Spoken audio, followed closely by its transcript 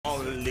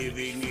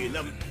living in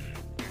a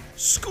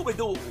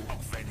Scooby-Doo.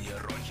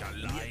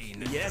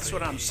 Yeah, that's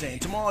what I'm saying.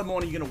 Tomorrow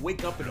morning you're gonna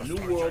wake up in a new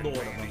world order,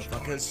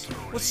 motherfuckers.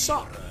 What's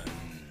up?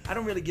 I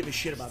don't really give a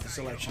shit about this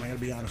election. I gotta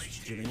be honest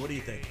with you, Jimmy. What do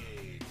you think?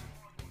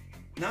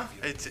 No?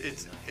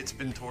 It's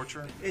been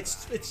torture.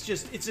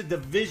 It's a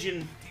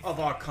division of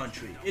our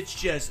country. It's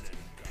just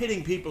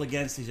pitting people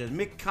against each other.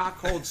 Mick Cock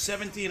holds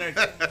 17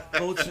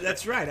 votes.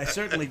 That's right. I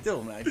certainly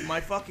do, man. My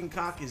fucking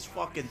cock is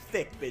fucking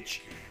thick, bitch.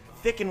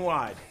 Thick and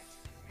wide.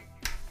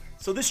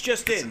 So this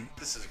just in.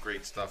 This is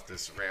great stuff.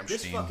 This Rammstein.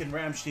 This fucking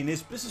Rammstein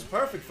this is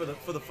perfect for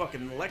the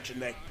fucking election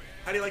day.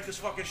 How do you like this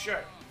fucking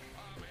shirt?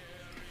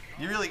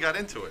 You really got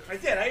into it. I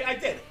did. I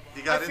did.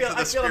 You got into the I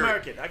feel spirit.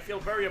 American. I feel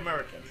very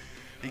American.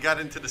 You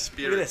got into the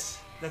spirit. Look at this.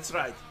 That's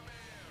right.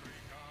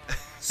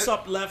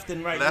 Sup left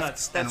and right Left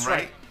nuts. That's and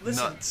right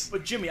Listen, nuts.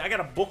 but Jimmy, I got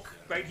a book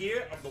right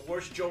here of the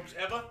worst jokes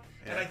ever,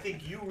 and I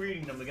think you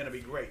reading them are gonna be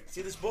great.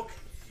 See this book?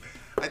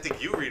 I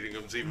think you reading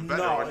them's even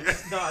better. No,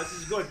 this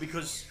is good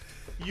because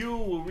you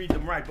will read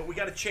them right. But we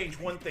got to change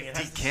one thing.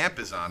 D Camp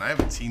is on. I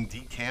haven't seen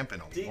D Camp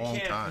in a D long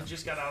Camp time. He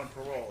just got out on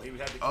parole. He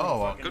had to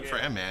well, good for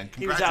him, man.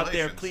 He was out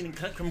there cleaning.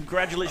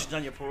 Congratulations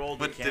on your parole,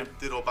 But D Camp.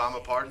 did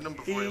Obama pardon him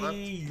before he left?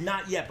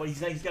 Not yet, but he's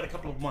got a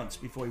couple of months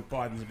before he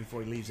pardons,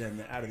 before he leaves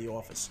out of the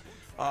office.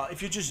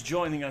 If you're just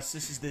joining us,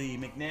 this is the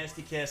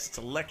McNasty Cast. It's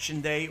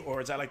election day, or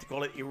as I like to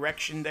call it,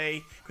 erection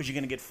day, because you're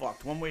gonna get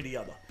fucked one way or the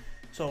other.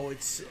 So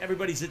it's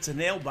a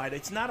nail biter.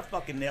 It's not a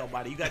fucking nail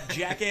biter. You got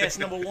jackass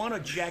number 1 or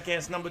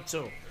jackass number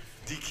 2.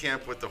 D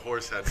Camp with the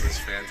horse head was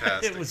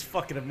fantastic. It was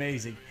fucking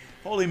amazing.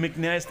 Holy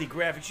McNasty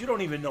graphics. You don't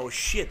even know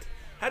shit.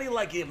 How do you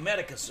like the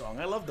America song?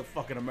 I love the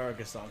fucking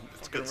America song.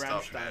 It's good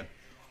stuff, man.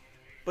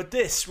 But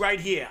this right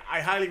here,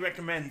 I highly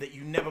recommend that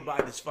you never buy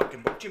this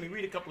fucking book. Jimmy,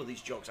 read a couple of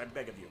these jokes. I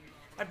beg of you.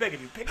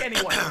 Pick any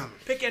one.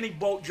 Pick any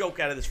joke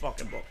out of this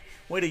fucking book.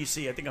 Wait till you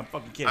see. I think I'm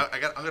fucking kidding.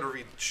 I'm gonna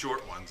read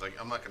short ones.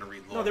 I'm not gonna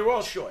read long. No, they're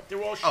all short.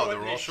 They're all short. Oh,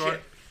 they're all short?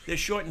 Shit. They're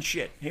short and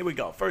shit. Here we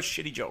go. First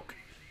shitty joke.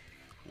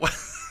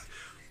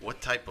 What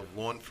type of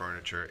lawn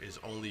furniture is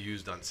only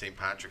used on St.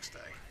 Patrick's Day?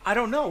 I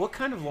don't know. What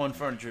kind of lawn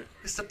furniture?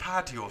 It's the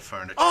patio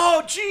furniture.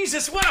 Oh,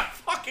 Jesus. What a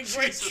fucking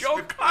great Jesus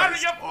joke.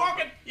 Christ,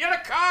 You're the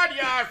card,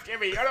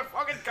 Jimmy. You're the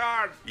fucking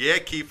card. Yeah,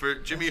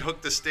 Kiefer. Jimmy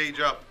hooked the stage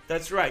up.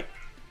 That's right.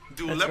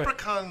 Do That's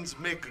leprechauns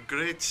make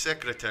great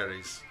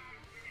secretaries?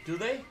 Do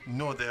they?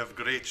 No, they have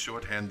great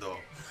shorthand, though.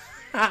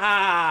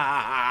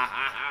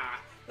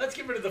 Let's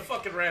get rid of the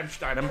fucking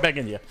Rammstein. I'm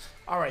begging you.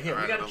 All right, here.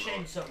 All We right, got to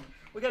change something.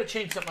 We got to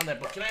change something on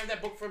that book. Can I have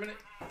that book for a minute?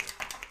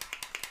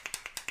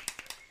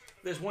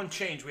 There's one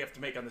change we have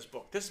to make on this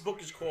book. This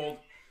book is called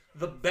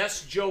The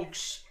Best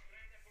Jokes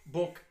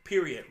Book,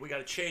 period. We got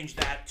to change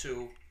that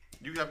to...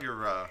 You have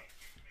your,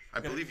 I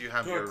believe you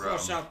have your...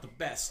 cross out the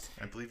best.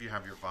 I believe you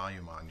have your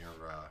volume on your,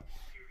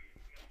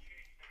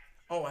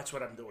 Oh, that's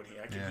what I'm doing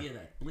here. I can hear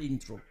that. Bleeding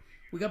through.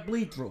 We got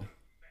bleed through.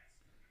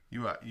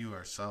 You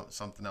are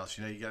something else.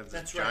 You know, you got this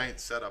That's giant right.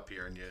 setup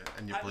here, and you're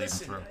bleeding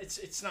Listen, through.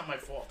 it's not my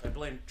fault. I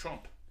blame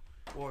Trump.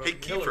 Or Hey,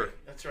 Hillary. Kiefer.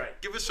 That's right.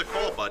 Give us a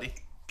call, buddy.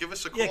 Give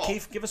us a call. Yeah,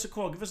 Keith, give us a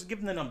call. Give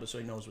him the number so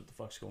he knows what the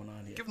fuck's going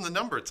on here. Give him the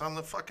number. It's on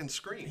the fucking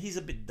screen. He's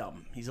a bit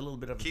dumb. He's a little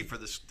bit of a...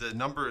 Kiefer, the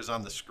number is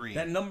on the screen.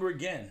 That number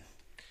again.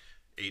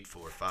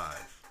 845-367.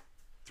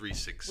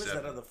 Where's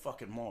that other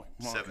fucking mark?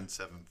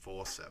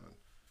 7747.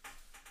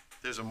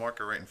 There's a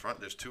marker right in front.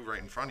 There's two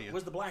right in front of you.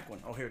 Where's the black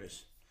one? Oh, here it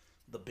is.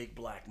 The big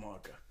black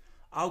marker.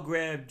 I'll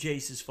grab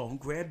Jace's phone.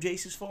 Grab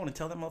Jace's phone and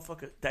tell that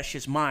motherfucker, that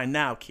shit's mine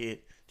now, kid.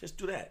 Just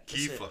do that.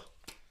 That's it. Kiefer.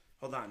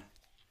 Hold on.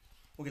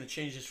 We're going to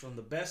change this from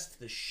the best to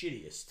the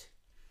shittiest.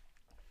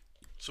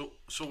 So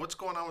what's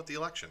going on with the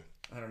election?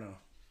 I don't know.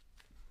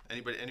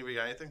 Anybody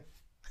got anything?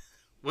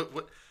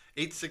 What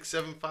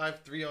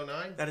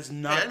 8675309? That is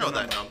not I know the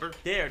that number.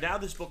 There, now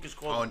this book is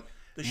called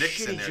The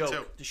Nick's in Shitty there, Joke.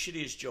 too. The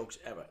shittiest jokes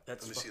ever.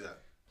 That's Let me see that.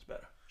 It's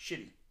better.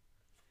 Shitty.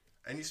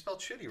 And you spelled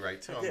shitty right,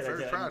 too. I I'm did.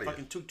 very proud of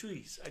Fucking you. two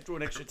T's. I threw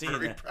an extra T in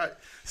Very there. proud.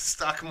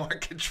 Stock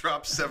market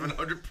dropped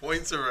 700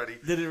 points already.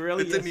 Did it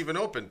really? It didn't Yes. even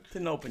open.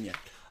 Didn't open yet.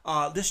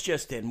 This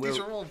just in. These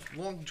are all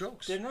long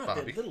jokes. They're not.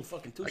 Bobby. They're little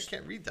fucking two. I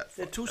can't read that.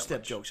 They're that two-step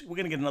much. jokes. We're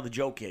gonna get another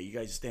joke here. You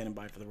guys are standing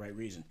by for the right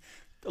reason.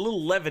 A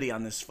little levity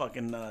on this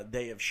fucking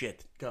day of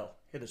shit. Go.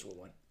 Hit us with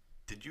one.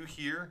 Did you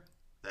hear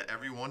that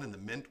everyone in the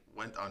mint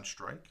went on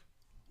strike?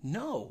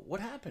 No.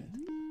 What happened?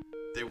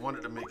 They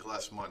wanted to make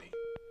less money.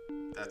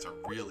 That's a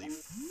really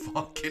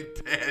fucking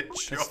bad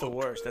joke. That's the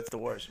worst. That's the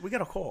worst. We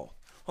got a call.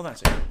 Hold on a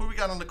second. Who we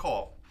got on the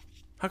call?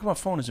 How come my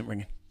phone isn't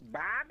ringing?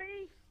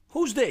 Bobby?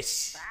 Who's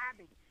this?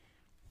 Bobby,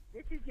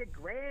 this is your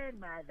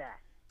grandmother.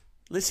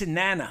 Listen,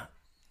 Nana.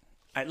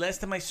 Last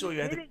time I saw you, I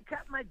You had to... didn't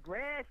cut my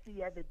grass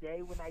the other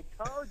day when I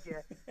told you,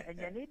 and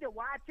you need to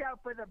watch out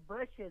for the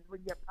bushes when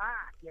you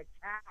park your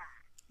car.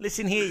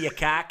 Listen here, you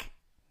cock.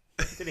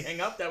 Did he hang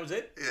up? That was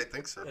it? Yeah, I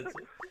think so. That's it?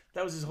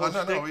 That was his whole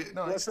Oh, shtick?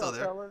 no, he's still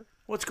there. fellas?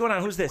 What's going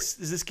on? Who's this?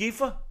 Is this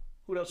Kiefer?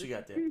 Who else you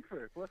got there?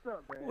 Kiefer, what's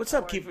up, man? What's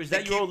up, Kiefer? Is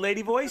that your old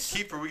lady voice?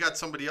 Kiefer, we got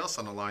somebody else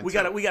on the line. We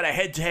got a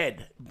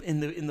head-to-head in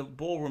the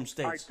ballroom All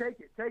right, states.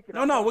 take it.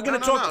 No, we're gonna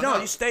talk. no.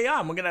 You stay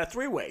on. We're gonna have a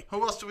three-way.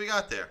 Who else do we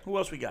got there? Who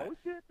else we got? Oh,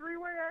 shit,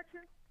 three-way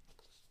action?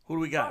 Who do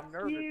we got? I'm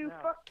nervous now.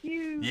 Fuck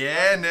you.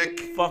 Yeah, Nick.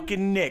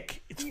 Fucking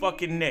Nick. It's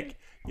fucking Nick.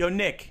 Yo,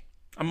 Nick.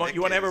 Nick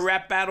You want to have a is-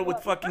 rap battle with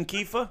fucking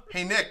Kiefer?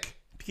 Hey, Nick.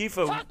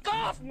 Kiefer.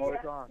 Oh,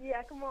 it's on.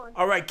 Yeah, come on.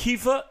 All right,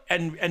 Kiefer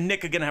and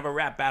Nick are gonna have a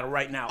rap battle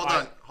right now. Hold All on,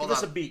 right, hold give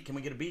us on. a beat. Can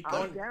we get a beat I'm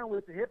going? down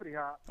with the hippity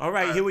hop. All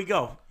right, here we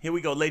go. Here we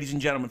go, ladies and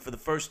gentlemen, for the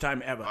first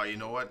time ever. Oh, you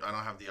know what? I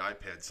don't have the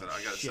iPad set.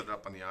 I got to set it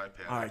up on the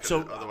iPad. All I right, could've-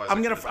 so otherwise I'm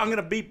I gonna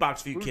could've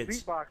beatbox for you Who's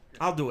kids. beatboxing?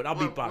 I'll do it. I'll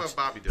What beatbox.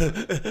 Bobby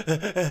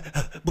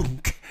do? Boom.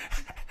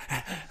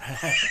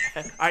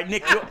 All right,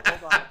 Nick. Hold on,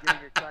 I'm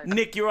getting excited.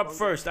 Nick, you're up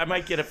first. I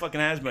might get a fucking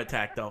asthma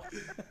attack though.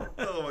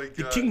 Oh my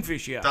God.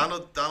 Kingfish, yeah.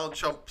 Donald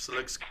Trump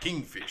selects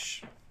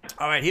Kingfish.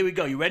 All right, here we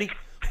go. You ready?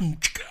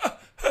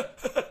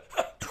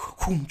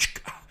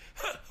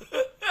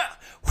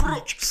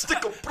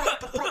 Stick 'em,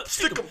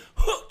 stick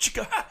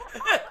 'em.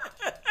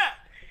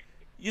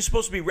 You're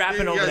supposed to be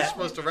rapping You over guys are that.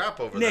 supposed to rap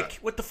over Nick,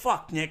 that. what the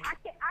fuck, Nick? I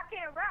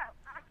can't rap.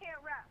 I can't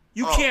rap.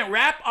 You Oh. can't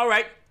rap? All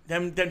right,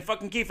 then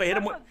fucking Kiefer,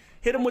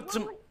 hit him with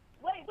some.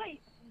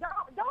 Wait.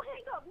 Don't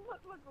hang up. Look.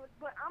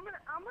 But I'm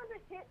gonna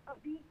hit a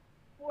beat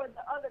for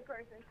the other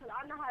person because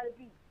I know how to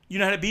beat. You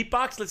know how to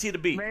beatbox? Let's hear the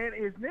beat. Man,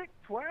 is Nick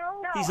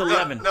 12? No, He's I don't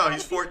 11. know No, how to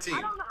he's beat- 14.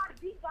 I don't know how to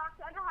beatbox.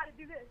 I know how to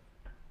do this.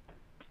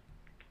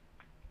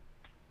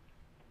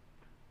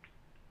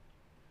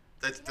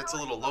 That's a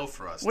little low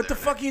for us. What the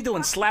there, fuck are you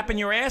doing? Slapping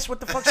your ass? What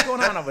the fuck's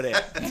going on over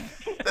there? Nick.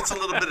 That's a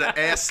little bit of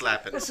ass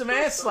slapping. There's some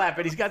ass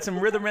slapping. He's got some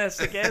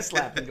rhythmistic ass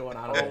slapping going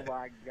on. Over Oh there.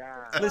 my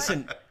God.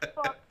 Listen,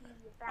 Fuck you,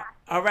 bastard.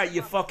 all right,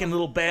 you fucking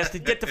little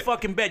bastard. Get to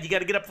fucking bed. You got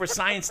to get up for a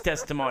science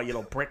test tomorrow, you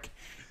little prick.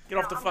 Get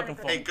off the fucking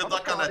phone. Hey, good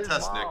luck on that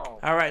test, Nick.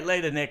 All right,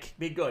 later, Nick.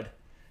 Be good.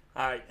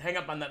 All right, hang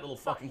up on that little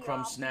fucking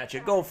crumb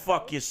snatcher. Go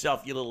fuck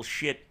yourself, you little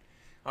shit.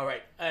 All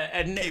right,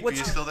 and Nick, Keith, are what's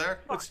you still there?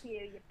 Fuck you,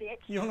 you bitch.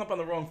 you hung up on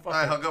the wrong fucking.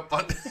 I hung up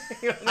on.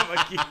 You hung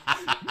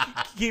up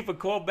on Keep a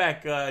call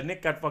back.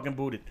 Nick got fucking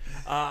booted.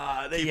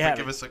 There you Keith, have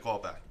give it. us a call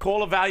back.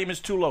 Caller volume is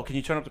too low. Can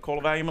you turn up the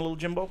caller volume a little,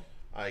 Jimbo?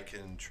 I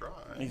can try.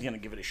 He's gonna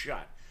give it a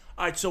shot.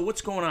 All right, so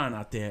what's going on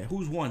out there?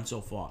 Who's won so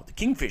far? The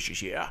Kingfishers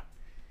here.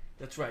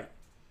 That's right.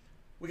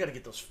 We gotta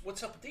get those.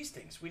 What's up with these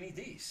things? We need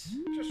these.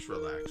 Just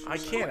relax. I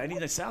can't. I need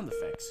the sound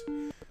effects.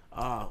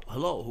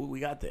 Hello, who we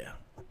got there?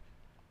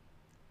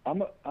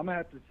 I'm gonna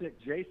have to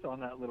sick Jace on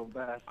that little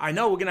bastard. I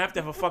know we're gonna have to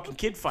have a fucking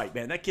kid fight,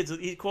 man. That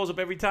he calls up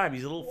every time.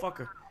 He's a little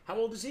fucker. How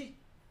old is he?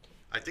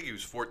 I think he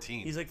was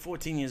 14. He's like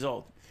 14 years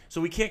old. So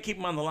we can't keep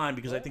him on the line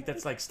because I think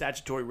that's like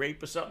statutory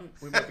rape or something.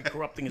 We might be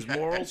corrupting his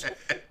morals.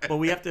 But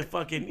we have to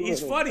fucking. He's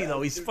funny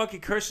though. He's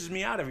fucking curses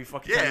me out every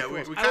fucking time. Yeah, he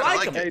we calls. kinda I like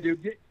like him. it. Hey,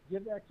 dude,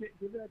 give that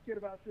kid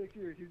about 6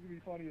 years. He's gonna be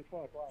funny as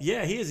fuck. Wow.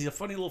 Yeah, he is. He's a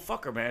funny little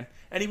fucker, man.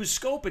 And he was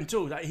scoping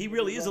too. He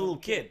really is a little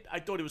kid. I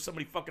thought he was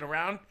somebody fucking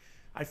around.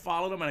 I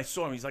followed him and I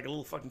saw him. He's like a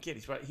little fucking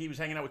kid. He was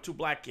hanging out with two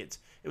black kids.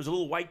 It was a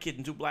little white kid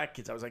and two black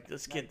kids. I was like,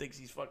 this kid thinks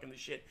he's fucking the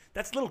shit.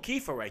 That's little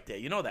Kiefer right there.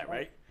 You know that,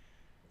 right?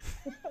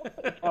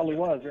 Probably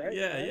was, right?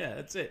 Yeah,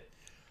 that's it.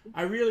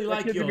 I really That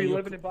like kid's you. gonna be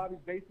living in Bobby's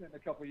basement in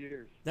a couple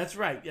years. That's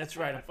right.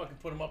 I fucking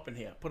put him up in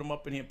here. Put him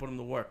up in here. Put him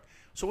to work.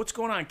 So what's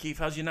going on, Keith?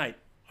 How's your night?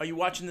 Are you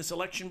watching this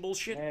election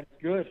bullshit? Man,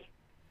 it's good.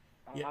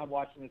 Yeah. I'm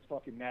watching this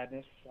fucking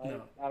madness.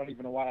 No. I don't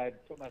even know why I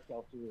put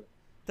myself through it.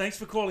 Thanks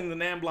for calling the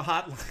Nambla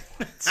hotline.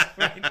 That's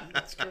right.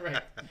 That's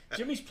correct.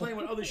 Jimmy's playing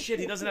with other shit.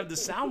 He doesn't have the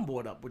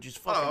soundboard up, which is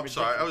fucking Oh, I'm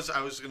sorry. ridiculous.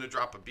 I was gonna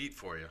drop a beat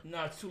for you.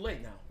 No, it's too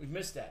late now. We've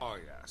missed that. Oh,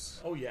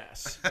 yes. Oh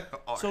yes.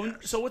 Oh, So yes.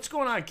 so what's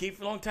going on, Keith?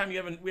 For a long time we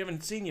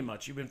haven't seen you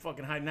much. You've been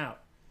fucking hiding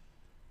out.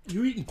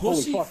 You're eating Holy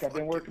pussy. fuck! I've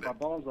been working my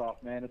balls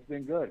off, man. It's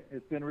been good.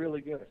 It's been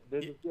really good.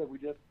 Business good.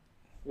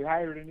 We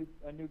hired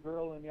a new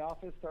girl in the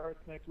office. Starts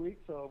next week,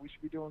 so we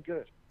should be doing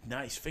good.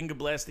 Nice. Finger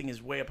blasting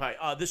is way up high.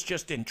 This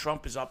just in.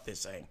 Trump is up. They're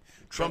saying.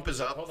 Trump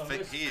is up. Hold on,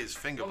 He is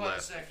finger Hold on a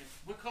blast. second.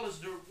 What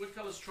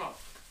color's Trump?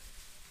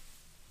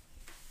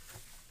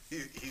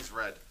 He's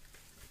red.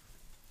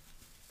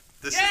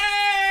 This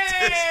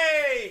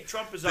Yay!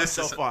 Trump is up this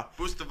so is far.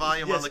 boost the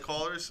volume Yes. on the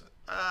callers.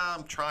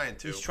 I'm trying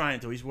to. He's trying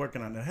to. He's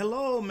working on it.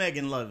 Hello,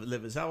 Megan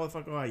Livers. How the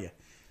fuck are you?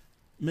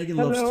 Megan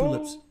loves Hello.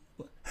 tulips.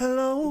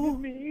 Hello.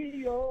 Me,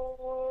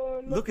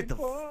 you're Look at the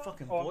looking for-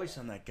 fucking Oh, voice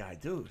on that guy,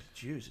 dude.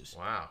 Jesus.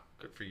 Wow,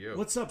 good for you.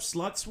 What's up,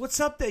 sluts? What's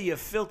up there, you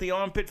filthy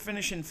armpit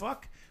finishing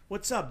fuck?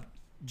 What's up?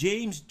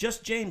 James,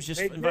 just James, just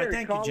Hey, invite. Jerry,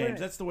 Thank you, call James. in.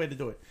 That's the way to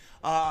do it.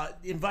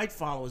 Invite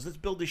followers. Let's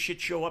build this shit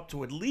show up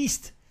to at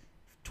least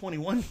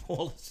 21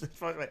 callers.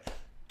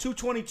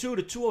 222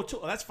 to 202.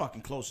 Oh, that's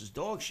fucking close as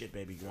dog shit,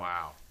 baby girl.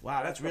 Wow.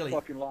 Wow, that's a really.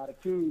 fucking lot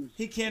of twos.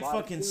 He can't Lot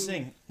of fucking twos.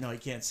 sing. No, he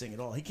can't sing at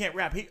all. He can't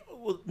rap.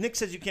 Nick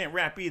says you can't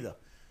rap either.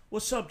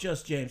 What's up,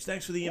 Just James?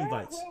 Thanks for the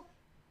invites. well-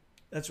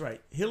 That's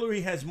right.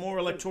 Hillary has more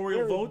electoral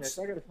Where is votes.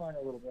 Nick? I gotta find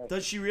a little bit.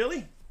 Does she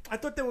really? I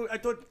thought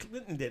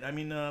Clinton did. I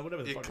mean,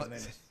 whatever the Yeah, fuck Cl-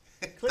 his name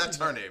is. That's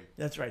her name.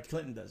 That's right.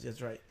 Clinton does.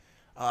 That's right.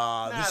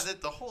 Nah, This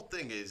the whole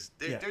thing is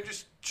they're, Yeah. they're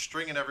just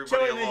stringing everybody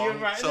So, you're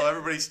along, right. so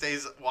everybody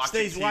stays watching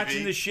stays TV.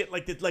 watching this shit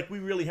like we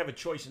really have a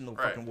choice in the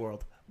Right. fucking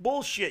world.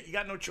 Bullshit. You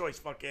got no choice,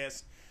 fuck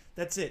ass.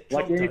 That's it.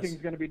 Like Trump anything's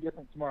does. gonna be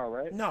different tomorrow,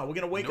 right? No, we're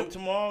gonna wake up Nope.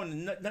 tomorrow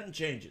and nothing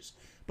changes.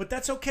 But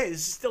that's okay.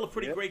 This is still a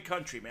pretty great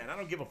country, man. I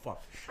don't give a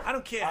fuck. I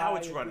don't care how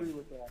it's I running. agree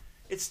with that.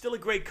 It's still a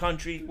great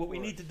country. What we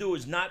need to do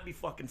is not be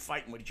fucking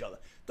fighting with each other.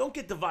 Don't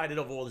get divided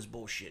over all this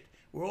bullshit.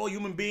 We're all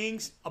human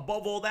beings.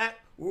 Above all that,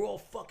 we're all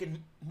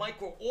fucking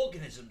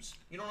microorganisms.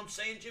 You know what I'm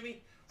saying,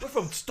 Jimmy? We're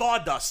from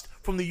stardust,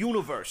 from the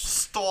universe.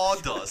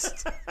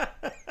 Stardust.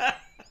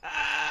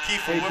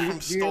 Kiefer, Hey, we're do you from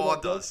hear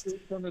that post Stardust.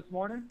 from this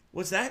morning?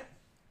 What's that?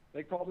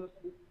 They called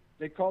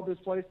this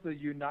place the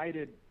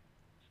United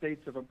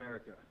States of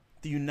America.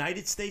 The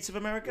United States of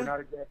America? We're not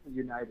exactly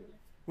united.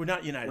 We're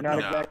not united. We're not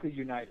No. exactly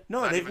united.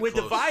 No, Not even we're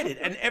close. divided,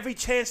 and every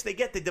chance they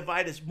get, they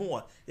divide us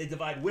more. They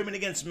divide women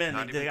against men.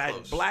 Not They even divide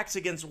close. blacks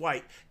against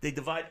white. They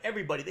divide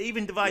everybody. They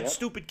even divide Yep.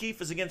 stupid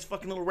keefers against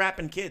fucking little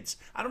rapping kids.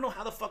 I don't know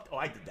how the fuck. Oh,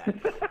 I did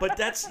that. But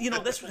that's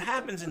that's what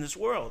happens in this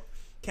world.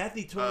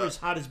 Kathy Tur is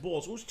hot as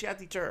balls. Who's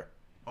Kathy Tur?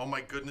 Oh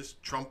my goodness,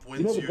 Trump know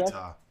wins the best-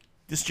 Utah.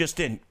 This just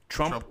in.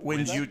 Trump Trump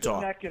wins wins. Best thing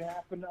Utah. that could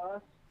happen to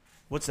us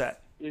What's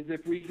that? is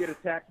if we get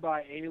attacked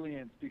by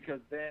aliens,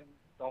 because then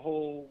the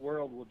whole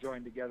world will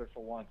join together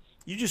for once.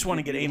 You just want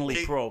to get anally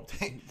Keith- probed.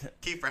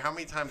 Kiefer, how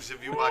many times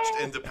have you watched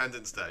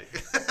Independence Day?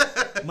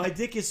 My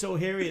dick is so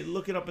hairy,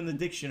 look it up in the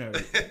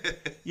dictionary.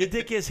 Your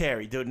dick is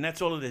hairy, dude, and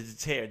that's all it is.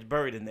 It's hair. It's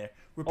buried in there.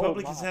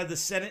 Republicans my. have the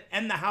Senate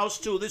and the House,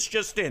 too. This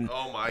just in.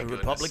 Oh, my The goodness.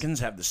 Republicans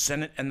have the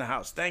Senate and the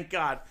House. Thank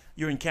God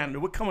you're in Canada.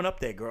 We're coming up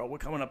there, girl. We're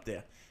coming up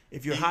there.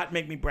 If you're hot,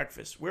 make me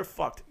breakfast. We're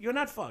fucked. You're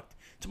not fucked.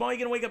 Tomorrow you're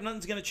going to wake up,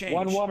 nothing's going to change.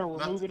 1-1, or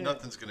we're moving in.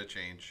 Nothing's gonna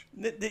change.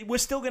 We're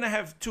still going to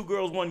have 2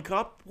 girls, 1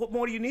 cup. What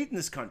more do you need in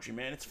this country,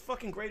 man? It's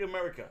fucking great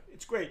America.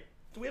 It's great.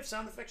 Do we have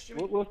sound effects,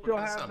 Jimmy? We'll still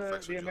kind of have sound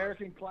effects the would you like?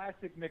 American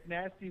classic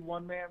McNasty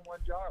one man, one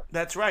jar.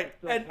 That's right.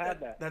 Still And, had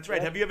that. That's right.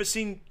 Yeah. Have you ever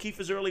seen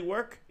Kiefer's early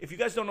work? If you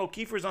guys don't know,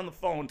 Kiefer's on the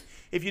phone.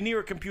 If you're near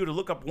a computer,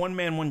 look up One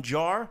Man, One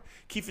Jar.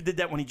 Kiefer did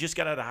that when he just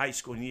got out of high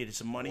school and he needed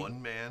some money. One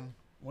man,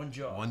 One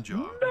jar. one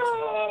jar.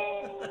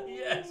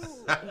 Yes.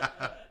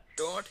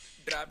 Don't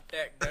drop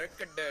that dirk.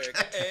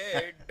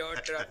 Hey,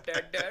 don't drop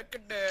that dirk.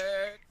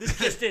 This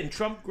just in.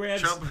 Trump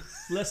grabs Trump.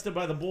 Lester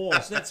by the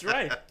balls. That's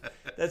right.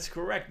 That's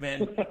correct,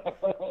 man.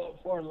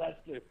 Poor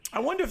Lester. I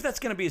wonder if that's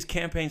going to be his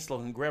campaign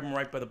slogan, grab him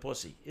right by the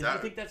pussy. You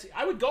That- think that's...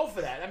 I would go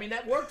for that. I mean,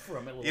 that worked for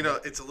him a little You know,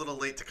 bit. it's a little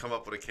late to come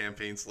up with a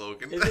campaign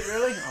slogan. Is it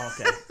really? Oh,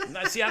 okay.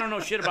 Now, see, I don't know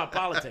shit about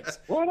politics.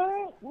 What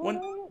up?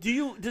 When, do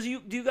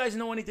you guys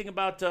know anything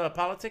about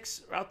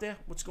politics out there?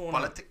 What's going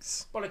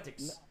Politics. on?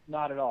 Politics.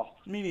 Not at all.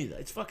 Me neither.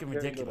 It's fucking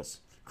Very ridiculous.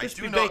 I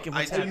Crispy do know- bacon. I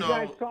What's do Hey, happening?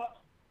 you know- guys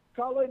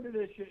call into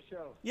this shit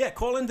show. Yeah,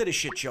 call into the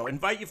shit show.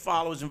 Invite your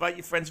followers. Invite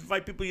your friends.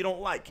 Invite people you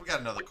don't like. We got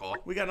another call.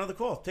 We got another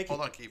call. Take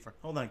Hold it. on, Kiefer.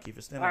 Hold on,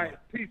 Kiefer. Stand All on. right,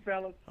 peace,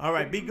 fellas. All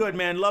right, be good,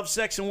 man. Love,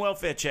 sex, and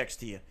welfare checks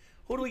to you.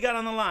 Who do we got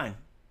on the line?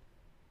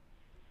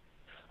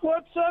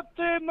 What's up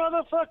there,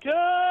 motherfucker?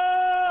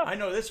 I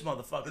know this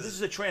motherfucker. This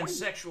is a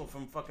transsexual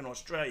from fucking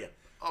Australia.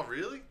 Oh,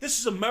 really? This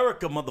is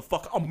America,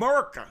 motherfucker.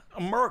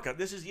 America.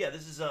 This is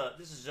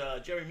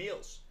Jerry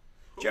Meals.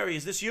 Jerry,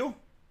 is this you?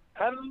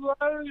 Hello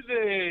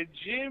there,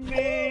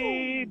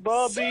 Jimmy,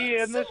 Bobby,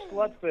 and the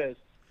Slutfest.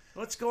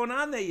 What's going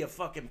on there, you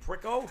fucking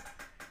pricko?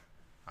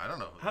 I don't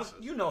know who How, this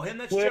is. you know him.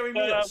 That's We're Jerry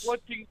Meals.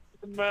 watching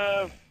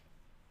some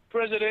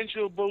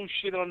presidential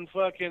bullshit on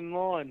fucking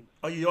line.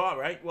 Oh, you are,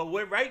 right? Well,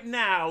 we're right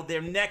now.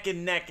 They're neck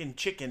and neck and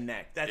chicken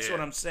neck. That's Yeah.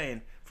 what I'm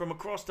saying. From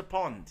across the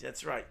pond.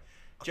 That's right.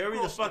 Jerry, the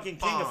Across the fucking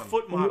king of pond.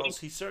 foot models.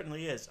 He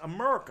certainly is.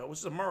 America. This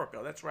is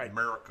America. That's right.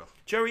 America.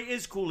 Jerry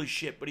is cool as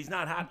shit, but he's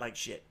not hot like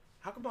shit.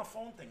 How come our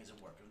phone thing isn't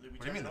working? Did we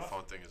What do you turn mean it the off?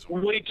 phone thing is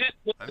We just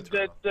I didn't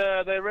learned turn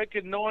that they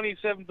reckon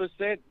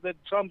 97% that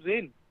Trump's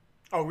in.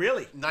 Oh,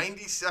 really?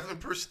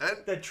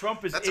 97%? That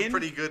Trump is That's in? a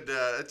pretty good.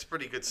 That's a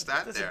pretty good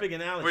stat That's a there. big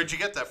analogy. Where'd you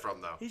get that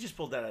from, though? He just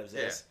pulled that out of his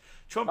Yeah. ass.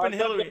 Trump I and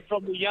got Hillary. that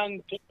from the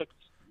Young Turks.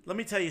 Let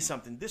me tell you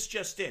something. This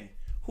just in.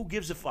 Who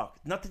gives a fuck?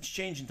 Nothing's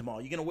changing tomorrow.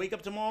 You're going to wake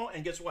up tomorrow,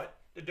 and guess what?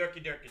 The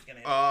dirky dirk is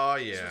going to happen. Oh,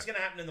 This is yeah. what's going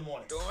to happen in the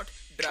morning. Don't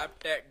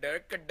drop that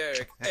dirk.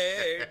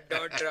 Hey,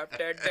 don't drop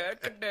that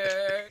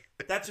dirk.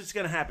 That's what's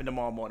going to happen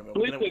tomorrow morning.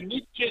 We're gonna- Listen,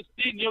 you just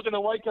in. You're going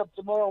to wake up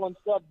tomorrow and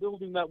start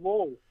building that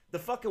wall. The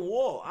fucking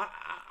wall.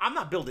 I'm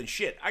not building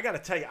shit. I got to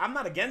tell you, I'm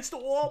not against the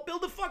wall.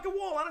 Build the fucking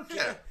wall. I don't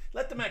care. Yeah.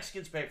 Let the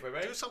Mexicans pay for it,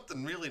 right? Do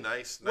something really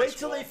nice. Wait nice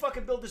till wall. they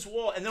fucking build this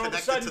wall, and then all of a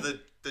Connected sudden, to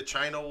the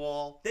China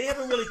wall. they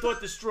haven't really thought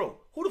this through.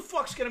 Who the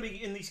fuck's going to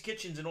be in these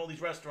kitchens and all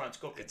these restaurants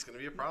cooking? It's going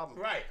to be a problem.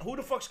 Right. Who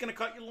the fuck's going to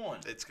cut your lawn?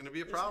 It's going to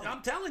be a problem.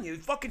 I'm telling you,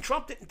 fucking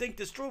Trump didn't think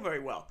this through very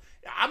well.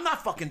 I'm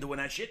not fucking doing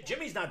that shit.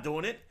 Jimmy's not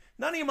doing it.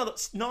 None of you mother...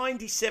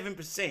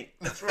 97%.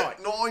 That's right.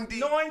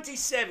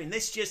 97.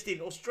 This just in.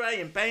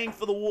 Australian paying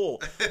for the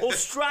wall.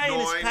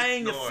 Australian is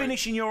paying the 99.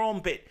 finishing your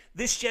armpit.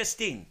 This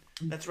just in.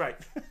 That's right.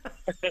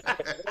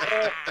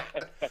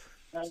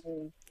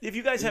 If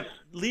you guys have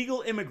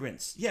legal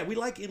immigrants, yeah, we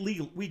like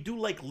illegal. We do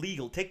like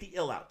legal. Take the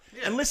ill out.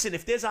 Yeah. And listen,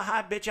 if there's a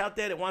hot bitch out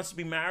there that wants to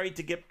be married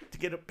to get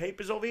her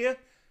papers over here,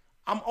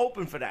 I'm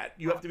open for that.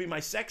 You have to be my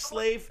sex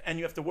slave and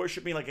you have to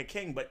worship me like a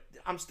king, but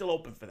I'm still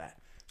open for that.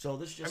 So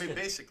this I just mean, it.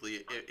 basically,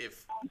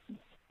 if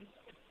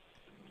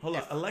Hold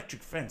on,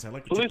 electric fence. I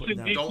like what you're Listen, putting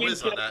do down. you Don't think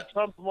whiz on that that.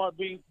 Trump might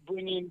be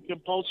bringing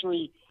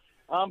compulsory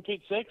armpit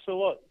sex or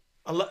what?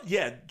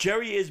 Yeah,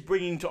 Jerry is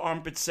bringing to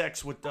armpit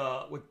sex with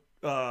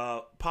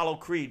Apollo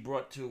Creed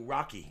brought to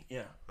Rocky.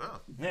 Yeah. Oh.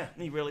 Yeah,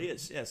 he really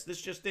is. Yes,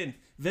 this just in.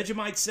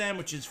 Vegemite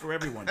sandwiches for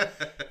everyone.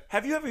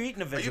 Have you ever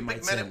eaten a Vegemite Are you a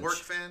big sandwich? Men at Work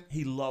fan?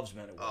 He loves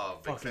Men at Work. Oh,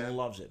 big Fucking fan.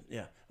 loves it.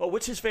 Yeah. Oh,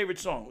 what's his favorite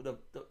song?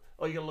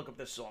 Oh, you gotta look up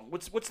this song.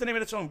 What's the name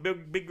of the song?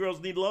 Big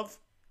Girls Need Love?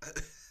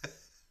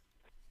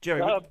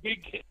 Jerry.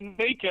 Big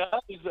Mika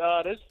is the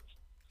artist.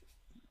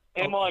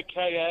 Mika.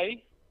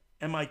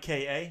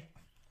 Mika.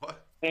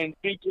 What? And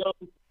Big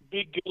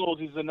Girls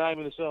is the name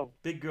of the song.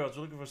 Big Girls.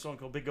 We're looking for a song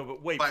called Big Girl.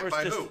 But wait, By first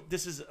who?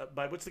 this is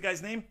by what's the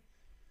guy's name?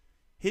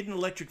 Hidden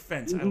Electric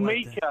Fence. I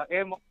like that.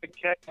 Mika.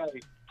 Mika.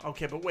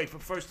 Okay, but wait.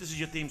 But first, this is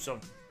your theme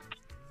song.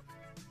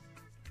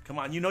 Come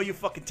on, you know you're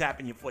fucking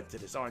tapping your foot to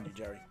this, aren't you,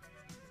 Jerry?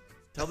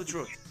 Tell the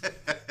truth.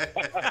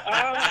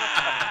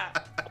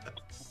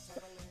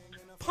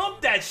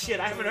 Pump that shit.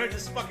 I haven't heard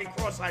this fucking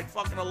cross-eyed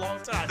fuck in a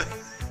long time.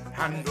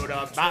 Handle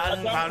the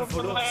band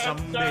full of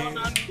zombie.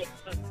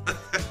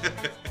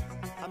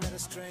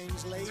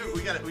 Dude,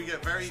 we got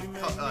very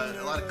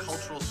a lot of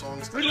cultural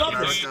songs. We love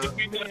this.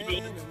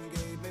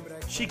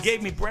 She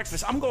gave me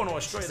breakfast. I'm going to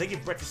Australia. They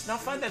give breakfast. Now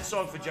find that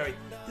song for Jerry.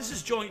 This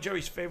is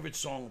Jerry's favorite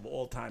song of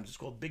all times. It's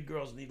called Big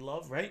Girls Need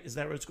Love, right? Is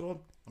that what it's called?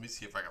 Let me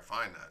see if I can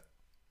find that.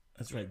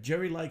 That's right.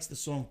 Jerry likes the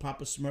song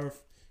Papa Smurf,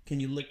 Can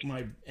You Lick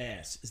My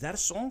Ass? Is that a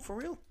song for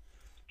real?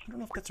 I don't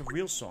know if that's a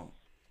real song.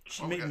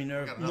 She made me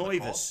nervous.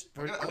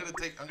 I'm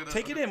gonna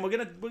take it in.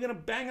 We're gonna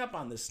bang up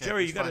on this. Yeah,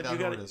 Jerry, you find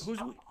got out it.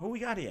 Who we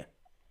got here?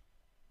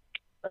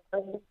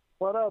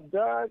 What up,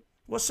 Doug?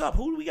 What's up?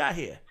 Who do we got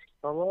here?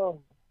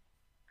 Hello.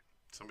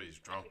 Somebody's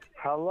drunk.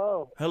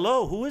 Hello.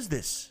 Hello. Who is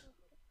this?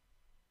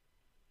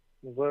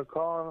 We're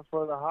calling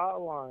for the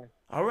hotline.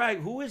 All right.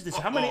 Who is this?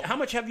 How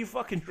much have you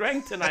fucking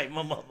drank tonight,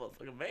 my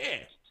motherfucker man?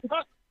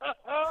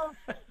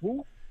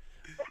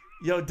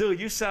 Yo, dude,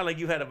 you sound like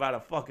you had about a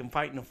fucking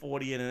pint and a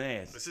 40 in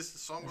an ass. Is this the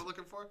song we're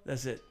looking for?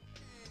 That's it.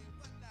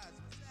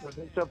 Was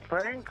it a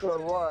prank or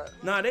what?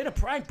 Nah, it ain't a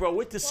prank, bro.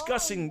 We're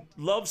discussing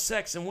love,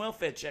 sex, and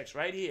welfare checks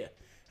right here.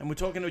 And we're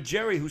talking to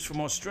Jerry, who's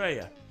from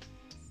Australia.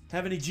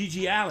 Have any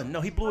Gigi Allen?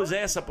 No, he blew his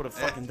ass up with a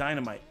fucking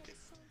dynamite.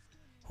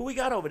 Who we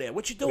got over there?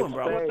 What you doing,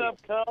 bro? What's up,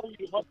 Carl?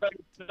 You hot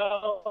baby?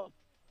 Oh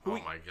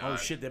my god. Oh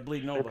shit, they're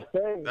bleeding over.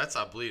 Hey, That's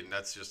not bleeding.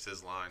 That's just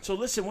his line. So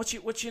listen, what's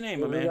your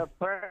name, my was it man? a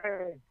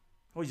prank?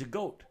 Oh, he's a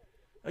goat.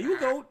 Are you a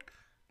goat?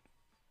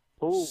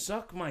 Who?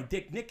 Suck my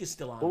dick. Nick is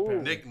still on. Who?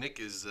 apparently. Nick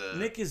is.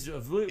 Nick is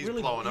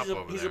really. blowing up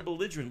over he's there. a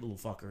belligerent little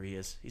fucker. He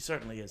is. He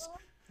certainly is.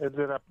 Is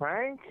it a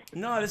prank?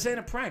 No, this ain't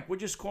a prank. We're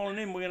just calling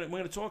in. We're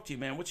gonna talk to you,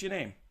 man. What's your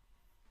name?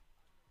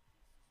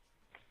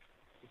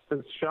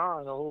 It's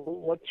Sean.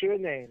 What's your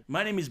name?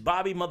 My name is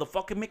Bobby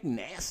Motherfucking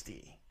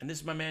McNasty, and this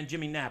is my man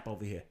Jimmy Knapp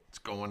over here. What's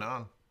going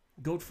on?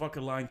 Goat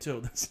fucker line too.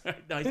 That's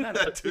right. No, he's not.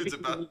 That dude's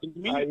about.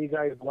 Are you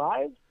guys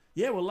live?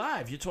 Yeah, we're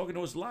live. You're talking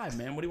to us live,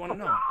 man. What do you want to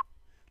know?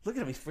 Look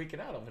at him. He's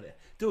freaking out over there.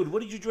 Dude,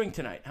 what did you drink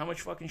tonight? How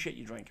much fucking shit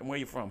you drink? And where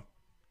you from?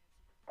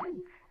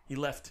 He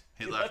left.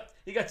 He left.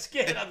 He got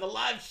scared on the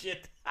live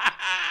shit.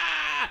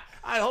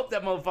 I hope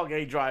that motherfucker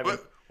ain't driving.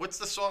 What's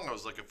the song I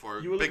was looking for?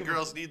 You were Big looking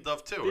Girls Need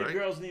Love Too, Big right?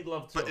 Girls Need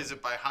Love Too. But is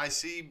it by High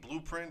C,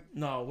 Blueprint?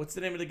 No, what's the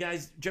name of the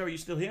guys? Jerry, you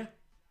still here?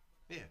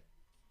 Yeah.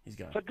 He's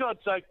gone. For God's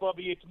sake,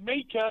 Bobby, it's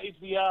Mika is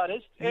the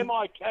artist.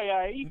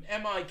 M-I-K-A.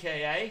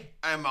 M-I-K-A.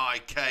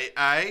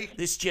 M-I-K-A.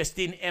 This just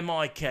in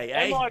M-I-K-A.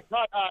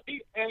 M-I-K-A.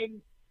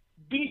 And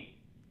Big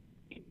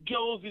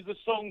Girls is the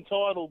song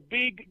title.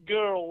 Big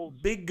Girls.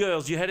 Big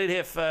Girls. You had it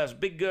here first.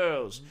 Big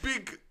Girls.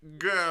 Big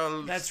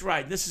Girls. That's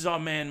right. This is our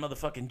man,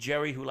 motherfucking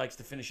Jerry, who likes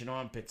to finish in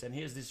armpits. And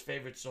here's his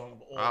favorite song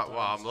of all time. Well,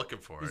 I'm looking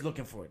for it. He's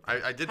looking for it.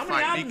 I did How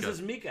find many albums Mika.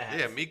 does Mika have?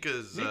 Yeah,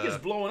 Mika's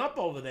blowing up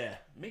over there.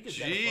 Mika's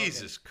got a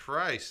Jesus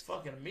Christ.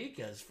 fucking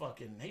Mika's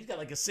fucking. He's got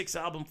like a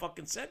 6-album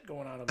fucking set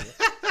going on over here.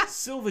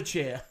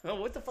 Silverchair.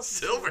 Oh, what the fuck?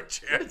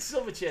 Silverchair. What did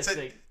Silverchair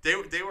say? They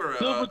were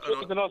Silverchair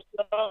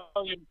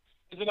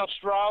is an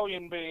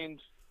Australian band.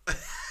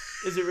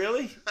 Is it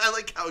really? I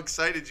like how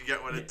excited you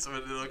get when it's when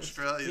an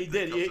Australian. He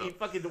thing did. comes He up.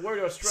 fucking the word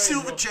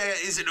Australian. Silverchair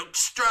is an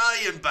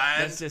Australian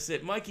band. That's just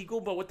it. Mikey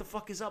Goomba, what the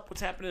fuck is up?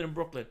 What's happening in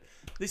Brooklyn?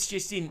 This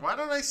just in. Why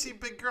don't I see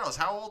Big Girls?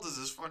 How old is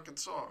this fucking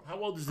song? How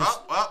old is this?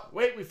 Oh.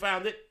 Wait, we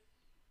found it.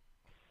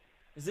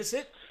 Is this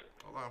it?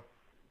 Hold on.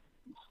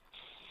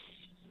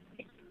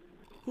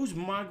 Who's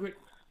Margaret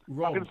I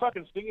Rowe? can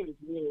fucking sing it if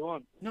you really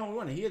want. No, we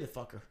want to hear the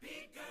fucker.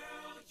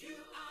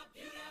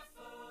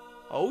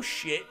 Oh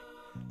shit!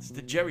 It's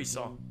the Jerry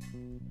song.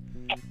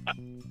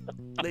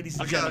 Ladies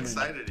and Look how gentlemen,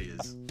 excited he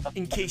is.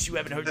 in case you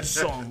haven't heard the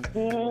song,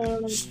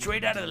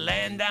 straight out of the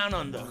land down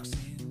under.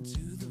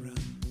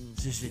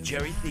 This is the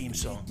Jerry theme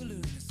song.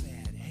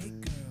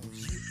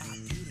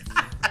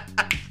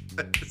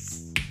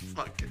 It's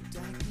fucking.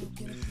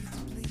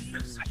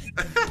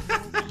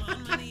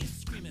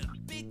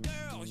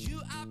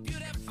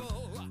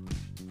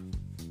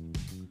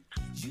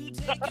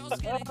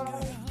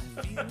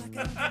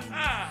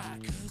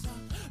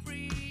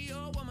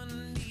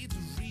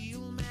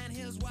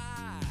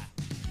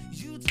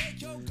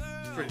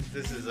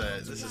 This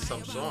is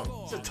some song.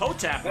 It's a toe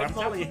tapper, I'm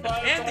telling you.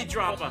 Andy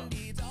dropper.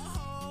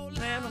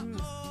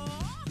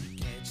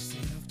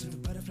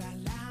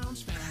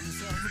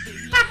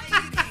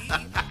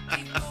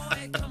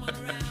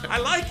 I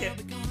like it.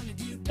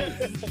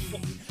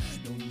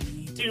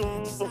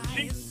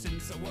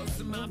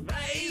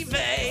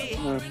 Baby.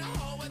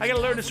 I gotta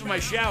learn this from my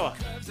shower.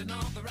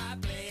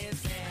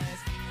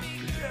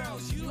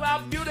 You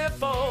are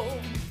beautiful.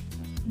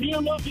 You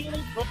are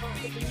beautiful.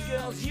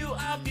 Girls, you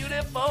are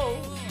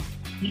beautiful.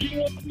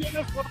 You are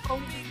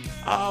beautiful.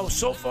 Oh,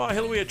 so far,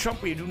 Hillary or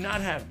Trump, we do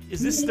not have.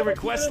 Is this the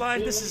request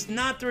line? This is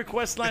not the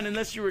request line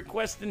unless you're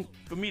requesting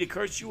for me to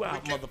curse you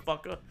out,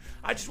 motherfucker.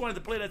 I just wanted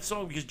to play that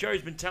song because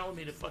Jerry's been telling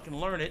me to fucking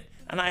learn it,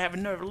 and I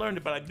haven't never learned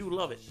it, but I do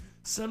love it.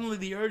 Suddenly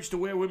the urge to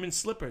wear women's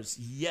slippers.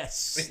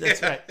 Yes,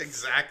 that's right.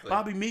 Exactly.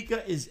 Bobby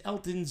Mika is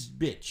Elton's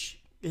bitch.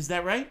 Is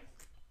that right?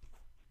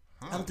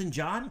 Elton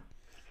John?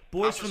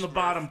 Boys Papa from the Smurf.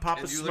 bottom,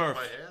 Papa Can you Smurf. lick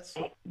my ass?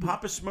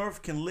 Papa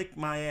Smurf can lick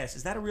my ass.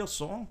 Is that a real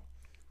song?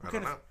 I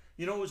don't know.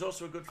 You know, it was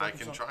also a good I fucking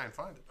can song. try and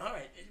find it. All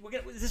right,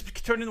 this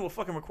turned into a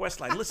fucking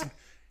request line. Listen,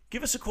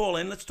 give us a call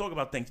in. Let's talk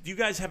about things. Do you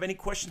guys have any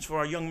questions for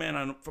our young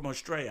man from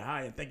Australia?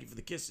 Hi, and thank you for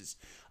the kisses.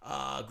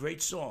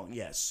 Great song,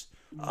 yes.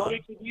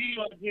 Bobby, could you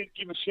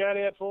give a shout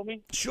out for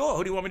me? Sure.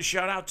 Who do you want me to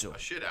shout out to? A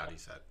shit out, he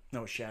said.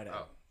 No, shout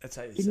out. Oh. That's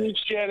how you Can say you it.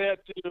 shout out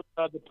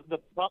to the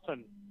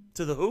Puffin?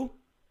 To the who?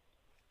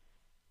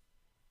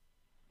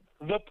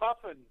 The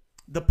Puffin.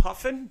 The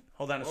Puffin?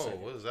 Hold on a Oh,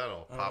 second. what is that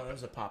all? Oh, Popping.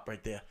 there's a pop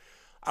right there.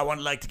 I would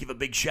like to give a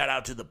big shout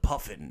out to the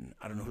Puffin.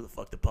 I don't know who the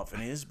fuck the Puffin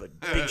is, but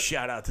big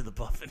shout out to the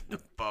Puffin.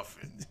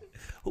 Buffing.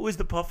 Who is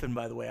the Puffin,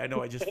 by the way? I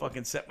know I just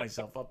fucking set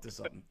myself up to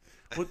something.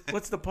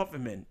 What's the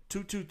Puffin man?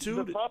 222?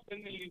 The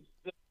Puffin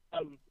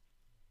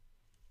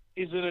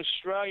is an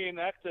Australian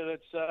actor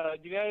that's,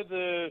 you know,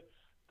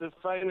 the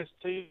famous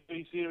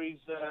TV series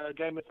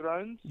Game of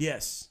Thrones?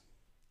 Yes.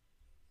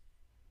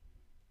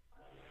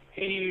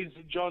 He is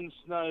Jon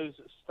Snow's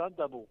stunt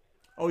double.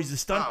 Oh, he's the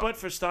stunt Oh. butt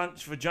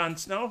for Jon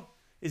Snow?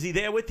 Is he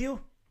there with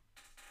you?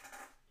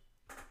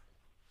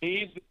 He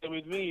is there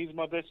with me. He's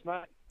my best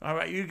mate. All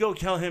right, you go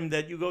tell him,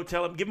 give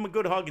him a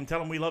good hug and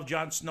tell him we love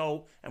Jon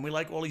Snow and we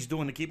like all he's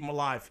doing to keep him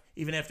alive,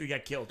 even after he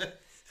got killed.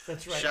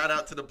 That's right. Shout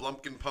out to the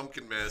Blumpkin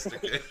Pumpkin Master.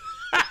 Kid.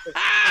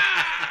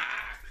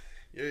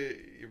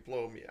 You're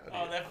blowing me out Oh,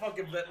 here. that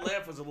fucking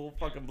laugh was a little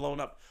fucking blown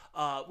up.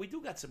 We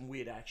do got some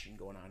weird action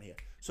going on here.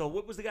 So,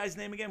 what was the guy's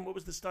name again? What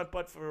was the stunt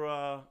butt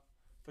for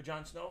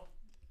Jon Snow?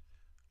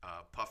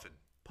 Puffin.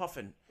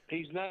 Puffin.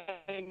 His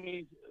name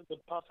is the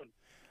Puffin.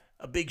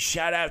 A big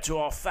shout out to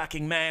our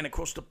fucking man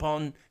across the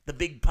pond, the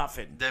Big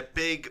Puffin. The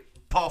Big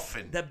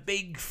Puffin. The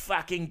Big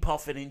fucking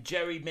Puffin and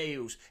Jerry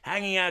Mills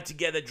hanging out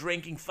together,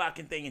 drinking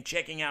fucking thing and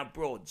checking out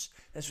broads.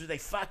 That's what they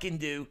fucking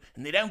do,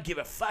 and they don't give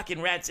a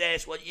fucking rat's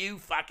ass what you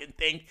fucking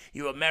think,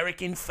 you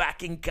American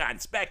fucking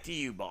cunts. Back to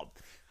you, Bob.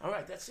 All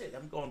right, that's it.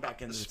 I'm going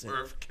back into the thing.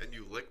 Smurf, can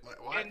you lick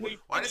my... And we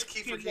Why does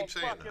finish Kiefer in keep the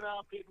saying fucking that?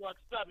 armpit like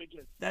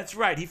savages. That's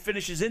right. He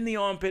finishes in the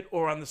armpit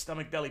or on the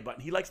stomach belly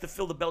button. He likes to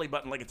fill the belly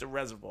button like it's a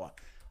reservoir.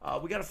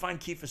 We got to find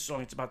Kiefer's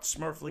song. It's about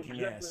Smurf licking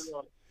ass. Exactly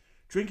right.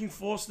 Drinking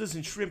Foster's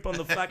and shrimp on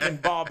the fucking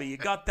Barbie. You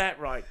got that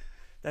right.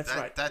 That's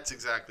right. That's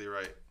exactly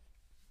right.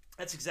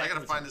 That's I exactly gotta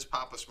what's find this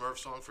Papa Smurf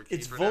song for Kiefer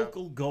It's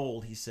vocal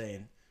gold, he's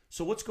saying.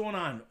 So what's going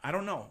on? I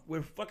don't know.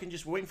 We're fucking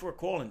just waiting for a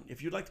call in.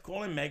 If you'd like to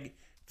call in, Meg,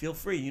 feel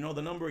free. You know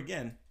the number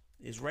again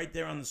is right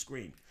there on the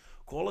screen.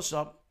 Call us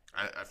up.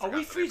 I Are forgot we the name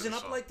of freezing the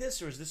up song. like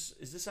this, or is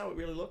this how it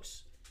really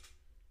looks?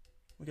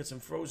 We got some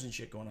frozen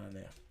shit going on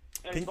there.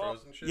 And Bob,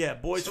 Frozen shit? Yeah,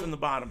 boys from the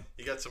bottom.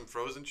 You got some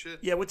frozen shit?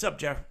 Yeah, what's up,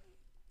 Jeff?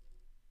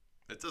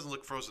 It doesn't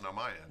look frozen on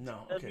my end.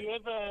 No, have you okay.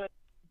 ever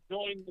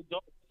joined the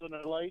dots on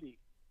a lady?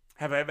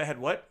 Have I ever had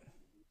what?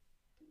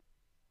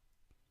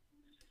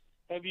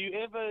 Have you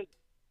ever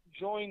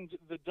joined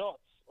the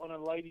dots on a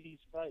lady's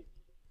face?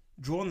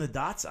 Drawing the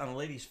dots on a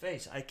lady's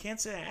face. I can't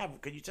say I have.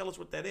 Can you tell us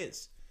what that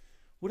is?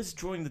 What does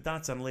drawing the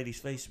dots on a lady's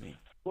face mean?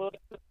 Well,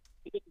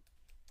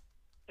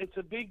 it's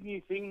a big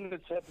new thing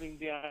that's happening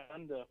down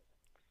under,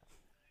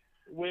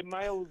 where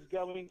males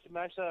go into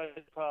massage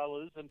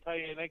parlors and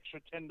pay an extra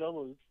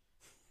 $10,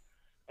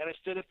 and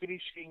instead of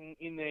finishing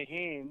in their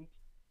hands,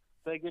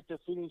 they get to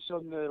finish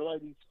on the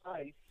lady's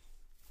face.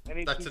 And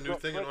if That's she's a new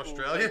got thing in freckles,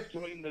 Australia? they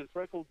join the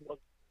freckles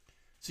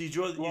So you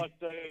draw. like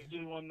they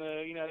do on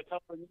the,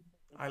 couple of...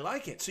 I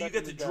like it. So you Back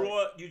get to in the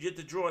draw. You get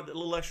to draw a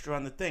little extra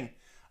on the thing.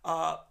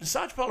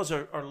 Massage parlors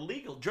are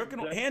legal. Jerking,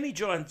 handy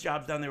drawing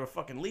jobs down there are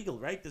fucking legal,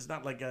 right? There's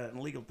not like an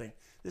illegal thing.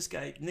 This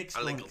guy Nick's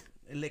going Illegal.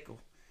 illegal.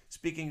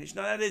 Speak English.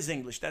 No, that is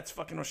English. That's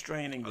fucking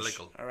Australian English.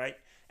 Illegal. All right.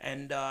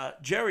 And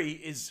Jerry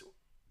is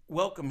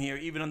welcome here,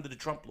 even under the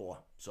Trump law.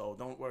 So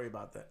don't worry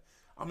about that.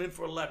 I'm in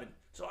for 11.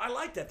 So I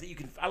like that you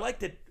can. I like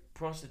that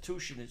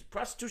prostitution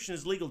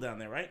is legal down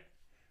there, right?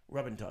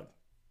 Rub and tug.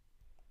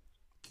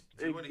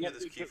 Do you want to hear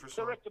this Kiefer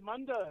song?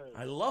 Correctamundo.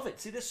 I love it.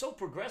 See, they're so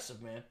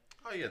progressive, man.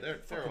 Oh yeah, they're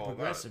Fucking all about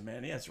progressive, it.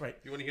 man. Yeah, that's right.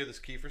 You want to hear this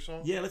Kiefer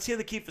song? Yeah, let's hear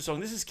the Kiefer song.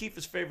 This is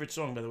Kiefer's favorite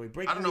song, by the way.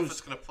 Breaking I don't know news. if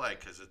it's gonna play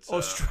because it's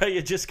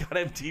Australia just got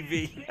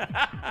MTV.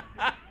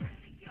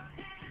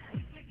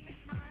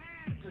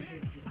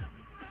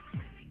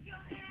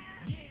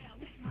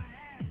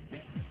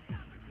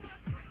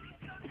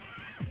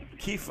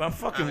 Keith, I'm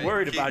fucking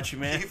worried about you,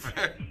 man.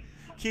 Kiefer,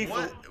 Keith,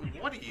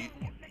 what are you?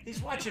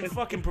 he's watching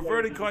fucking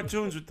perverted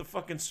cartoons with the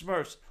fucking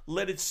Smurfs.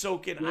 Let it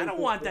soak in. I don't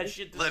want that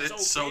shit to Let it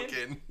soak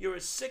in. You're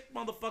a sick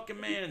motherfucking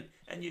man,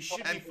 and you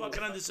should be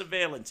fucking under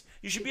surveillance.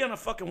 You should be on a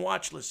fucking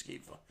watch list,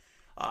 Keefer.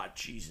 Ah,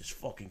 Jesus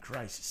fucking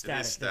Christ. It's Static,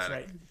 that's Static.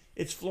 right.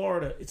 It's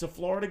Florida. It's a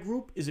Florida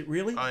group? Is it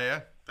really? Oh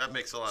yeah, that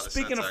makes a lot of sense.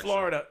 Speaking of actually.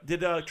 Florida,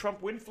 did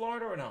Trump win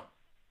Florida or no?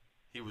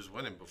 He was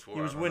winning before.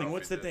 He was I don't know winning. if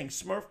What's he the did. thing?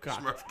 Smurf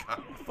cock. Smurf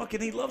cock. Fucking,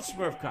 he loves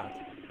Smurf cock.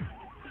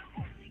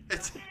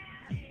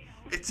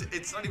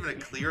 It's not even a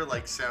clear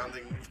like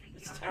sounding.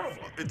 It's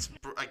terrible.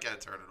 I gotta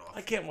turn it off.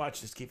 I can't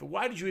watch this, Keefer.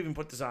 Why did you even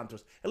put this on to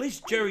us? At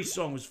least Jerry's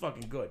song was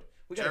fucking good.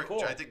 We got a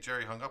call. I think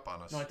Jerry hung up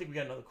on us. No, I think we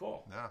got another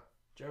call. No.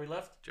 Jerry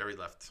left? Jerry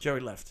left. Jerry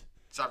left.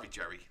 Sorry,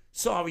 Jerry.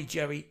 Sorry,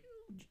 Jerry.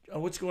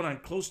 What's going on?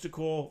 Close to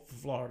call for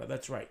Florida.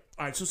 That's right.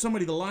 All right, so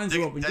somebody, the lines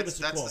are open. Give us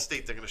a That's call. the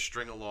state they're gonna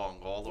string along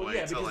all the Well, way.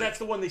 yeah, to, because like, that's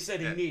the one they said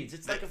he needs.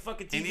 It's like a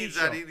fucking TV He needs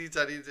show. that. He needs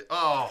that.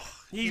 Oh,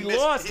 He missed-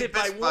 lost he it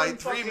by missed one 3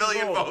 fucking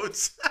million vote.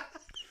 votes.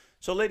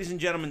 So, ladies and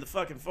gentlemen, the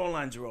fucking phone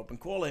lines are open.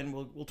 Call in.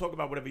 We'll talk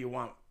about whatever you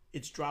want.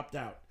 It's dropped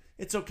out.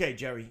 It's okay,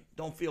 Jerry.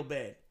 Don't feel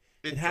bad.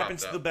 It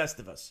happens to dropped the out. best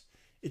of us.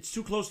 It's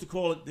too close to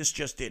call it. This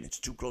just in. It's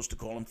too close to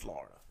call in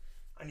Florida.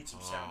 I need some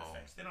sound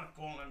effects. They're not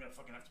calling. I'm gonna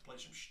fucking have to play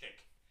some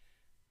shtick.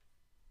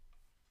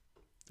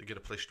 They get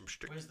a play some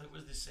stick. Where's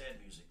the sad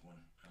music one?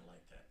 I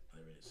like that.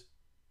 There it is.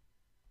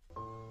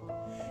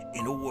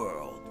 In a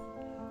world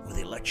where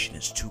the election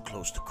is too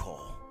close to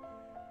call,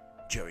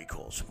 Jerry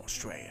calls from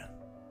Australia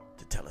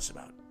to tell us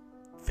about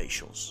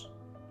facials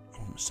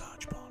in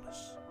massage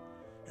parlors,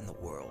 and the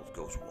world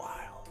goes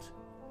wild.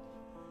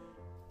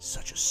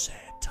 Such a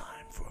sad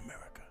time for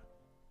America.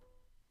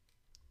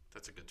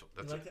 That's a good.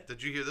 like that?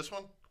 Did you hear this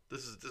one?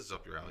 This is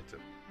up your alley too.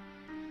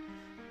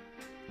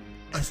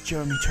 As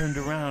Jeremy turned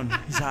around,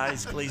 his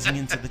eyes glazing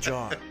into the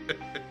jar,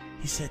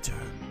 he said to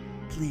her,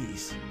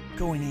 "Please,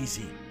 go in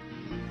easy."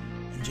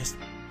 And just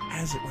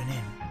as it went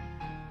in,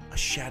 a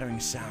shattering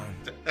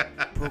sound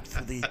broke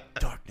through the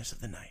darkness of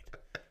the night.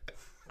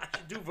 I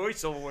should do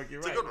voiceover work, you're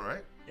It's right. a good one,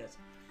 right? Yes.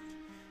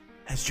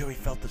 As Joey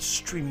felt the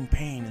streaming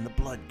pain and the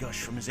blood gush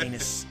from his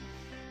anus,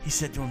 he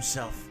said to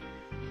himself,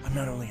 "I'm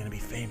not only going to be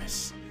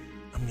famous,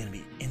 I'm going to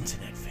be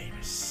internet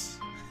famous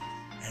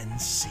and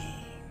seen."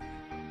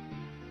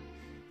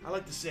 I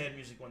like the sad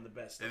music one the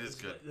best. It is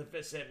good. The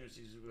best sad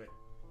music is good.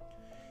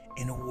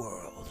 In a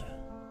world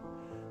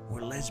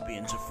where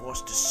lesbians are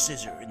forced to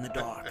scissor in the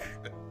dark,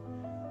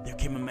 there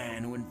came a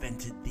man who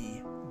invented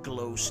the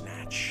glow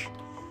snatch,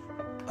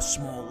 a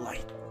small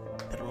light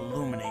that'll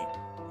illuminate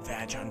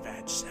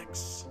vag-on-vag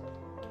sex.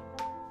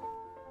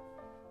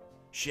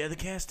 Share the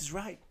cast is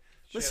right.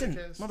 Listen,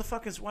 the cast.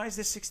 motherfuckers, why is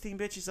there 16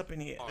 bitches up in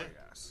here? Oh,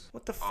 yes.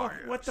 What the fuck?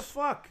 yes. What the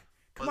fuck?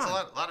 Come Well, on.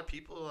 there's a lot of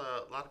people.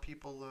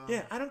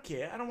 Yeah, I don't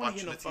care. I don't want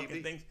to hear no Watching the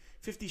fucking TV. things.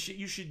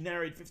 You should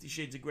narrate 50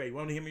 Shades of Grey.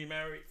 Want to hear me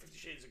narrate 50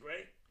 Shades of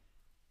Grey?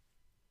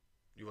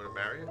 You want to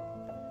marry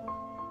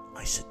her?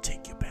 I said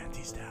take your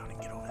panties down and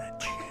get over that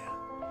chair.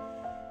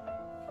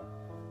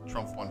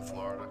 Trump won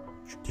Florida.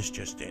 This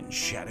just in,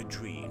 shattered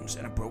dreams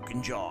and a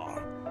broken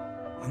jar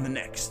on the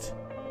next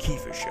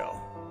Kiefer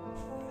Show.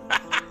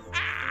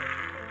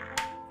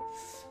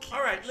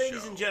 All right,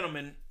 ladies and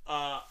gentlemen,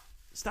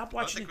 stop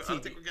watching the I don't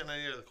TV. think we're getting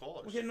any of the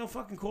callers. We're getting no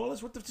fucking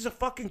callers. What the? This is a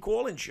fucking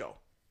call-in show.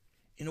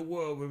 In a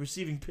world where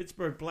receiving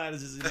Pittsburgh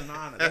platters is an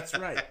honor. That's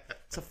right.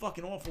 It's a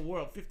fucking awful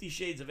world. 50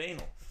 Shades of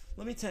Anal.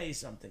 Let me tell you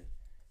something.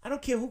 I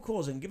don't care who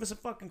calls in. Give us a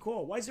fucking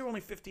call. Why is there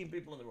only 15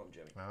 people in the room,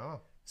 Jimmy? Oh.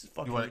 This is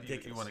fucking You want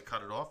ridiculous. to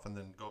cut it off and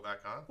then go back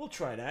on? We'll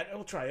try that.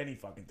 We'll try any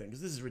fucking thing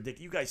because this is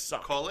ridiculous. You guys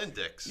suck. Call in,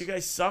 Dicks. You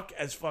guys suck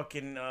as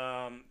fucking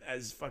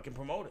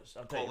promoters.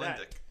 I'll tell Call you in, that.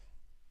 Dick.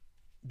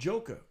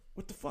 Joker.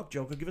 What the fuck,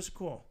 Joker? Give us a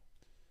call.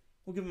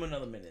 We'll give him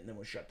another minute and then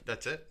we'll shut the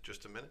That's it?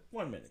 Just a minute?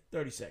 1 minute,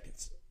 30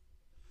 seconds.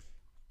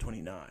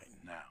 29.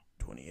 Now,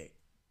 28.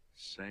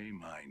 say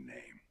my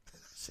name.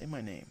 Say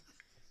my name.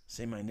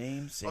 Say my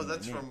name. Say Oh, my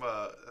that's name.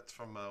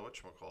 from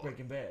whatchamacallit?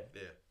 Breaking Bad.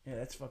 Yeah. Yeah,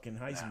 that's fucking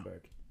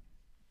Heisenberg.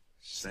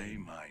 Say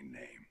my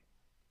name.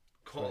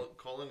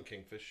 Call in,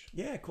 Kingfish.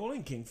 Yeah, call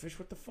in Kingfish.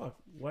 What the fuck?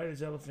 Why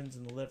there's elephants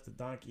in the left, a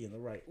donkey in the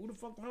right? Who the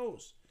fuck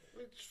knows?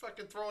 We're just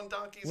fucking throwing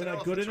donkeys We're and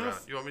not good elephants enough?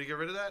 around. You want me to get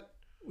rid of that?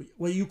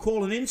 Well, you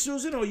calling in,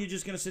 Susan, or are you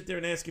just going to sit there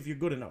and ask if you're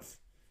good enough?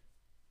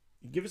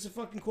 You give us a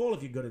fucking call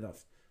if you're good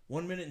enough.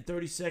 1 minute and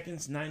 30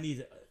 seconds,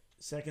 90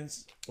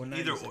 seconds, or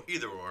 90 Either seconds.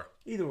 either or.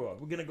 Either or.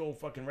 We're going to go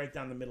fucking right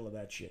down the middle of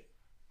that shit.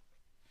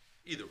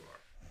 Either or.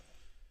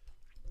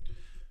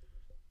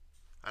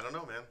 I don't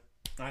know, man.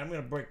 All right, I'm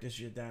going to break this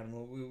shit down.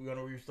 We're going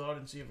to restart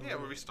and see if... Yeah,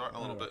 we're restarting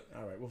a little bit.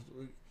 All right.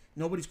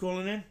 Nobody's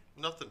calling in?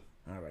 Nothing.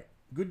 All right.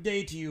 Good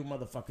day to you,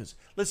 motherfuckers.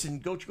 Listen,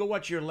 go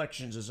watch your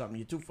elections or something.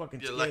 You're too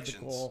fucking Your scared to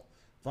elections. call.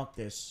 Fuck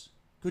this.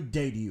 Good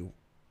day to you.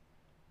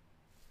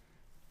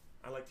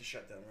 I like to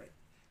shut down, right?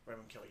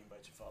 Reverend Kelly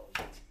invites you followers.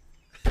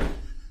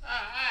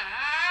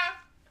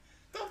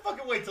 Don't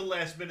fucking wait till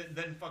last minute and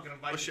then fucking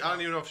invite Well, you. I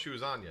don't even know if she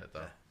was on yet,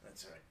 though.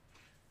 That's all right.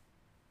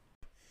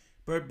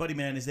 Buddy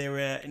man, is there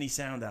any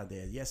sound out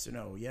there? Yes or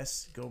no?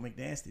 Yes, go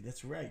McNasty.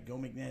 That's right, go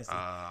McNasty.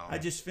 I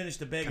just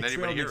finished a bag of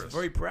trail mix.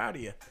 Very proud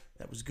of you.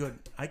 That was good.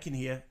 I can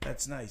hear.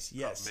 That's nice.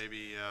 Yes.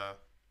 Maybe.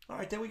 All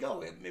right, there we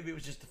go. Maybe it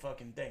was just a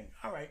fucking thing.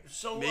 All right,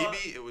 so maybe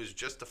it was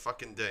just a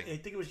fucking ding. I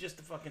think it was just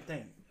a fucking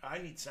thing. I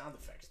need sound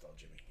effects though,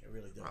 Jimmy. I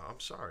really do. Oh, I'm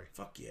sorry.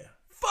 Fuck yeah.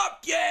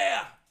 Fuck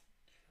yeah.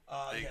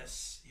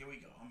 Yes. Here we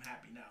go. I'm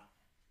happy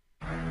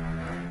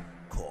now.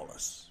 Call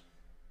us.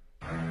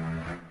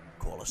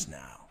 Call us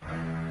now.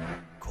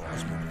 Call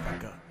us,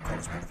 motherfucker. Call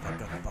us,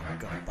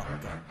 motherfucker.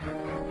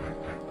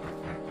 Fucker.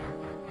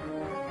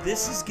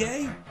 This is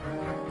gay?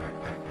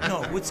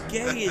 No, what's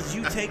gay is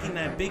you taking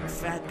that big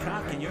fat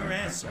cock in your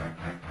ass, sir.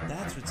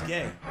 That's what's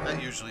gay.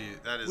 That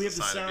is. We have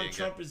the sign of sound. being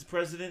Trump gay. is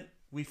president.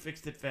 We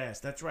fixed it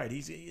fast. That's right.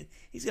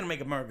 He's gonna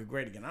make America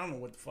great again. I don't know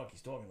what the fuck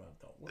he's talking about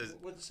though.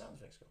 Where'd the sound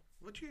effects go?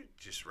 Would you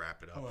just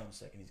wrap it up? Hold on a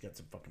second. He's got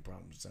some fucking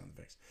problems with sound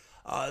effects.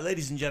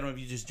 Ladies and gentlemen, if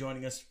you're just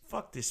joining us,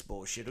 fuck this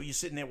bullshit. Are you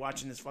sitting there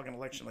watching this fucking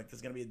election like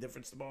there's gonna be a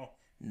difference tomorrow?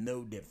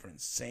 No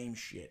difference. Same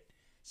shit.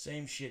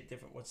 Same shit.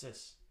 Different. What's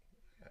this?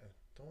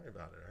 Don't worry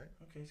about it, all right?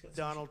 Okay, he's got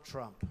Donald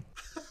Trump.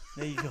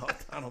 There you go,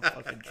 Donald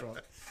fucking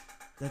Trump.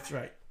 That's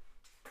right.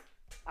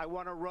 I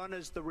want to run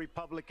as the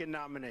Republican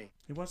nominee.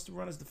 He wants to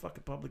run as the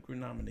fucking public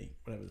nominee,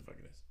 whatever the fuck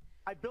it is.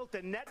 I built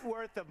a net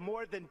worth of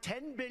more than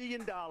 $10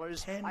 billion.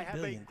 I have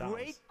billion.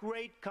 a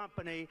great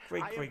company.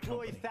 Great I employ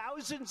company.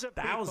 Thousands of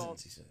Thousands, people.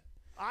 he said.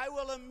 I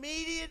will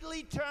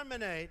immediately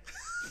terminate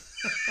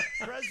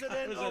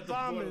President was at the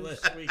border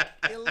Obama's last week.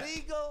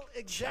 illegal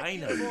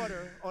executive China.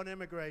 order on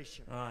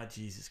immigration. Ah,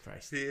 Jesus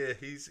Christ. Yeah,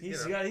 he's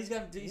He's got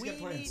We need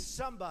plans.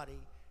 somebody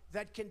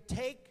that can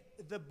take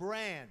the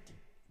brand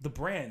The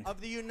brand.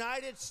 of the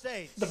United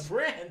States The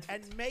brand.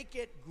 and make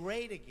it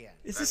great again.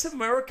 Is this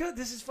America?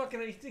 This is fucking.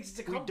 He thinks it's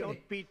a We company.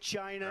 don't beat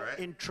China All right.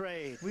 in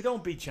trade. We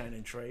don't beat China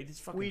in trade. It's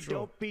fucking We true.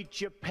 don't beat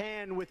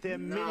Japan with their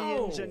No.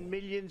 millions and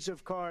millions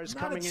of cars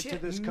Not a coming into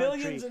chance. this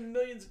Millions country. and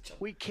millions of.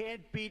 We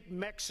can't beat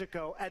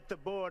Mexico at the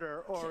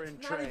border or in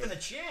Not trade. even a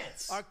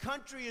chance. Our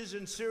country is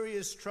in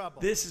serious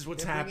trouble. This is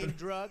what's They're bringing happening.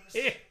 drugs.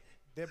 Eh.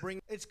 They're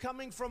bringing. It's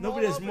coming from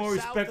Nobody all has over more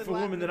South respect and for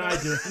women Latin than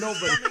I do. America.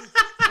 Nobody.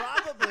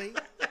 It's coming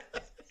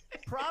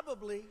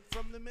probably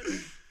from the Middle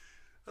East.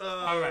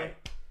 All right.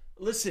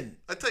 Listen.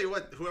 I tell you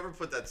what, whoever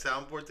put that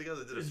soundboard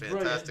together did a It's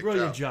fantastic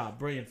brilliant job. job.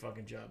 Brilliant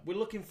fucking job. We're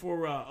looking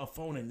for a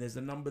phone in. There's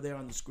a number there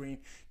on the screen.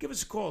 Give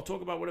us a call.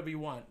 Talk about whatever you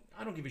want.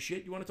 I don't give a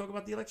shit. You want to talk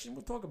about the election?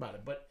 We'll talk about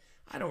it. But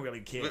I don't really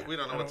care. We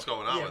don't know what's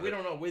going on Yeah, with we it.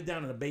 don't know. We're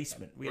down in the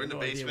basement. We're in the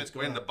have no idea basement. what's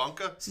We're going in the on.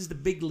 bunker. This is the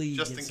big league.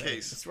 Just in inside.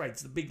 case. That's right.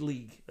 It's the big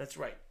league. That's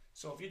right.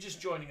 So if you're just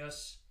joining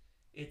us,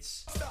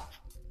 it's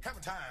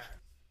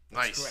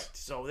Nice. correct.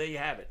 So there you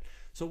have it.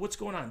 So what's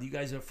going on? You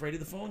guys are afraid of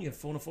the phone? You have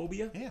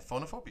phonophobia? Yeah,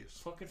 phonophobias.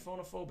 Fucking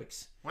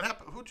phonophobics. What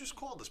happened? Who just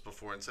called us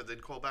before and said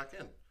they'd call back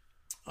in?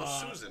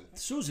 Oh, Susan.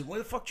 Susan, where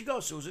the fuck you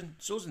go, Susan?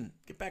 Susan,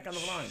 get back on the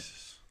line.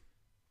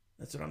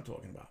 That's what I'm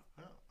talking about.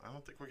 Well, I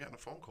don't think we're getting a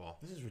phone call.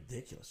 This is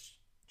ridiculous.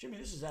 Jimmy,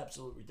 this is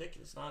absolute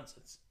ridiculous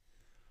nonsense.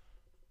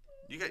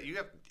 You got.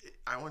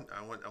 I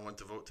went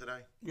to vote today.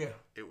 Yeah.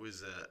 It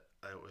was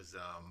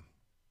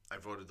I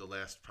voted the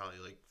last probably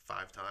like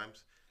 5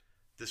 times.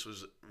 This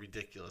was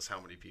ridiculous how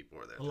many people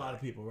were there. A lot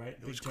of people, right?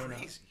 It was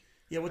crazy.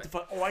 Yeah, what the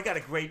fuck? Oh, I got a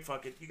great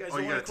fucking. You guys Oh,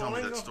 don't you want gotta to call tell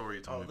me in? that No? story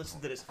you told Oh, me listen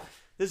before. to this.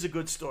 This is a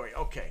good story.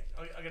 Okay,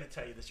 I gotta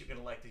tell you this. You're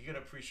gonna like this. You're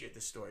gonna appreciate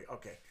this story.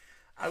 Okay,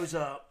 I was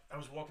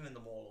walking in the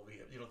mall over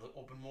here. You know the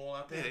open mall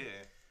out there.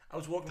 Yeah. I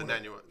was walking. The with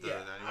Nanu- the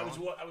yeah.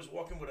 Nanu I was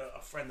walking with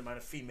a friend of mine,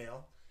 a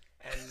female,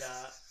 and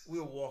we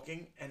were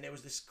walking, and there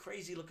was this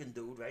crazy looking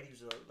dude. Right, he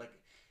was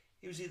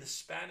he was either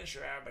Spanish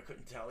or Arab. I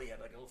couldn't tell. He had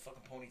like a little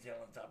fucking ponytail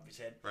on top of his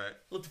head. Right.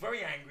 Looked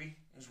very angry.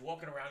 He was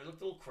walking around. He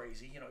looked a little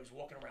crazy. You know, he was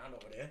walking around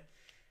over there,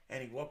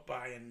 and he walked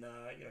by, and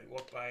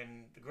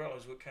and the girl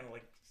was kind of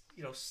like,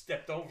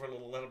 stepped over a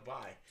little, let him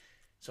by.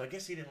 So I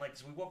guess he didn't like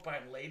this. We walked by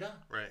him later.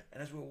 Right.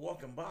 And as we were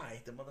walking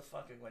by, the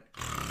motherfucker went,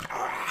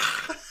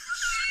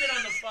 spit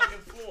on the fucking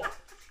floor.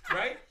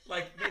 Right?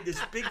 Like, made this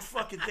big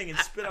fucking thing and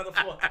spit on the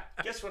floor.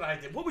 Guess what I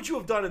did? What would you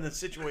have done in a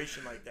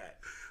situation like that?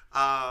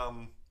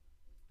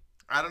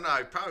 I don't know.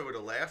 I probably would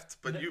have laughed.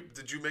 But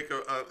did you make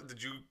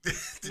did you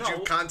No. you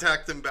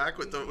contact him back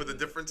with a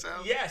different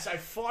sound? Yes, I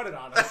farted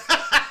on him.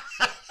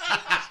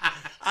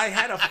 I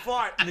had a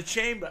fart in the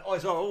chamber,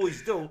 as I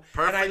always do.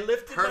 And I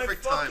lifted my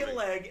perfect fucking timing.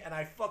 leg and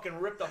I fucking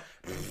ripped up.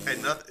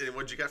 And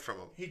what'd you get from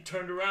him? He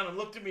turned around and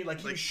looked at me like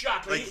he Like- was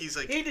shocked. like he's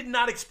like- he did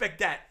not expect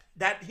that.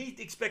 That he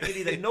expected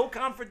either no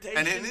confrontation.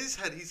 And in his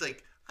head, he's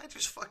like, I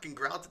just fucking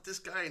growled at this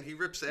guy and he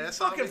rips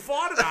ass I on fucking me.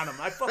 farted on him.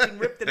 I fucking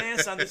ripped an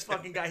ass on this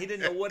fucking guy. He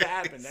didn't know what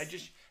happened. And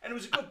it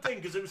was a good thing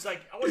because it was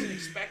like I wasn't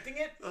expecting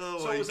it. Oh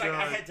so my it was like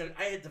I God.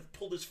 had to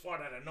pull this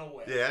fart out of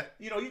nowhere. Yeah.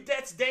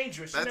 That's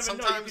dangerous. That's you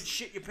never know. You sometimes- could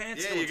shit your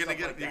pants. Yeah, doing you're gonna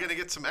stuff like you're that. gonna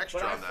get some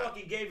extra But I on that.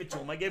 fucking gave it to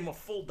him. I gave him a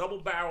full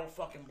double barrel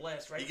fucking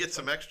blast. Right. You get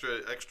some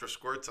extra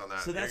squirts on that.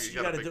 So that's what you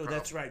got got a to big do. problem.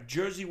 That's right.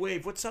 Jersey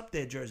Wave. What's up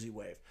there, Jersey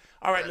Wave?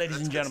 All right, That- ladies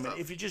that's and good gentlemen, stuff.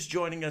 if you're just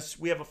joining us,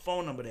 we have a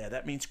phone number there.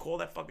 That means call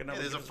that fucking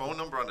number. There's a Give us phone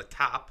number on the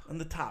top. on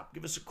the top.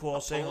 Give us a call.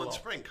 Say hello. Poland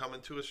Spring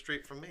coming to us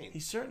straight from Maine. He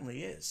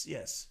certainly is.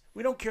 Yes,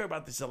 we don't care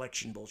about this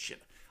election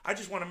bullshit. I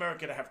just want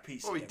America to have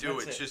peace. Well, we again. do.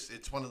 That's It's it. just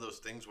it's one of those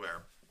things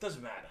where,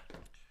 Doesn't matter.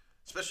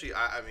 especially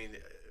I mean,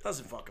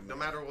 Doesn't fucking no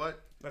matter. matter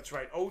what. That's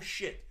right. Oh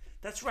shit.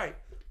 That's right.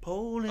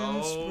 Poland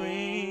Oh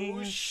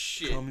Spring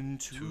shit! coming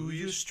to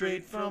you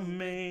straight from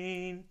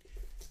Maine.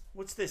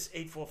 What's this?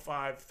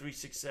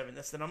 845-367.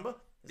 That's the number?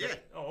 Is Yeah.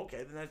 that- oh, okay.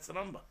 Then that's the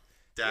number.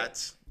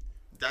 That's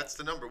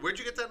the number. Where'd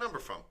you get that number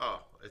from?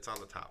 Oh, it's on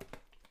the top.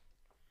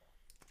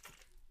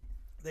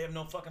 They have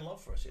no fucking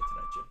love for us here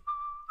tonight, Jim.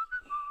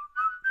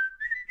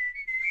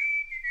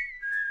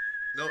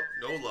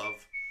 No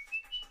love.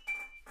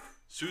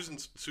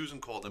 Susan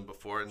called him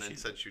before and then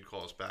said she'd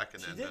call us back,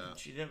 and She then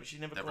didn't. She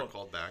never never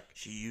called back.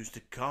 She used to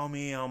call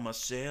me on my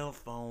cell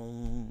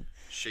phone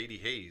Shady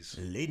Hayes.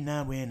 late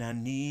night when I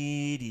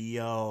need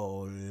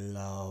your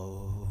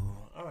love.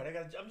 All right,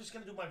 I'm just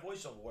gonna do my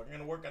voiceover work. I'm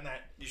gonna work on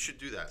that. You should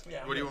do that.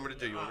 Yeah, What do you want me to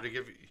do? You want me to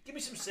give you? Give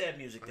me some sad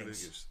music I'm gonna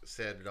things. just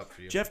sad it up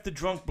for you. Jeff the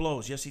drunk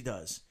blows. Yes, he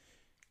does.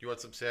 You want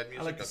some sad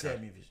music? I like the Okay.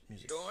 sad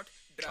music. Don't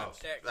drop Oh,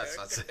 that that's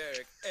not dirk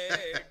dirk.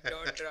 Hey,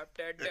 don't drop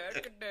that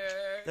dirk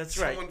dirk. That's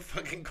right. Someone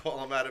fucking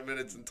call him out of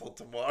minutes until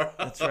tomorrow.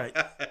 That's right.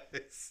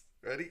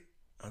 Ready?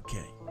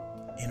 Okay.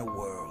 In a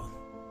world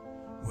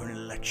where an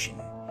election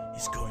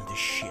is going to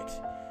shit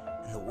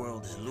and the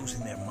world is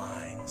losing their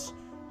minds,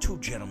 two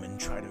gentlemen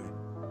try to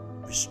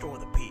restore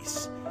the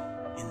peace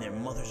in their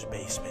mother's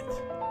basement.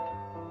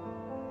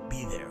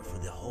 Be there for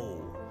the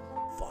whole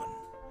fun.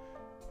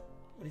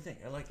 What do you think?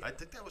 I like it. I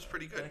think that was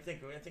pretty I good.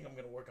 think I'm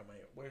gonna work on my.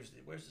 Where's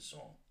the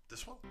song?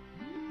 This one?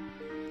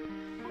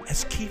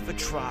 As Kiefer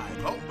tried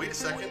Oh, wait a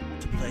second.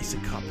 to place a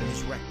cup in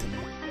his rectum.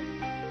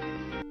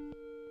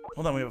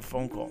 Hold on, we have a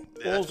phone call.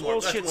 Yeah, that's more,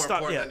 that's shit more stop.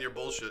 important Yeah. than your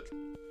bullshit.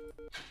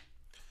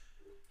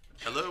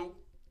 Hello?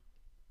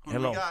 Who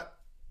Hello. we got?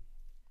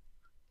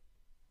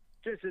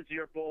 This is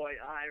your boy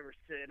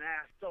Iverson,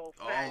 asshole.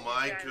 Oh,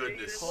 my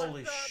goodness.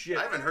 Holy shit!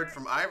 I haven't heard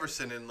from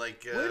Iverson in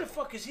like. Where the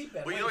fuck has he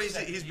been? Well, you Wait know a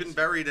second. he's been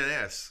buried in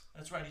ass.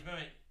 That's right. He's been.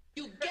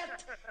 You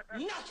get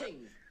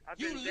nothing. I've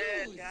You been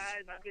dead, lose.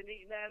 guys. I've been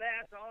eating that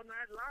ass all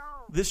night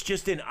long. This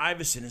just in,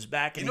 Iverson is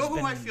back. And You know he's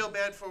who been, I feel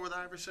bad for with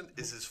Iverson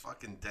is his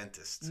fucking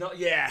dentist. No,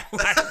 yeah.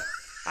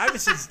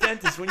 Iverson's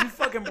dentist. When you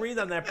fucking breathe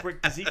on that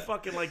prick, does he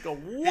fucking like go,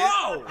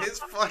 whoa? His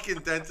fucking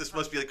dentist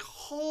must be like,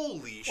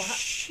 holy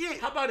shit.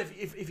 How about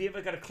if you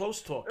ever got a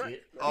close talk to you?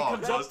 He Oh,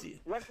 comes close- up to you.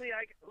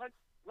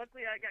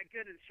 Luckily, I got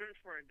good insurance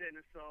for a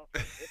dentist, so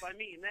if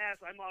I'm eating ass,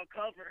 I'm all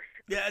covered.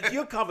 Yeah,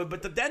 you're covered,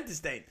 but the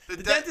dentist ain't.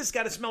 The dentist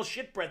got to smell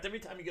shit breath every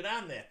time you go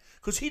down there.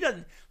 Because he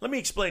doesn't. Let me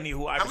explain to you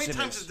who How Iverson many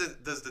times is.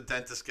 does the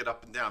dentist get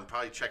up and down?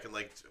 Probably checking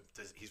like,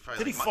 he's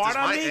probably Did he like, fart does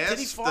on my me? ass, Did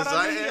he fart does on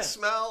my me? ass Yeah.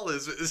 smell?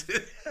 Is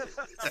it?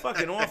 It's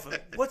fucking awful.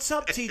 What's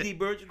up, TD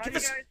Bird? How Give you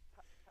us.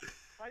 guys?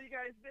 How you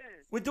guys been?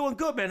 We're doing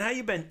good, man. How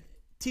you been?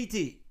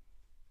 TT.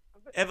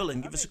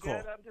 Evelyn, give us a I've been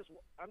call.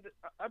 good.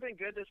 I've been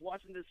good. Just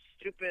watching this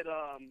stupid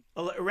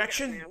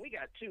Erection? Man, we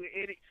got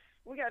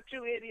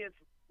two idiots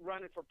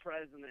running for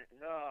president.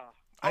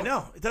 I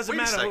know. It doesn't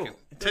Wait a matter who. second.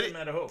 It doesn't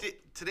matter who.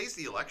 Today's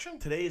the election?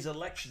 Today is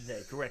election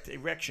day, correct?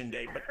 Erection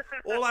day. But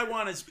all I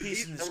want is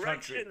peace in this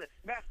country.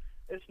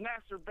 It's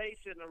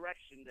masturbation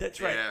erection day.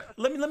 That's right. Yeah.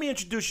 Let me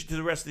introduce you to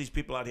the rest of these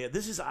people out here.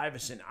 This is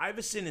Iverson.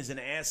 Iverson is an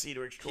ass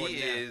eater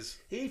extraordinaire. He is.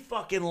 He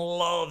fucking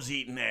loves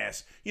eating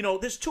ass. You know,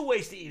 there's two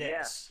ways to eat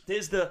ass.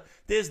 There's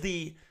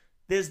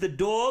the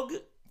dog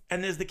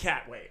and there's the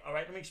cat way. All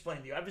right, let me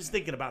explain to you. I was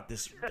thinking about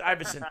this,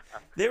 Iverson.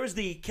 There is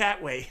the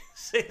cat way.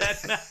 Say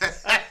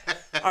that.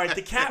 All right,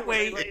 the cat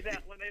way. When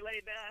they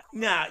lay down.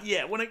 Nah,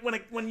 yeah.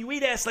 When you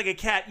eat ass like a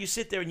cat, you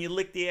sit there and you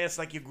lick the ass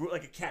like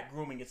like a cat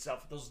grooming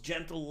itself. Those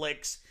gentle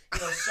licks, side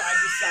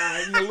to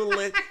side,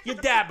 and you're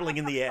dabbling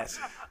in the ass.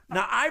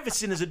 Now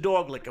Iverson is a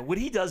dog licker. What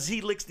he does,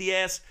 he licks the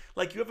ass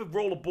like you ever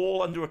roll a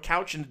ball under a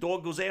couch and the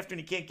dog goes after and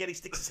he can't get. He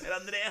sticks his head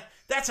under there.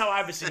 That's how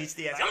Iverson eats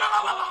the ass.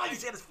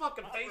 He's got his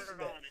fucking face in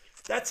there.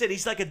 That's it.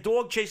 He's like a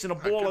dog chasing a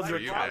ball under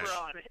a couch.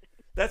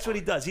 That's what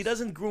he does. He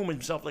doesn't groom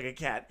himself like a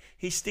cat.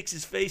 He sticks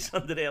his face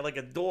under there like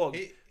a dog.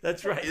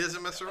 That's right. He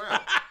doesn't mess around.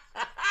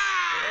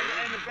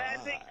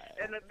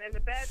 And the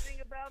bad thing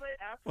about it,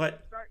 after What?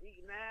 you start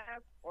eating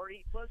ass or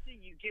eat pussy,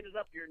 you get it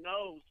up your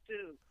nose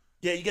too.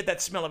 Yeah, you get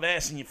that smell of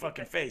ass in your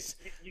fucking face.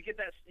 You get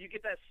that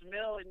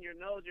smell in your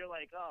nose. You're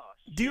like, oh.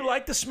 Shit. Do you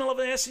like the smell of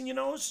ass in your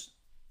nose?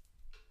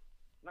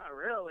 Not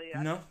really.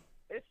 No.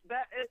 It's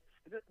that.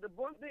 The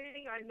one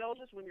thing I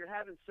noticed when you're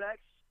having sex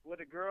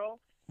with a girl.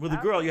 With a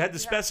girl, you had to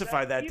have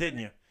specify sex, that, even- didn't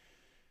you?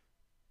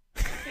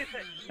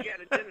 You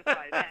gotta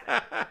identify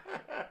that.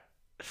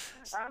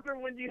 After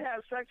when you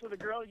have sex with a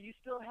girl, you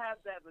still have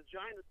that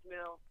vagina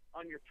smell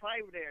on your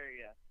private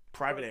area.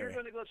 Private So if area.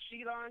 you're gonna go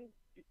cheat on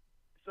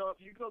So if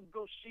you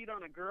go cheat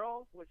on a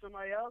girl with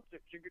somebody else,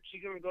 if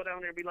she's gonna go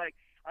down there and be like,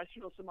 I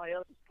smell somebody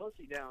else's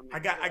pussy down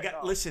there.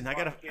 Listen, I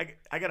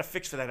got a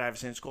fix for that,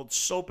 Iverson. It's called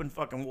soap and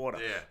fucking water.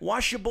 Yeah.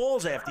 Wash your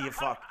balls after you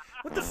fuck.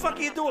 What the fuck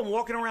are you doing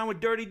walking around with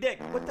dirty dick?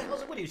 What the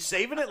hell's, what are you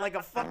saving it like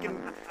a fucking,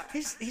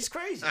 he's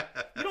crazy.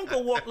 You don't go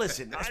walk,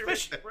 listen,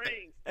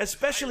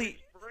 especially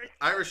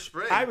Irish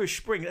Spring. Irish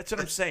Spring, that's what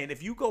I'm saying.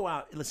 If you go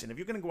out, listen, if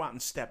you're going to go out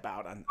and step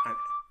out on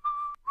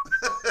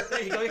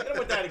there you go, hit him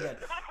with that again.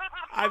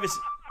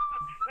 Iverson.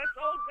 That's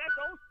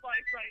Old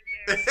Spice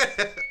right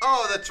there.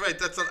 Oh, that's right.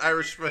 That's an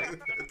Irish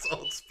Spring. It's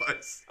Old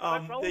Spice.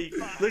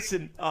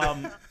 Listen,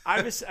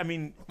 Iverson, I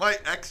mean, my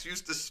ex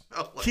used to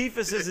smell like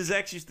Kiefer says his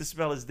ex used to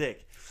smell his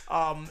dick.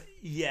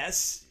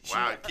 Yes.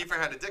 Wow, Kiefer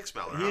had a dick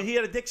smeller, huh? He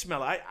had a dick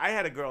smeller. I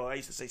had a girl, I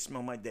used to say,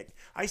 smell my dick.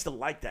 I used to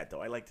like that,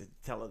 though. I like to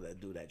tell her to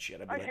do that shit.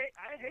 I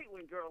hate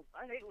when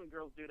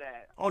girls do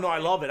that. Oh, no, I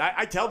love it.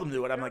 I tell them to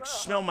do it. I'm like,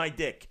 smell my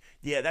dick.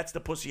 Yeah, that's the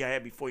pussy I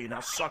had before you.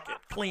 Now suck it.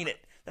 Clean it.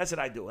 That's what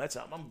I do.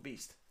 I'm a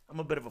beast. I'm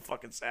a bit of a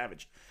fucking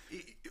savage.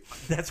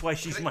 That's why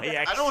she's my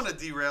ex. I don't want to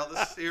derail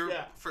this here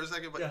for a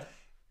second, but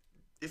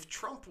if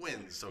Trump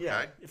wins,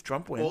 okay? If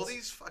Trump wins. All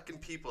these fucking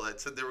people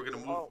that said they were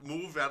going to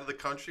move out of the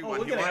country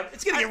when he won.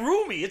 It's going to get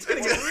roomy. It's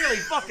going to get really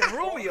fucking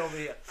roomy over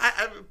here.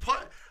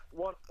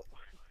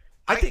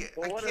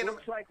 What it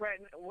looks like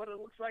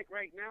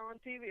right now on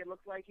TV, it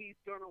looks like he's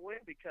going to win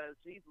because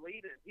he's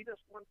leading. He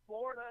just won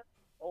Florida,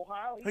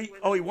 Ohio. He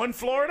won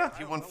Florida?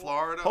 He won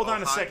Florida. Hold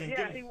on Ohio. a second.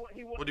 Yeah, he won.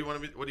 What do you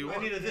want? What do you want?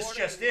 I need a this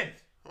just in.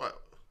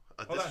 What?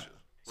 Hold on.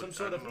 Some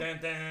sort of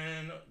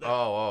dan.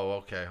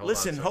 Oh, okay.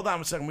 Listen, hold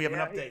on a second. We have an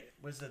update.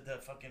 Where's the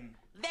fucking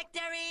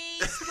Victory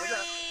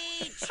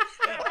Screech!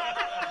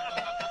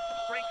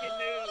 Breaking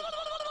news.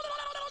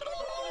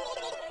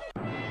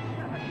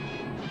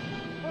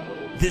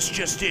 This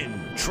just in.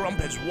 Trump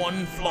has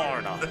won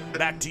Florida.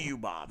 Back to you,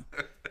 Bob.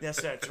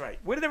 Yes, that's right.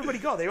 Where did everybody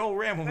go? They all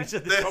ran when we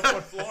said this Trump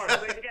won Florida.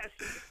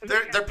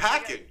 They're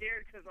packing.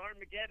 Scared because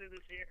Armageddon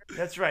is here.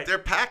 That's right. They're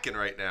packing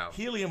right now.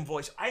 Helium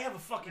voice. I have a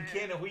fucking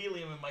can of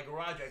helium in my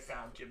garage I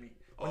found, Jimmy.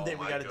 One day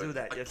we got to do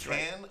that. That's right.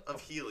 A can of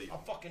helium. A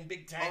fucking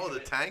big tank. Oh, the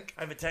tank?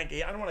 I have a tank.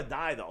 I don't want to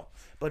die, though.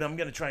 But I'm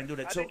going to try and do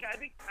that.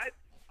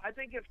 I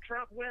think if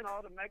Trump wins,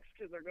 all the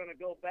Mexicans are going to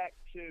go back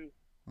to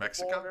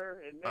Mexico,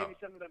 border, and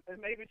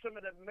maybe some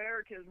of the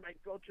Americans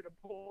might go to the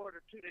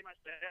border too. They might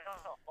say,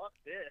 "Oh, fuck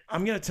this."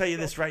 I'm going to tell you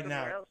this right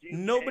now.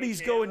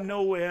 Nobody's going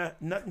nowhere.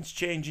 Nothing's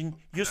changing.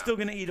 You're still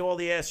going to eat all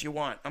the ass you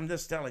want. I'm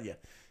just telling you.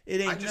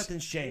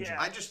 Nothing's changing.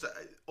 I just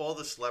all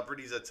the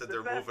celebrities that said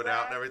they're moving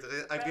out and everything.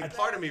 I mean,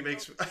 part of me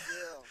makes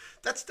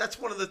that's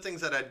one of the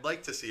things that I'd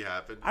like to see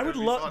happen. I would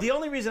love. The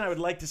only reason I would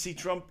like to see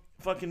Trump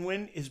fucking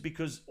win is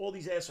because all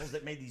these assholes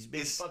that made these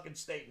big fucking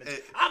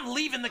statements. I'm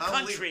leaving the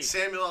country.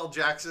 Samuel L.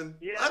 Jackson.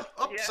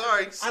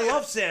 Sorry. I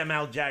love Sam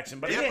L. Jackson,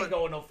 but he ain't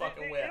going no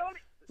fucking where.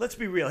 Let's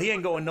be real. He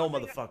ain't going no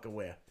motherfucking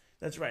where.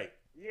 That's right.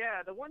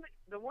 Yeah, the one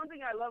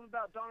thing I love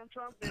about Donald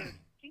Trump is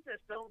he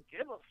just don't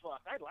give a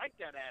fuck. I like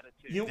that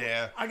attitude.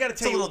 I got to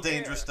tell you, it's a little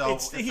dangerous though.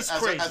 He's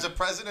crazy. As a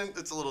president,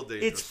 it's a little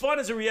dangerous. It's fun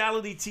as a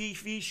reality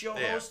TV show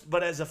host,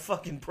 but as a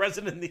fucking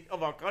president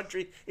of our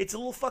country, it's a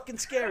little fucking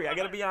scary. I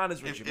got to be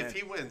honest with you, man. If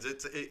he wins,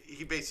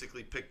 he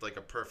basically picked like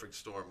a perfect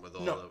storm with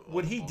all.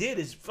 What he did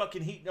is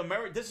fucking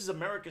This is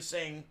America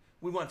saying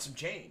we want some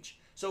change.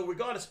 So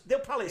regardless, they'll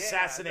probably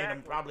assassinate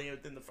him probably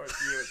within the first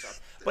year or so.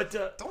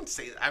 But don't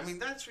say that. I mean,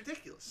 that's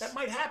ridiculous. That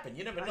might happen.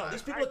 You never know.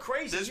 These people are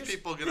crazy.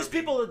 These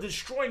people are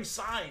destroying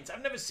signs.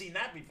 I've never seen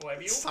that before.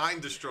 Have you? Sign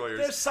destroyers.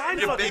 There's sign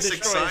Your fucking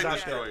basic destroyers sign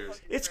out there.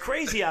 It's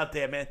crazy out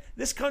there, man.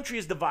 This country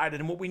is divided,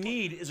 and what we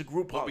need is a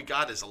group. What we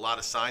got is a lot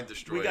of sign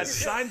destroyers. We got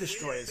sign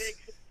destroyers.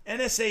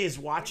 NSA is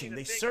watching.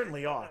 They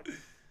certainly are.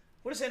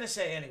 What is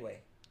NSA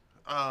anyway?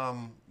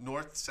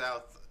 North,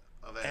 south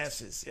of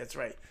asses. That's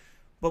right.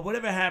 But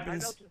whatever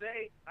happens,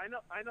 I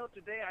know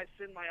today I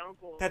sent my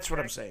uncle. That's what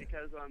I'm saying.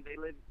 Because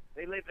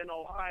they live in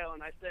Ohio,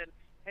 and I said,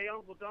 "Hey,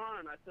 Uncle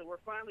Don," I said, "we're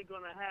finally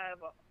going to have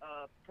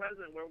a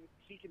president where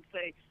he can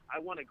say, I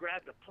want to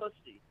grab the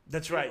pussy."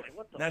 That's right.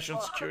 Like,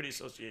 National Security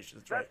Association.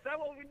 That's right. That's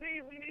what we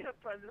need. We need a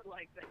president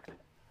like that.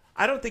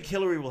 I don't think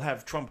Hillary will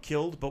have Trump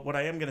killed, but what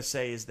I am going to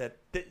say is that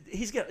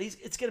it's going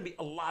to be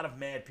a lot of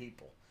mad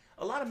people.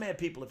 A lot of mad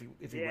people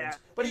if he wins.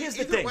 But here's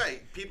the thing. Either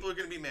way, people are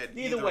going to be mad.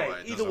 Either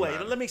way.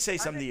 But let me say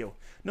something to you.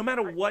 No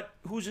matter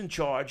who's in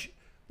charge,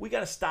 we got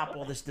to stop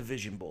all this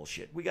division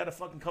bullshit. We got to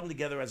fucking come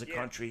together as a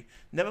country.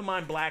 Never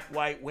mind black,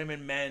 white,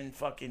 women, men,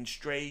 fucking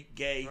straight,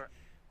 gay.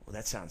 Well,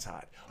 that sounds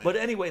hot. But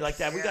anyway, like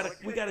that,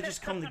 we got to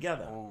just come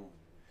together.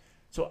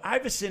 So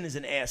Iverson is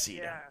an ass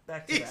eater. Yeah.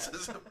 Back to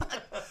that.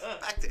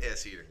 Back to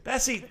ass eating.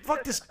 Bessie,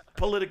 fuck this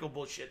political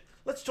bullshit.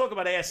 Let's talk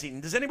about ass eating.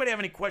 Does anybody have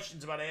any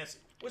questions about ass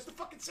eating? Where's the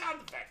fucking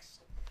sound effects?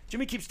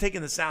 Jimmy keeps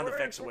taking the sound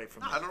effects away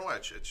from me. I don't know why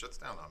it shuts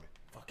down on me.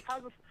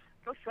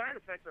 Those sound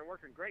effects are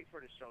working great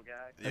for this show,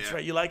 guys. That's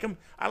right. You like them?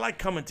 I like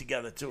coming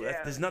together, too.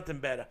 Yeah. There's nothing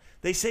better.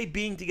 They say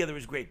being together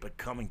is great, but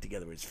coming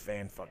together is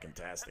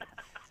fan-fucking-tastic.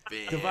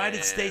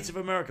 Divided States of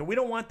America. We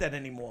don't want that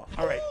anymore.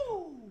 All right.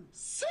 Ooh,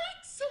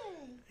 sexy.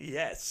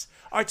 Yes.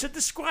 All right. So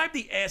describe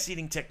the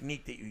ass-eating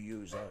technique that you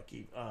use,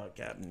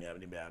 Captain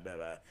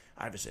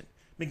Iverson.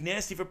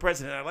 McNasty for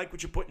president. I like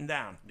what you're putting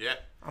down. Yeah.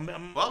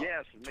 Well,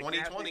 Yes,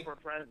 2020 for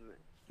president.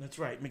 That's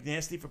right.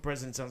 McNasty for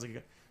president sounds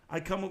like I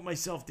come with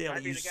myself daily.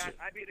 I'd be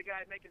the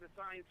guy making the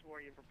signs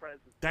for you for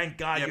president. Thank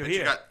God yeah, you're but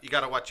here. you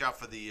got to watch out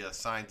for the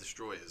sign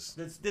destroyers.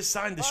 There's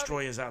sign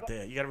destroyers out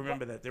there. You got to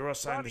remember that there are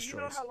sign Bobby,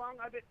 destroyers.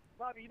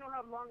 Bobby, you know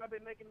how long I've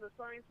been making the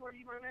signs for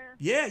you, my man?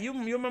 Yeah,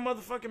 you're my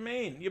motherfucking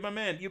man. You're my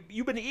man.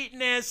 You've been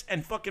eating ass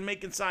and fucking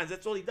making signs.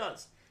 That's all he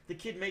does. The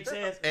kid makes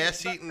ass.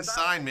 Ass eating,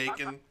 sign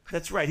making.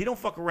 That's right. He don't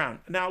fuck around.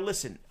 Now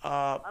listen.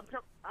 I'm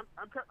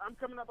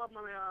coming up on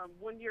my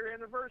 1 year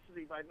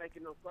anniversary by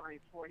making those signs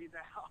for you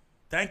now.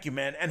 Thank you,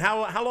 man. And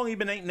how long you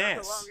been eating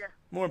ass? Long, yeah.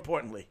 More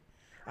importantly,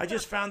 I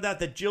just found out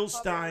that Jill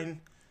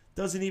Stein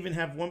doesn't even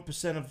have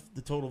 1% of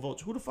the total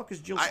votes. Who the fuck is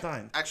Jill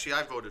Stein? Actually,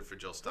 I voted for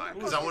Jill Stein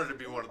because I wanted to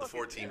be one of the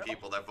 14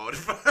 people that voted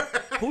for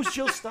her. Who's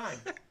Jill Stein?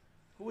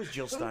 Who is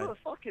Jill Stein? Who the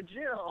fuck is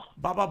Jill?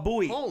 Baba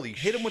Booey. Holy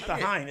Hit him with the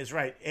shit. hind is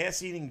right.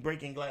 Ass eating,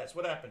 breaking glass.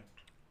 What happened?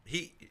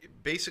 He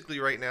basically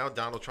right now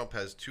Donald Trump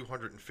has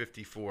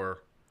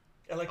 254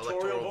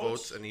 electoral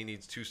votes, and he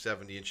needs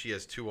 270, and she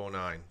has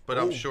 209. But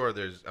I'm sure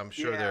there's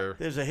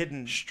a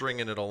hidden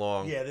stringing it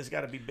along. Yeah, there's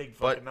got to be big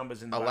fucking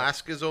numbers in there.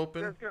 Alaska's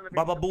open.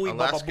 Baba Booey.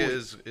 Alaska Baba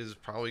Booey. is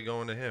probably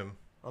going to him.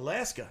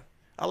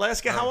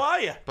 Alaska, how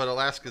are you? But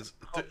Alaska's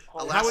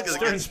Howard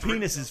Stern's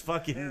penis is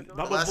fucking.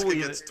 Baba Alaska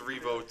Booey gets 3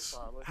 votes.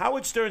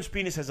 Howard Stern's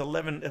penis has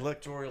 11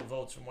 electoral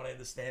votes, from what I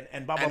understand,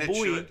 and Baba And it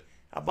Booey. should.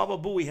 Baba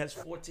Booey has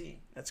 14.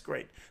 That's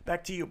great.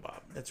 Back to you,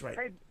 Bob. That's right.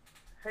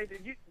 Hey,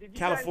 did you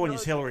California's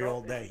guys know Hillary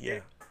all day. Yeah.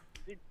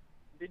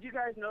 Did you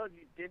guys know if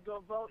you did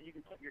go vote, you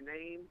can put your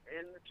name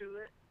into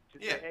it to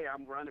say, hey,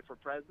 I'm running for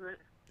president?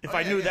 If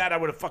I knew that, I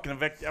would have fucking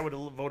I would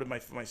have voted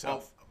for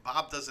myself. Well,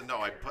 Bob doesn't know.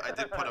 I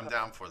did put him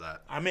down for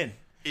that. I'm in.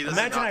 He doesn't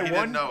Imagine know, I he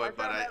won. didn't know it,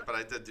 but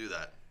I did do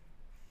that.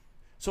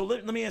 So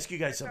let me ask you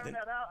guys something.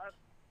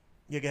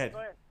 Yeah, go ahead. Go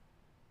ahead.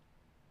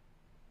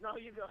 No,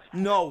 you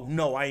go.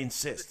 No, I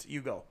insist.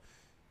 You go.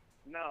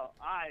 No,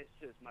 I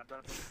insist, my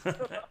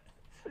brother.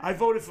 I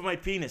voted for my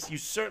penis. You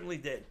certainly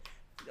did.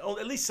 Oh,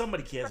 at least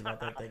somebody cares about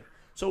that thing.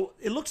 So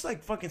it looks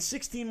like fucking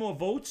 16 more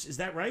votes. Is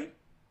that right?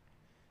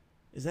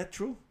 Is that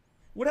true?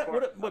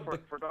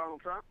 For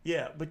Donald Trump?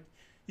 Yeah, but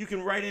you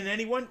can write in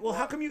anyone. Well,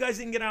 how come you guys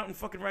didn't get out and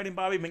fucking write in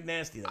Bobby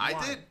McNasty? Then?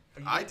 Why?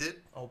 I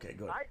did. Okay,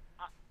 good.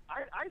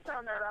 I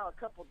found that out a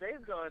couple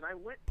days ago, and I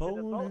went to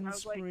the vote, and I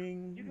was like,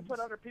 you can put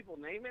other people's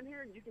name in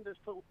here, and you can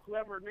just put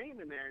whoever name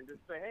in there and just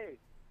say, hey,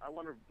 I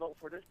want to vote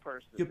for this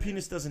person. Your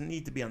penis doesn't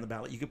need to be on the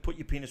ballot. You can put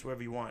your penis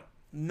wherever you want.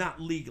 Not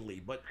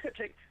legally, but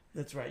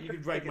that's right. You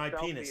could write my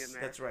penis.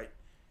 That's right.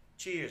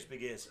 Cheers,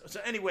 big ears. So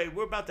anyway,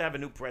 we're about to have a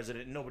new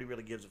president, and nobody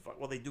really gives a fuck.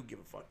 Well, they do give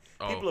a fuck.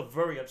 People are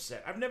very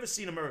upset. I've never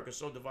seen America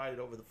so divided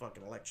over the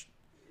fucking election.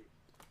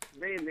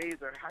 Me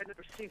neither. I've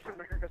never seen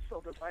America so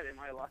divided in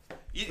my life.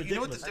 You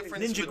know what the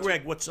difference? Ninja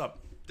Greg, what's up?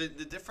 The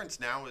difference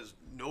now is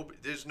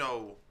there's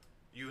no.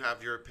 You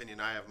have your opinion,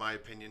 I have my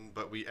opinion,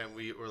 but we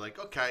were like,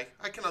 okay,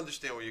 I can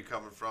understand where you're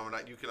coming from,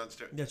 and you can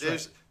understand.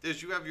 There's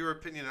you have your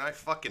opinion, and I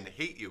fucking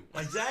hate you.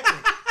 Exactly.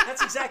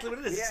 That's exactly what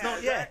it is. It's not,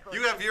 exactly.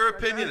 You have your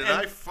opinion, and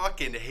I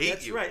fucking hate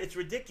that's you. That's right. It's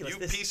ridiculous. You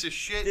piece of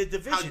shit. The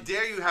division. How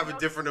dare you have a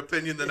different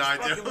opinion than I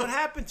do? What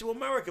happened to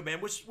America,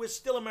 man? We're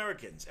still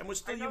Americans, and we're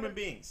still human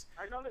beings.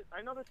 I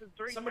know this is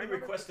three. Somebody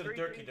requested a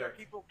Durkee Durk.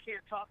 People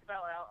can't talk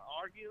about without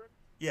arguing.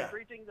 Yeah. The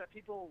 3 things that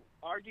people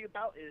argue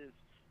about is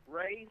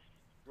race,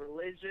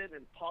 religion,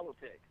 and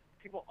politics.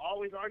 People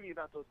always argue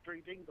about those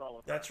 3 things all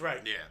the time. That's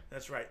right. Yeah.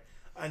 That's right.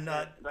 And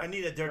I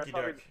need a Durkee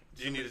Durk.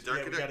 Do you need a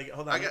Durkee Durk?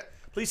 Hold on.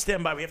 Please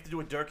stand by. We have to do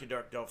a Durkee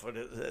Durk, though.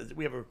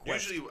 We have a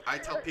request. Usually, I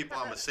tell people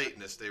I'm a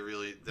Satanist. They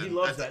really. He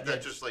loves that.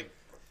 That just like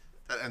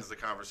that ends the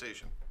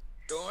conversation.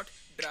 Don't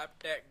drop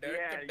that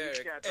Durkee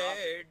Durk.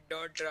 Hey,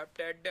 don't drop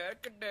that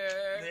Durkee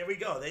Durk. There we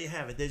go. There you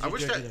have it. There's I your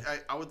wish Durkee that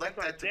Durk. I would like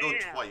that to go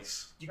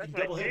twice. You can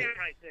double hit it.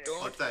 Right there.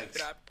 Don't thanks.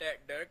 drop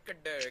that Durkee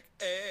Durk.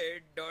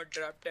 Hey, don't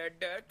drop that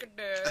Durkee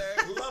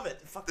Durk. Love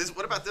it.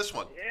 What about this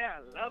one? Yeah,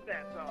 I love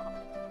that song.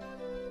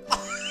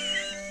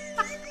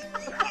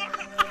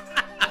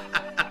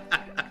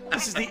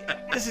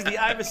 This is the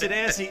Iverson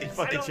ass eating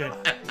fucking shit.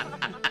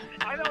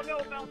 I don't know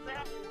about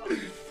that.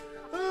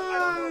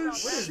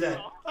 What is that?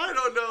 I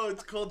don't know.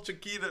 It's called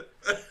Chiquita.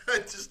 I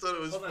just thought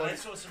it was Hold on, funny. I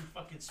saw some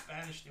fucking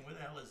Spanish thing. Where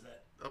the hell is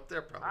that? Up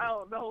there, probably. I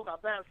don't know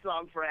about that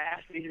song for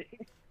ass eating.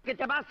 Que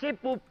te va a hacer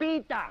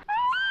pupita.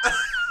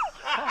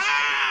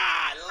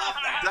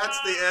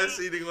 That's the ass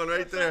eating one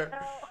right there.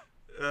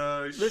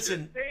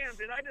 Listen. Damn,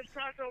 did I just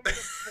cross over the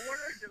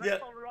border? Did I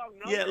call the wrong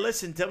number? Yeah,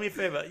 listen, tell me a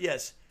favor.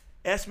 Yes.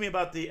 Ask me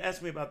about the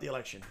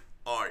election.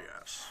 Oh,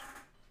 yes.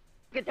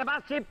 Que te va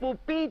a hacer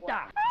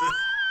pupita.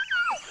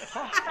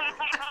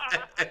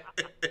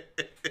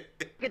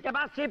 Que te va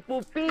a hacer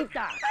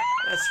pupita.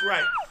 That's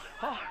right.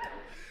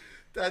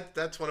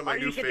 That's one of my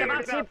new Que te va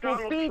a favorites. hacer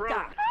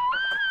pupita.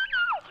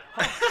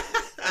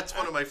 That's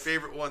one of my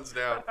favorite ones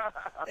now.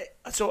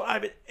 So,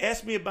 Ivan,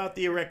 ask me about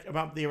the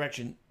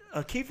erection.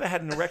 Kiefer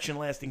had an erection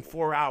lasting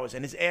 4 hours,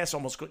 and his ass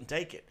almost couldn't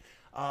take it.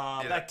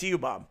 Back to you,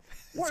 Bob.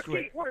 That's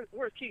great. Where's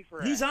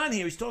Kiefer? He's on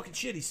here. He's talking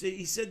shit. He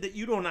said that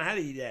you don't know how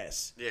to eat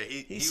ass. Yeah,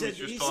 he said, was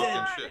just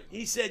talking shit.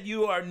 He said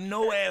you are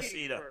no ass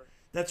eater.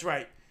 That's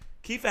right.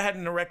 Kiefer had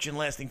an erection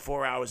lasting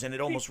 4 hours, and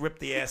it almost ripped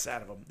the ass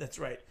out of him. That's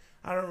right.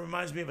 I don't know, it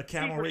reminds me of a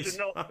camel race.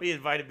 He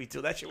invited me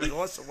to. That shit was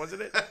awesome,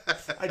 wasn't it?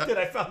 I did.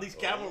 I found these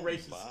camel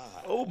races.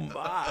 Oh,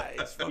 my.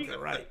 It's fucking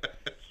right.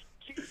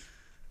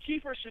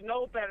 Kiefer should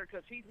know better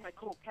because he's my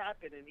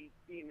co-captain and he's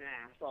eating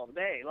ass all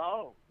day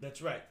long.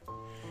 That's right.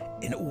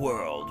 In a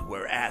world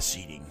where ass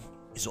eating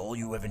is all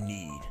you ever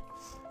need,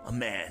 a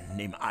man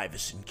named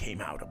Iverson came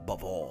out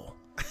above all.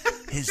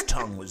 His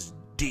tongue was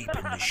deep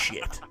in the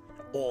shit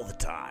all the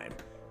time.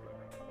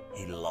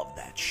 He loved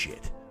that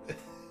shit.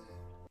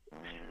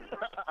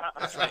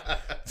 That's right.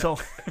 So,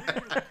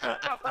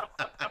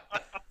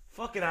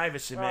 fucking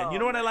Iverson, man. You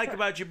know what I like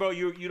about you, bro?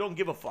 You don't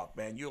give a fuck,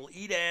 man. You'll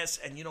eat ass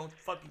and you don't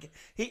fucking.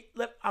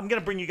 I'm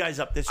gonna bring you guys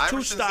up. There's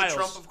Iverson's two styles. The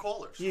Trump of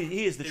callers.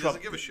 He is the Trump.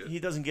 He doesn't give a shit. He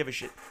doesn't give a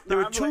shit. There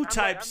are two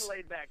types. I'm a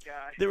laid back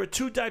guy. There are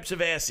two types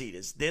of ass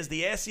eaters. There's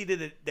the ass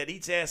eater that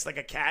eats ass like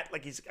a cat,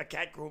 like he's a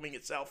cat grooming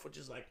itself, which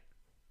is like.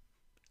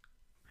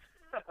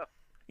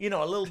 You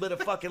know, a little bit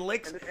of fucking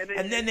licks,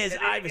 and then there's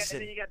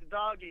Iverson. And then you got the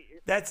dog eating.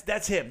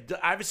 That's him.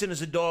 Iverson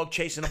is a dog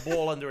chasing a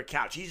ball under a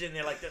couch. He's in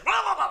there like this.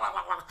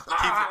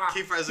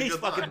 Kiefer has a He's good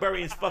fucking line.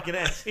 burying his fucking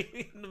ass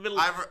in the middle.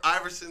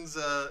 Iverson's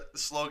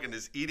slogan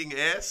is "Eating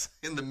ass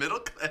in the middle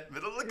of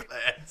the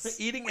class."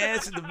 Eating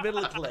ass in the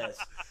middle of class.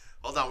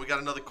 Hold on, we got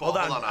another call.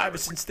 Hold on,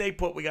 Iverson, stay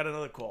put. We got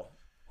another call.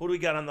 Who do we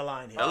got on the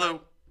line here?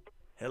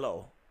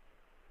 Hello.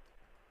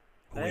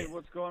 Hey,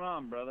 what's going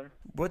on, brother?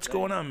 What's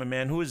going on, my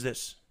man? Who is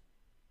this?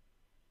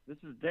 This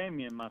is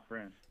Damien, my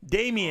friend.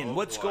 Damien,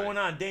 what's going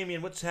on?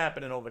 Damien, what's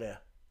happening over there?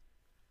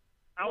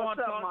 What's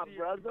up, my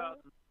brother?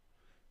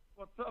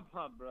 What's up,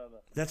 my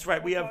brother? That's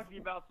right. We have. Talking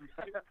about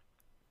some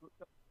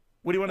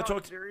What do you want to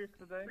talk? Serious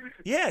today?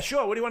 Yeah,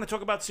 sure. What do you want to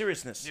talk about?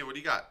 Seriousness. Yeah. What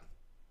do you got?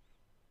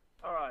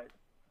 All right.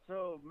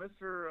 So,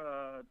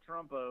 Mr.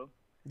 Trumpo.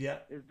 Yeah.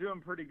 Is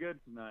doing pretty good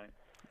tonight.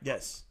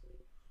 Yes.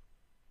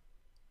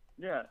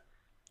 Yeah.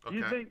 Okay. Do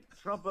you think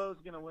Trumpo's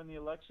going to win the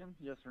election?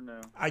 Yes or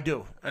no? I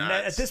do. And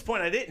at this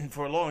point, I didn't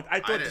for a long. I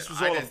thought this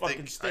was all a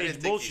fucking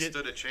stage bullshit. He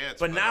stood a chance,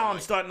 but now I'm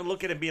starting to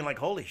look at it, being like,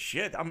 "Holy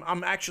shit!"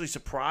 I'm actually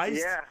surprised.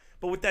 Yeah.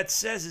 But what that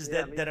says is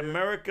that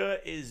America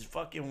is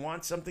fucking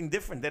wants something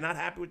different. They're not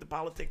happy with the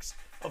politics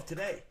of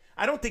today.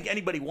 I don't think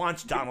anybody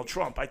wants Donald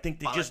Trump. I think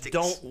they just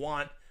don't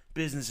want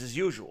business as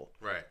usual.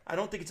 Right. I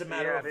don't think it's a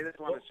matter of they just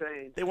want to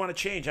change. They want to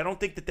change. I don't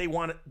think that they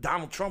want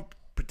Donald Trump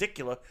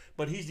particular,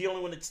 but he's the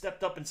only one that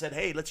stepped up and said,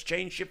 "Hey, let's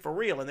change shit for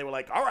real." And they were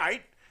like, "All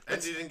right."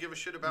 And he didn't give a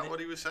shit about what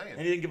he was saying.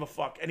 And he didn't give a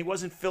fuck. And he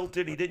wasn't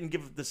filtered. He didn't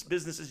give this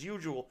business as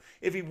usual.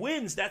 If he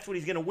wins, that's what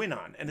he's going to win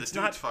on. And this it's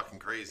not dude's fucking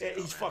crazy.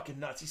 Though, he's fucking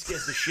nuts. He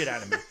scares the shit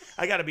out of me.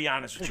 I got to be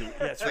honest with you.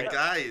 That's right. The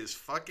guy is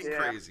fucking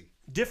crazy.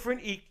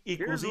 Different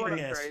equals eating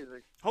ass.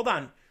 Crazy. Hold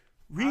on.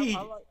 Reed.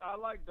 I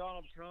like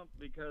Donald Trump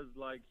because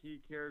he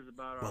cares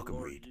about our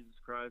Lord Jesus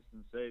Christ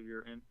and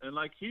Savior, and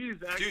he's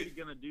actually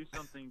going to do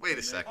something. Wait to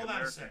a second. Make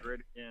America great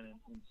again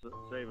and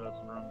save us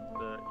from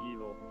the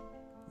evil.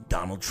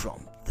 Donald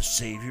Trump, the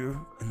Savior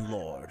and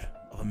Lord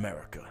of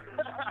America,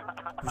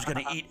 who's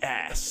going to eat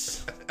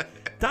ass.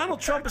 Donald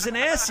Trump is an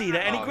ass eater,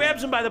 and he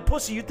grabs him by the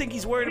pussy. You think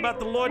he's worried about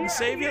the Lord and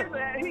Savior?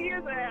 He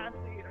is an ass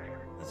eater.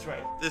 That's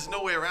right. There's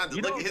no way around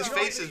it. Look, his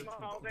face is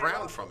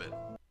brown from it.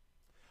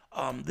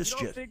 This you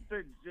don't think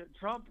that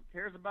Trump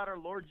cares about our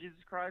Lord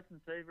Jesus Christ and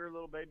Savior,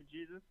 little baby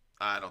Jesus?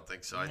 I don't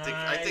think so.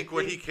 I think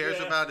what he cares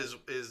about is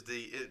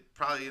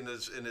probably in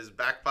his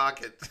back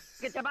pocket.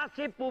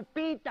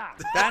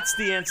 That's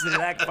the answer to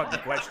that fucking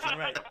question,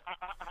 right?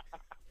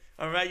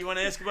 All right, you want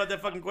to ask about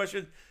that fucking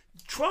question?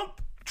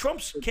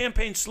 Trump's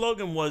campaign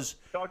slogan was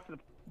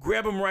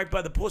 "Grab him right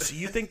by the pussy."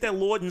 You think that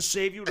Lord and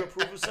Savior would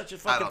approve of such a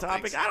fucking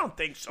topic? I don't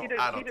think so.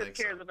 He just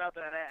cares about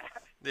that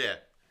ass. Yeah.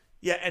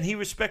 Yeah, and he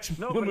respects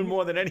women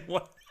more than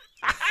anyone.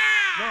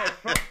 No,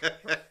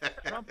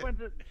 Trump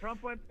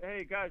went.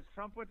 Hey guys,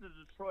 Trump went to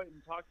Detroit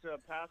and talked to a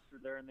pastor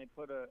there, and they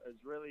put a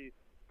Israeli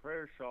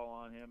prayer shawl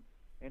on him.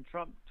 And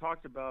Trump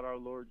talked about our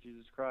Lord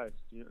Jesus Christ.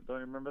 Don't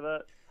you remember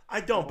that?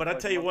 I don't, but I'll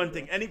tell you one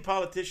thing: any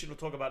politician will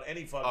talk about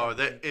any fucking. Oh,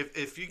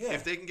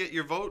 if they can get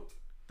your vote,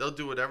 they'll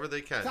do whatever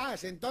they can.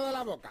 Sabes en toda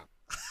la boca.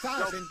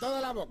 Sabes en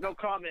toda la boca. No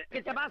comment.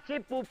 Que te va a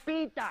hacer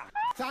pupita.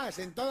 Sabes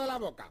en toda la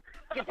boca.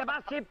 Que te va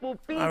a hacer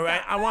pupita. All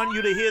right, I want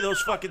you to hear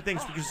those fucking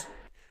things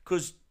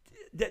because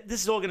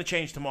this is all going to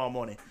change tomorrow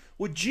morning.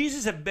 Would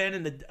Jesus have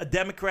been a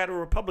Democrat or a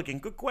Republican?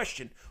 Good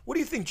question. What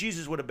do you think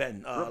Jesus would have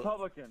been?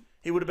 Republican.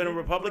 He would have been a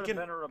Republican?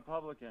 Would have been a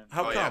Republican.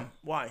 How come? Yeah.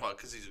 Why? Well,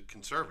 because he's a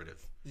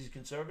conservative. He's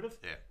conservative?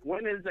 Yeah.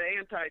 When is the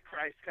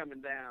Antichrist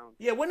coming down?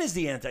 Yeah, when is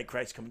the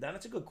Antichrist coming down?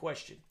 That's a good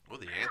question. Well,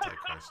 the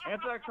Antichrist.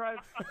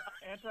 Antichrist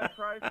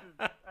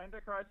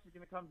is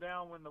going to come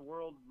down when the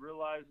world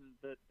realizes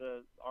that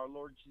our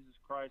Lord Jesus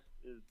Christ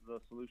is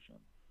the solution.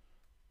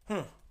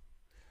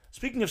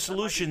 Speaking of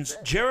solutions,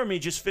 Jeremy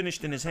just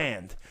finished in his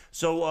hand.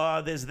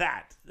 So there's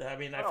that. I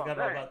mean, I forgot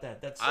all about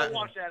that. That's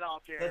wash that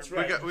off, Jeremy. That's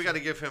right. We got to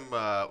give him.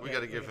 We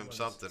got to give him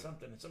something.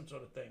 Some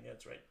sort of thing.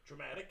 That's right.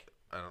 Dramatic.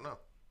 I don't know.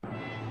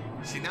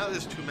 See, now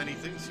there's too many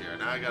things here.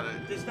 Now I gotta.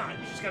 There's not.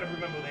 You just gotta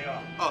remember what they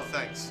are. Oh,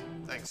 thanks.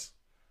 Thanks.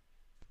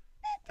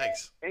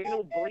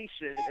 Anal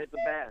bleaching is the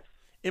best.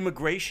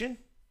 Immigration.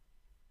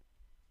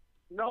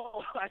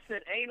 No, I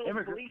said anal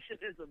bleaching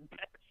is the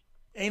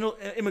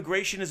best.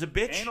 Immigration is a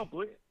bitch.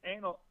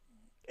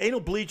 Anal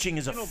bleaching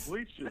is a. Anal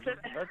bleaching.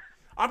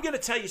 I'm gonna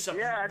tell you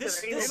something. Yeah,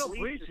 anal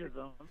bleaching.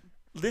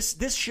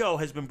 This show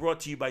has been brought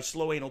to you by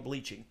Slow Anal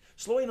Bleaching.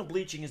 Slow Anal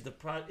Bleaching is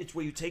it's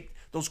where you take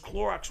those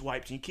Clorox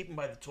wipes and you keep them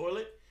by the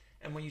toilet,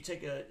 and when you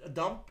take a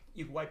dump,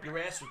 you wipe your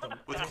ass with them.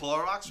 With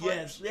Clorox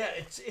wipes? Yeah,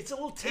 it's a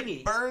little tingy.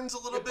 It burns a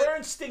little bit. It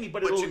burns stingy,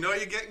 but you know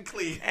you're getting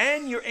clean.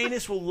 And your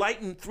anus will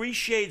lighten 3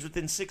 shades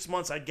within 6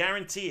 months. I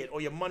guarantee it, or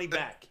your money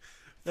back.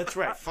 That's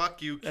right.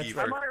 Fuck you, That's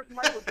Kiefer. right.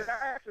 Michael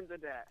Jackson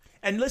did that.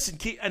 And listen,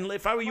 and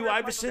if I were you,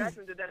 Iverson. Michael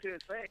Jackson did that to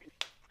his face.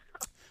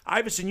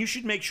 Iverson, you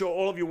should make sure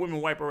all of your women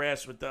wipe her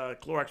ass with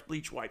Clorox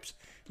bleach wipes.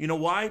 You know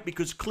why?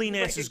 Because clean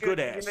ass is good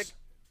ass.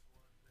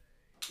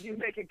 You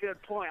make a good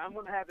point. I'm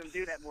going to have him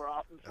do that more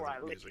often before I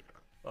leave.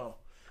 Oh.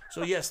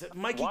 So, yes,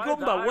 Mikey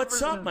Goomba,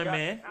 what's up, my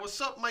man? What's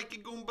up, Mikey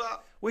Goomba?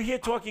 We're here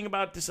talking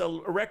about this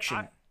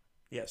erection.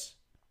 Yes.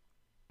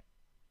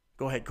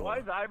 Go ahead, Cole. Why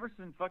is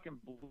Iverson fucking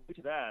bleach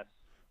his ass?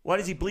 Why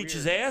does he bleach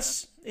his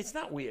ass? Man. It's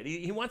not weird.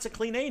 He wants a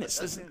clean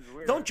anus.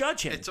 Don't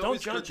judge him. It's Don't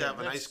always judge good to him. have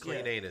a nice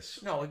clean anus.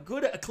 No,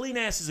 a clean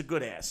ass is a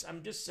good ass.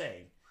 I'm just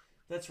saying.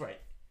 That's right.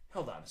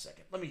 Hold on a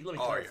second. Let me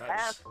clarify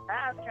this.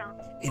 Ass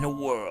count. In a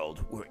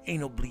world where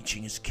anal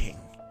bleaching is king,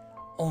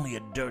 only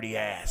a dirty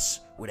ass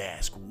would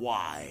ask,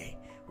 why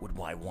would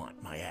I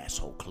want my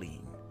asshole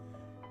clean?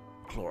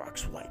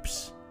 Clorox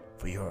wipes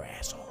for your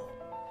asshole.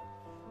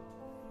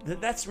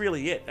 That's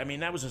really it. I mean,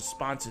 that was a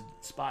sponsored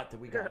spot that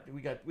we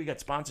got. We got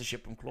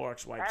sponsorship from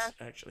Clorox wipes,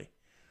 actually.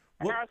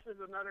 Ass is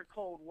another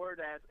cold word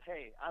as,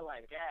 hey, I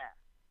like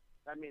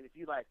ass. I mean, if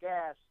you like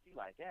ass, you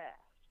like ass.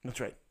 That's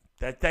right.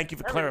 Thank you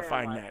for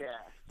clarifying that.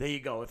 Ass. There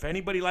you go. If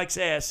anybody likes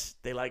ass,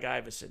 they like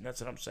Iverson.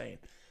 That's what I'm saying.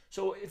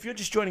 So if you're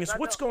just joining us,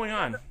 what's going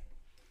on?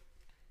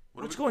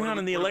 What's going on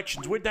in the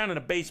elections? We're down in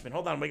the basement.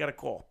 Hold on, we got a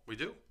call. We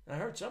do? I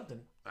heard something.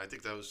 I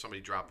think that was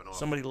somebody dropping off.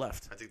 Somebody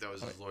left. I think that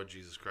was his Lord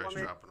Jesus Christ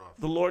dropping off.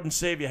 The Lord and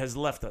Savior has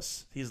left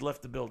us. He's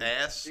left the building.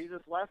 Ass?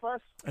 Jesus left us?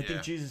 I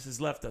think Jesus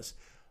has left us.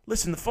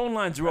 Listen, the phone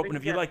lines are open.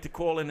 If you'd like to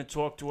call in and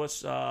talk to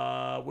us,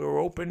 we're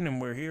open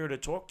and we're here to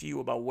talk to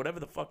you about whatever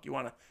the fuck you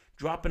want to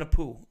drop in a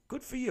poo.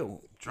 Good for you.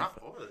 Drop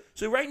over it.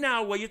 So right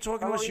now, while you're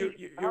talking to us, how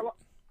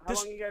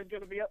long are you guys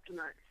going to be up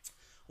tonight?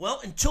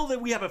 Well, until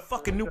then, we have a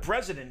fucking new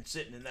president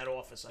sitting in that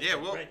office. I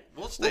think,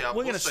 we'll stay up.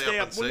 We're gonna stay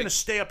up. We're gonna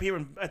stay up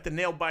here at the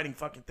nail biting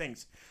fucking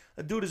things.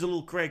 The dude is a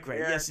little cray cray.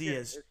 Yes, he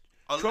is.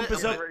 Trump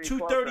is up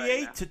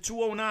 238 to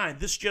 209.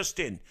 This just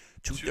in.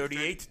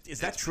 238. Is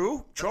that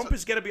true? Trump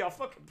is gonna be our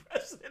fucking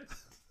president.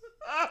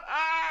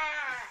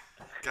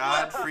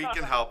 God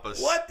freaking help us.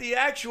 What the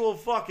actual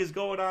fuck is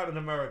going on in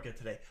America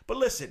today? But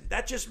listen,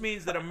 that just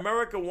means that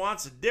America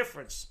wants a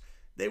difference.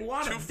 They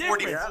want a difference.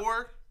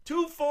 244.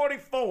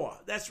 244.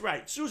 That's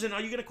right. Susan, are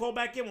you going to call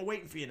back in? We're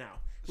waiting for you now.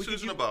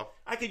 Susan LeBeau.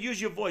 I could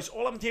use your voice.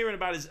 All I'm hearing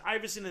about is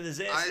Iverson and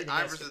his ass eating.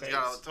 Iverson's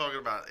got talking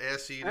about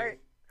ass eating. Hey.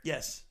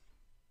 Yes.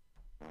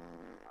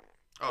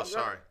 Oh,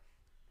 sorry.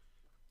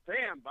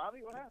 Damn, Bobby,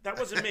 what happened? That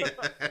wasn't me.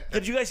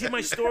 Did you guys hear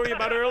my story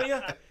about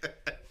earlier?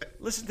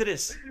 Listen to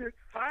this.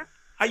 Huh?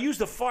 I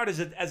used a fart as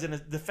a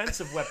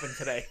defensive weapon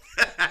today.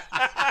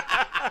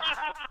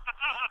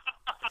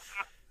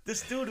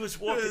 This dude was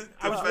walking.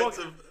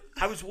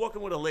 I was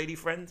walking with a lady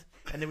friend,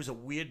 and there was a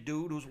weird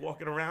dude who was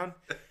walking around,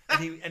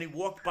 and he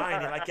walked by,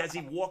 and as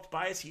he walked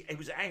by us, he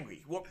was angry.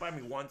 He walked by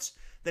me once,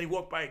 then he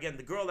walked by again.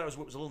 The girl that I was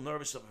with was a little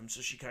nervous of him, so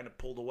she kind of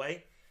pulled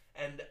away,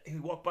 and he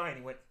walked by and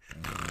he went,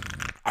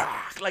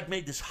 like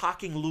made this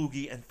hocking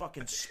loogie and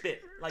fucking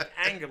spit like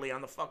angrily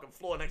on the fucking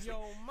floor next to me.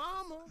 Yo,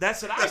 mama.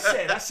 That's what I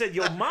said. I said,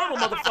 yo, mama,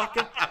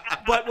 motherfucker.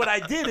 But what I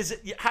did is,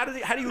 how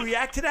do you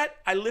react to that?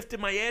 I lifted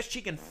my ass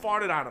cheek and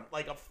farted on him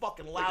like a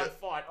fucking loud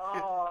fart.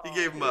 He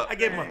gave him up. I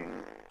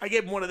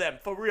gave him one of them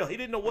for real. He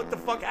didn't know what the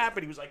fuck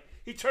happened. He was like,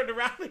 he turned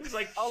around and he was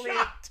like,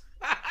 shocked.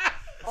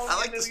 I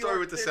like the story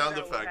with the sound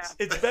effects.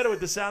 It's better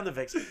with the sound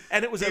effects.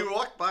 And it was he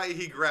walked by,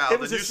 he growled,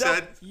 and you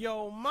said,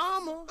 yo,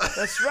 mama.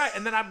 That's right.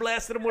 And then I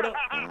blasted him with a...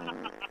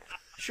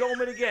 Show him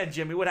it again,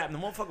 Jimmy. What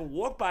happened? The motherfucker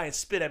walked by and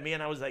spit at me,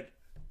 and I was like,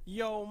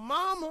 yo,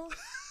 mama.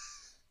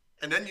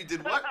 And then you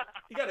did what?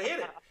 You gotta hit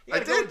it. I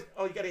did.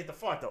 You gotta hit the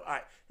fart, though. All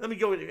right, let me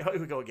go. Here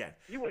we go again.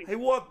 He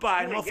walked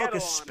by, and motherfucker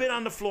spit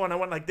on the floor, and I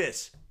went like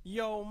this.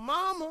 Yo,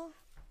 mama.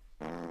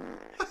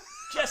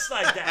 Just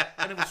like that.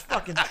 And it was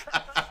fucking...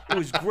 It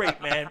was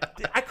great, man.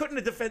 I couldn't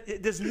have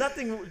defended... There's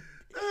nothing...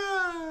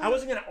 I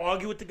wasn't going to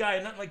argue with the guy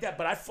or nothing like that,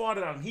 but I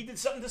farted on him. He did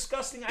something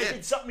disgusting. I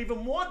did something even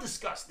more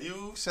disgusting.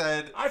 You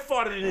said... I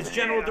farted in his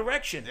general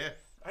direction. Yeah.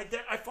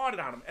 I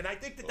farted on him, and I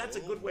think that's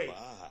a good way.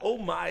 Oh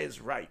my is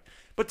right.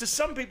 But to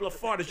some people, a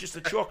fart is just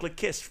a chocolate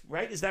kiss,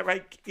 right? Is that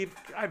right,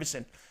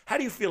 Iverson? How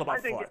do you feel about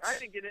farts? I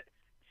think it.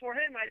 For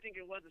him, I think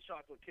it was a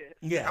chocolate kiss.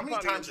 Yeah. How many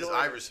times has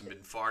Iverson been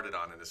farted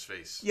on in his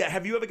face? Yeah.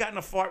 Have you ever gotten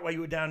a fart while you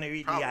were down there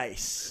eating the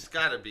ice? It's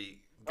gotta be.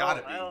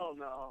 Hell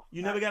no.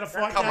 You never got a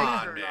fart? Come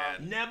on,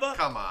 man. Never.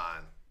 Come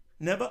on.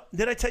 Never?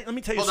 Did I tell you? Let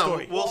me tell you a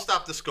story. We'll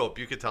stop the scope.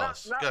 You can tell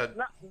us. Go ahead.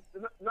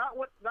 Not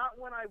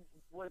when I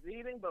was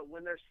eating, but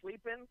when they're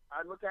sleeping,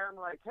 I look at them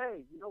like,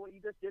 hey, you know what you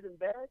just did in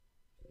bed?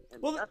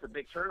 And well, that's a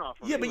big turnoff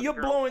for me. Yeah, but you're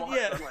blowing.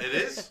 Yeah, like, it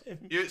is.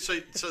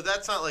 So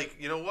that's not like,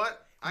 you know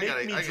what?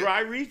 Make me dry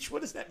reach.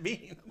 What does that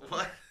mean?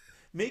 What?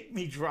 Make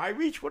me dry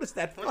reach? What does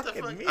that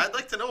fucking mean? I'd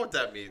like to know what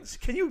that means.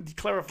 Can you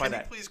clarify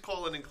that? Can you please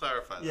call in and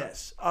clarify that?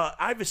 Yes,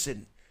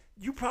 Iverson.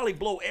 You probably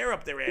blow air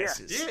up their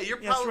asses. Yeah, you're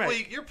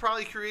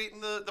probably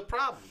creating the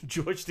problem.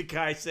 George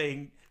Takei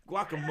saying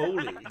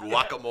guacamole.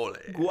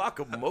 Guacamole.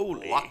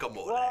 Guacamole.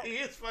 Guacamole. Well, he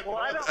is fucking.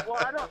 I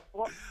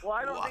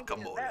don't think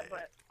it's that,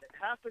 but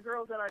half the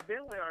girls that I've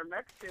been with are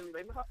Mexican.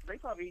 They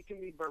probably eat too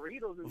many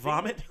burritos and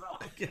vomit. So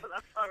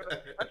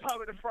that's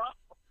probably the problem.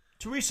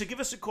 Teresa, give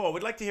us a call.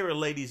 We'd like to hear a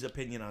lady's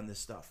opinion on this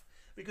stuff.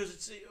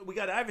 Because we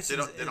got Iverson.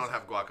 They don't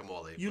have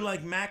guacamole. You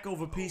like Mac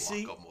over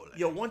PC? Guacamole.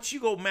 Yo, once you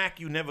go Mac,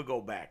 you never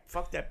go back.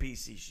 Fuck that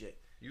PC shit.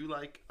 You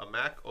like a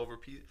Mac over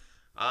PC?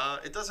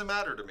 It doesn't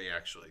matter to me,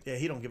 actually. Yeah,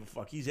 he don't give a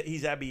fuck.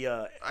 He's Abby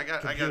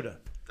computer.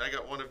 I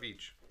got one of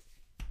each.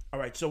 All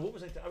right, so what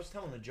was I was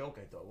telling a joke,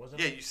 I thought,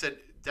 wasn't I? Yeah, you said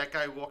that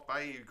guy walked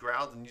by you,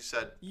 growled, and you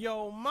said,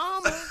 "Yo,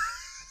 mama."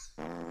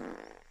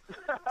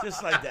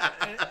 Just like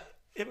that.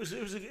 It was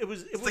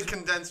the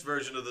condensed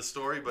version of the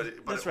story, but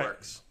it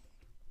works.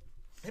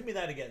 Hit me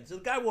that again. So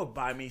the guy walked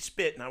by me,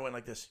 spit, and I went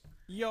like this.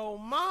 Yo,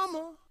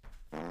 mama.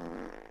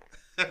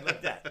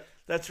 Like that.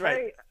 That's right.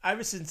 Hey,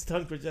 Iverson's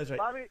tongue twister. That's right.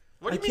 Bobby,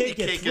 what do you mean you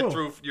can't get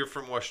through? You're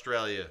from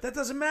Australia. That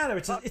doesn't matter.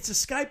 It's a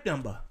Skype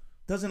number.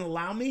 Doesn't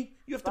allow me.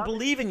 You have to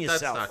believe in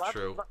yourself. That's not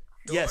true.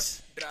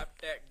 Yes.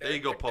 There you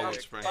go, Poland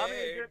Spring.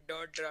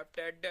 Don't drop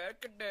that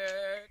dirk.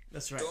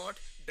 That's right. Don't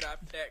drop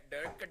that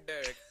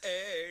dirk.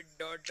 Hey,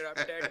 don't drop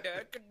that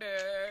dirk.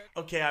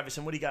 Okay,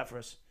 Iverson, what do you got for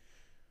us?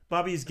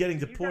 Bobby is getting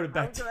deported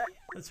back.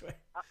 That's right.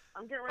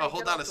 I'm getting ready.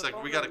 Hold on a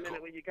second. We got a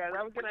minute with you guys.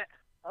 I was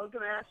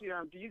gonna ask you.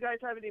 Do you guys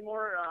have any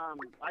more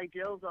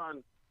ideas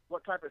on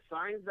what type of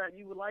signs that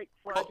you would like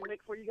for I can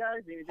make for you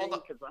guys?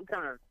 Because I'm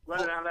kind of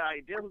running out of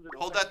ideas.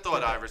 Hold that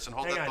thought, Iverson.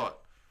 Hold that thought.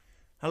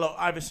 Hello,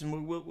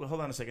 Iverson. We'll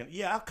hold on a second.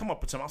 Yeah, I'll come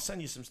up with some. I'll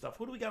send you some stuff.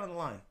 Who do we got on the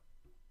line?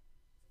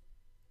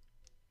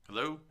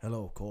 Hello.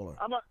 Hello, caller.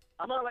 I'm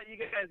gonna let you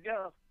guys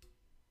go.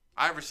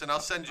 Iverson, I'll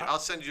send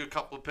you a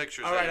couple of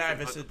pictures. All right,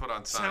 Iverson. Put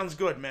on signs. Sounds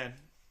good, man.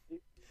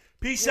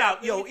 Peace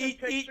out. Yo, eat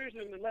pictures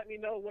and let me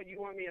know what you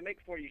want me to make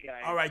for you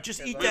guys. All right,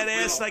 just eat that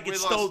ass like it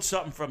stole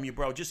something from you,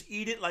 bro. Just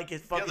eat it like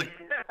it fucking.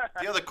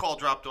 The other call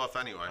dropped off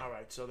anyway. All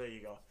right, so there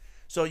you go.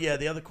 So yeah,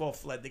 the other call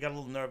fled. They got a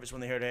little nervous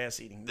when they heard ass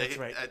eating. That's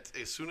right.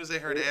 As soon as they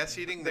heard ass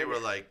eating, they were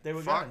like,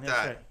 "Fuck gone.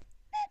 that."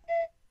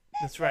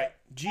 That's right.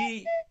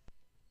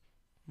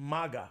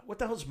 MAGA. What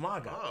the hell's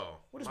MAGA? Oh,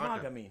 what does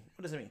MAGA mean?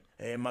 What does it mean?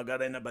 Hey, MAGA.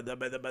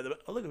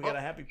 Oh, look, we got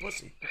a happy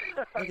pussy.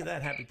 Look at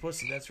that happy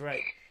pussy. That's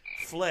right.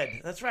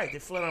 Fled. That's right. They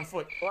fled on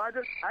foot. Well, I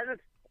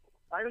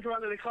just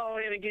wanted to call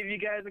in and give you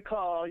guys a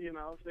call, see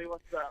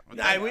what's up.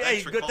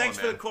 Well, thanks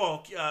for the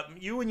call.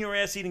 You and your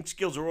ass-eating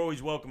skills are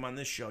always welcome on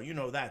this show. You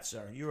know that,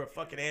 sir. You're a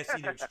fucking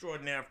ass-eater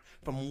extraordinaire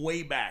from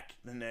way back.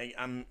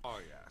 Oh,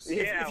 yes.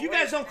 If you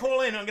guys don't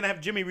call in, I'm going to have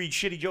Jimmy read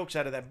shitty jokes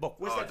out of that book.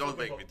 Don't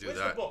make me do Where's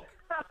that. The book?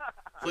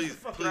 Please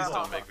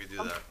don't make me do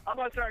that. I'm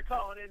going to start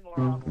calling in more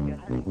often,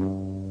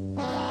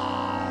 guys.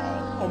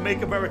 Oh,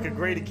 make America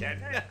great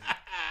again.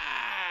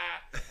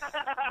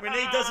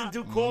 Renee doesn't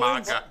do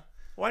call-ins?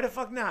 Why the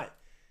fuck not?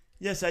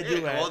 Yes, I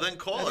do. Well, then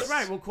call us. That's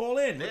right. We'll call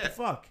in. What the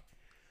fuck?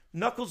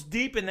 Knuckles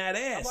deep in that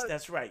ass.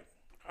 That's right.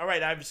 All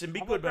right, Iverson. Be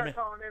good, my man. I'm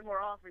calling in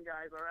more often,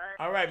 guys. All right.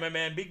 All right, my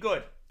man. Be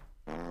good.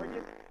 Well,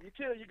 you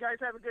too. You guys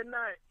have a good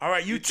night. All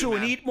right, you too,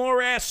 and eat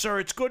more ass, sir.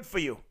 It's good for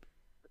you.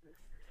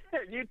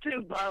 You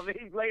too,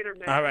 Bobby. Later,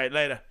 man. All right,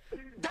 later.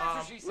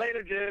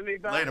 Later, Jimmy.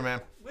 Bye. Later, man.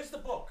 Where's the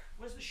book?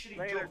 Where's the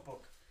shitty joke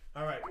book?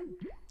 All right.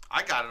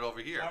 I got it over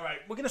here. All right,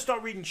 we're gonna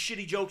start reading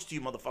shitty jokes to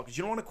you, motherfuckers.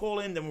 You don't want to call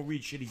in, then we'll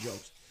read shitty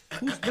jokes.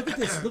 Look at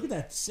this. Look at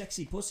that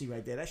sexy pussy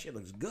right there. That shit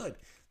looks good.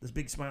 This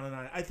big smiling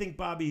eye. I think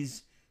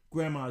Bobby's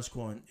grandma's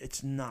calling.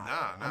 It's not.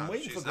 No, I'm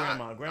waiting for not.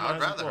 grandma. Grandma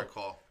I'd rather her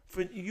call.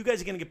 You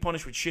guys are gonna get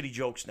punished with shitty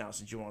jokes now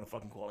since you want to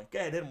fucking call in. Go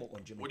ahead, hit him with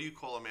one, Jimmy. What do you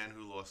call a man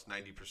who lost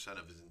 90%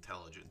 of his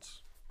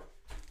intelligence?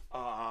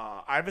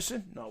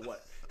 Iverson? No,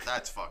 what?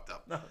 That's fucked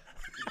up. No.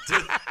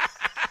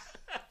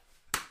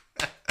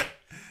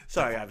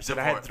 Sorry, Iverson.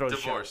 I had to throw the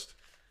divorced.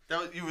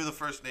 You were the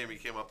first name he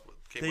came up with.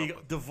 There you go.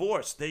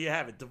 Divorced. There you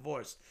have it.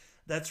 Divorced.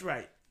 That's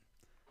right.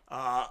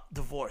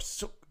 Divorced.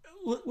 So,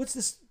 what's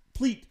this?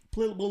 Please,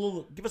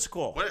 give us a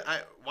call.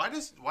 Why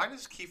does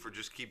Kiefer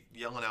just keep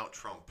yelling out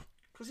Trump?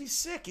 Because he's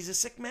sick. He's a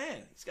sick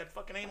man. He's got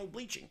fucking anal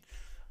bleaching.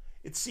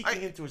 It's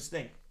seeping into his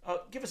thing.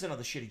 Give us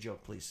another shitty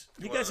joke, please.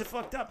 You guys are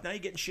fucked up. Now you're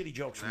getting shitty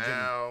jokes from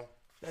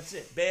Jimmy. That's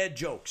it. Bad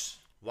jokes.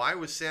 Why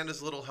was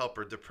Santa's little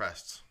helper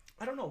depressed?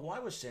 I don't know. Why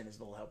was Santa's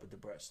little helper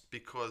depressed?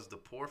 Because the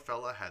poor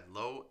fella had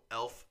low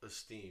elf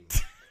esteem.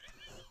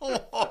 All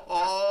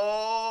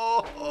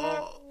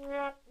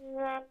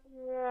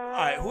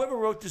right, whoever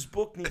wrote this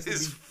book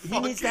needs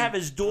to have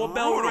his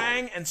doorbell brutal.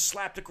 rang and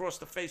slapped across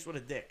the face with a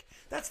dick.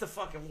 That's the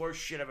fucking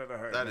worst shit I've ever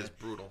heard. That man. is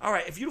brutal. All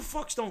right, if you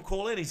fucks don't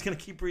call in, he's gonna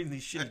keep reading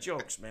these shitty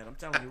jokes, man. I'm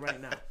telling you right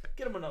now.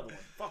 Get him another one.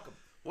 Fuck him.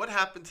 What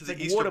happened to It's the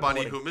like Easter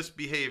Bunny waterboarding. who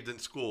misbehaved in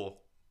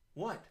school?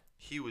 What?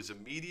 He was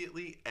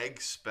immediately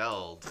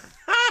expelled.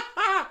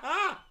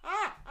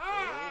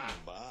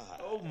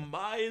 Oh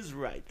my is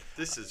right.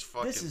 This is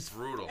fucking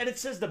brutal. And it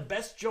says the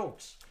best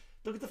jokes.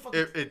 Look at the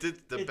fucking. It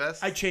did the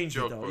best. I changed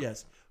joke it though. book.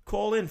 Yes.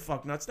 Call in,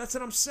 fuck nuts. That's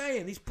what I'm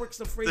saying. These pricks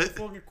are afraid to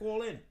fucking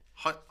call in.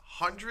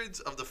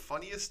 Hundreds of the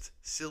funniest,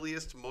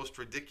 silliest, most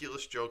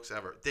ridiculous jokes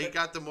ever. They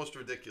got the most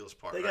ridiculous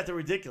part. They got the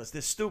ridiculous.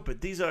 They're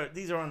stupid. These are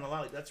on the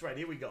lolly. That's right.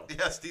 Here we go.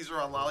 Yes, these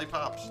are on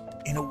lollipops.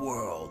 In a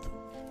world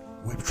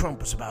where Trump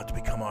was about to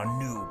become our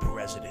new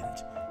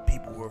president,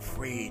 people were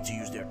afraid to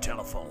use their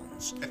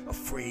telephones,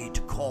 afraid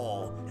to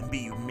call and be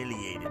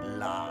humiliated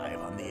live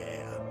on the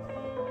air.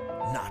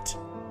 Not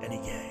any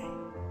gay.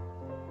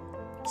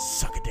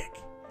 Suck a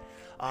dick.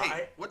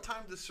 Hey, what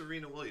time does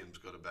Serena Williams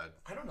go to bed?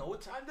 I don't know.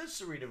 What time does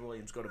Serena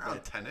Williams go to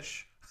Around bed?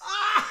 10-ish.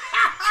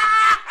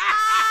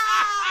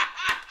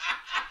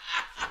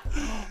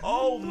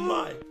 Oh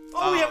my!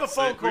 Oh, we have a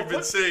phone call. We've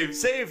been saved.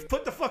 Saved.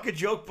 Put the fucking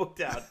joke book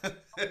down.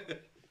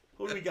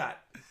 Who do we got?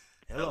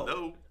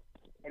 Hello.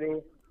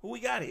 Hello. Who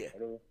we got here?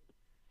 Hello.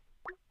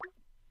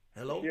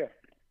 Hello. Yeah.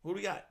 Who do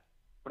we got?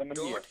 Don't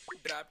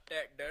drop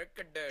that dirk.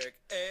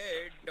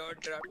 Hey, don't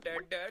drop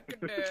that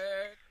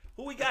dirk.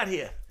 Who we got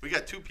here? We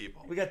got two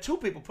people. We got two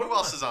people. Put Who them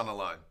else is on the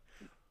line?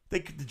 The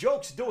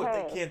jokes do it.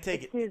 Hey, they can't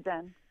take it.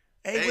 Susan.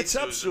 Hey, what's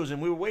up, Susan?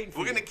 We were waiting for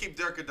We're you. going to keep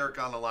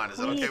Dirk on the line. Is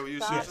that Please okay with you,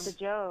 stop Susan? the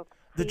joke.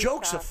 The Please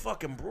jokes stop. are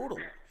fucking brutal.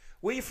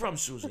 Where you from,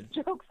 Susan?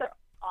 The jokes are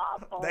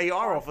awful. They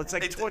are awful. It's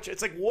like torture.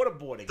 It's like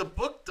waterboarding. The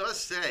book does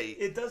say...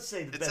 It does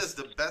say the It best. says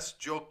the best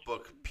joke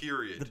book,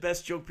 period. The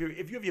best joke period.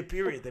 If you have your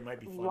period, they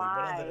might be funny.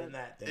 But other than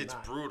that, they're It's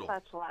not. brutal.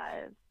 Such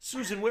lies.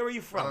 Susan, where are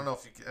you from? I don't know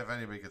if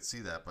anybody could see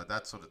that, but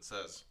that's what it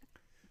says.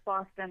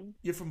 Boston.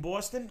 You're from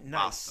Boston? Nice.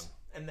 Boston.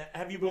 And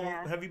have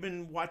you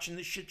been watching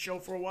this shit show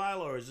for a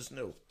while, or is this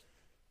new?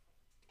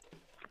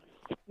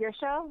 Your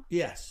show?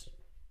 Yes.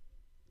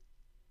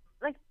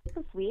 Like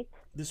this week.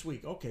 This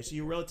week. Okay, so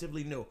you're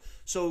relatively new.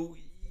 So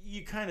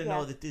you kind of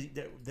know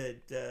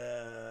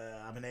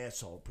that I'm an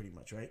asshole, pretty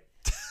much, right?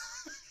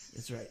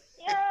 That's right.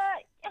 Yeah,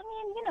 I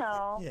mean, you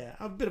know. Yeah,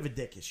 I'm a bit of a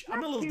dickish. I'm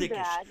a Not little too dickish.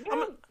 bad.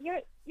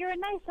 You're a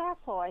nice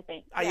asshole, I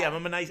think. I am.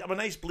 I'm a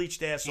nice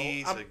bleached asshole.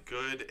 He's I'm a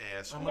good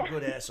asshole. a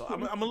good asshole.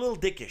 I'm a little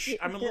dickish.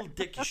 I'm a little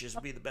dickish is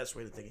be the best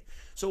way to think it.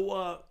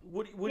 So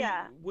what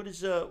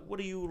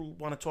do you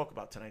want to talk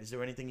about tonight? Is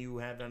there anything you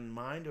have in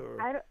mind, or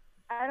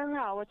I don't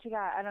know what you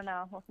got. I don't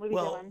know. What are we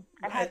doing?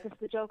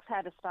 The jokes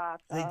had to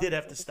stop. They did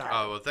have to stop.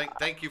 Oh, well,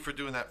 thank you for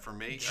doing that for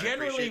me.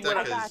 Generally,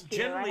 I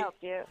appreciate that. I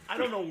helped you. I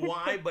don't know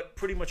why, but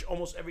pretty much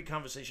almost every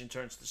conversation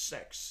turns to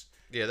sex.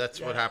 Yeah,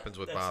 that's what happens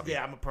with Bobby.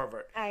 Yeah, I'm a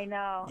pervert. I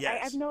know.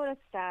 Yes. I've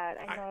noticed that.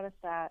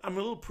 I'm a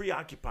little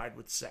preoccupied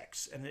with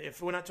sex, and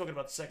if we're not talking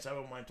about sex, I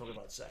don't mind talking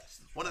about sex.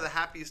 One of the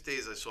happiest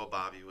days I saw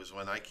Bobby was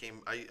when I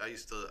came. I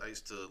used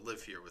to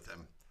live here with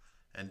him,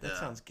 and That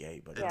sounds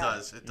gay, but it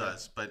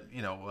does. But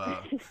you know,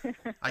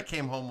 I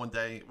came home one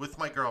day with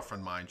my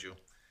girlfriend, mind you,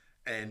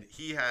 and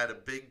he had a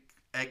big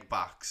egg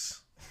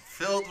box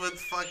filled with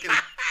fucking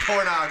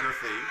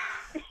pornography.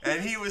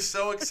 And he was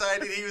so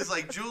excited. He was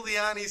like,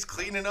 Giuliani's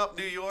cleaning up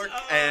New York,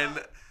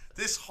 and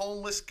this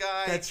homeless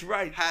guy. That's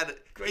right.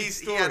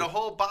 He had a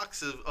whole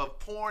box of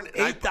porn.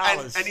 And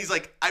 $8. And he's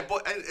like, I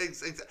bought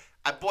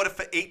it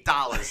for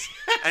 $8,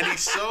 and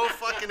he's so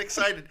fucking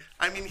excited.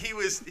 I mean, he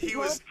was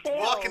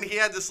walking. He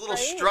had this little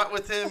strut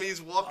with him.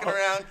 He's walking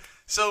around.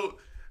 So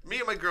me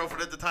and my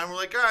girlfriend at the time were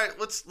like, all right,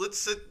 let's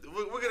sit.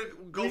 We're gonna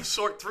go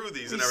sort through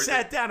these and everything.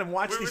 We sat down and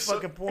watched these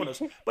fucking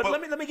pornos. But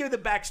let me give you the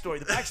backstory.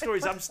 The backstory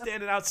is I'm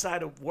standing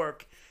outside of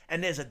work,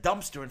 and there's a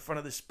dumpster in front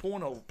of this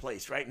porno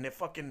place, right? And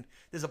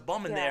there's a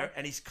bum in there,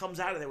 and he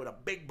comes out of there with a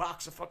big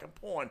box of fucking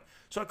porn.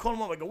 So I call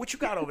him up. I go, "What you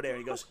got over there?"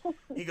 He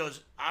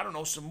goes, "I don't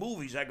know, some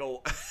movies." I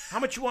go, "How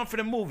much you want for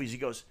the movies?" He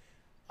goes,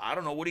 "I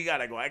don't know. What do you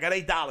got?" I go, "I got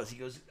 $8." He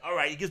goes, "All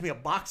right." He gives me a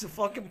box of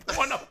fucking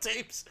porno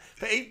tapes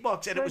for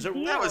 $8, and it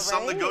was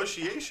some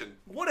negotiation.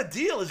 What a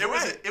deal!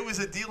 It was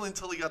a deal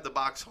until he got the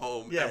box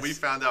home, and we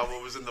found out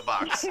what was in the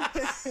box.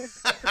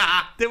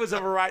 There was a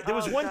variety. There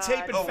was one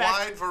tape. In a fact,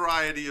 wide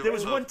variety of. There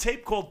was one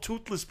tape called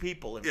 "Toothless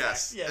People." In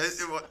yes,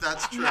 fact.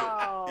 that's true.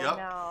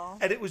 No.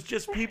 And it was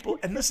just people.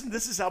 And listen,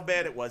 this is how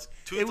bad it was.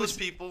 Toothless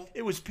people.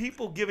 It was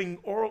people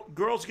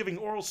girls giving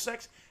oral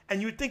sex,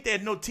 And you would think they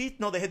had no teeth.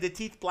 No, they had their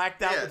teeth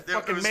blacked out with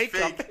fucking it was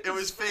makeup. Fake. It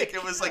was fake.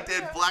 It was like they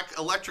had black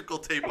electrical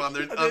tape on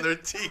their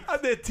teeth.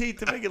 On their teeth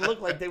to make it look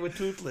like they were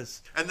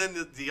toothless. And then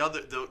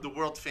the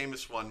world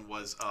famous one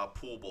was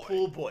Pool Boy.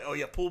 Pool Boy. Oh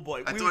yeah, Pool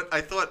Boy.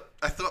 I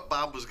thought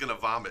Bob was gonna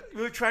vomit.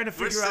 We were trying to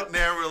figure out. We're sitting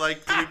there. We're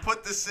like, do we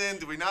put this in?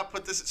 Do we not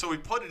put this in? So we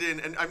put it in,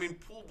 and I mean,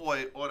 Pool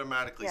Boy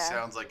automatically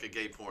sounds like a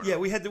gay porno. Yeah,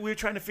 we were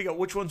trying to figure out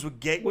which ones were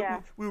gay.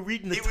 Yeah. We were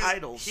reading the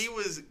titles. He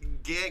was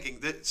gagging.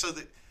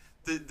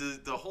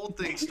 The whole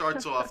thing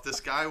starts off. This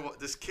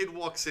kid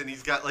walks in.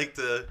 He's got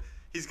the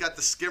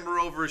skimmer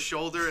over his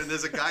shoulder, and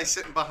there's a guy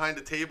sitting behind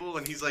the table,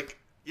 and he's like,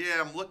 "Yeah,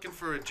 I'm looking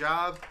for a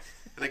job."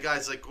 And the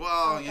guy's like,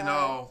 "Well, you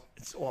know,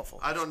 it's awful.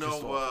 I don't know.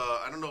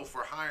 I don't know if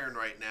we're hiring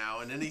right now."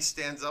 And then he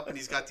stands up, and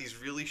he's got these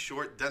really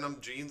short denim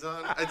jeans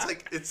on.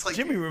 It's like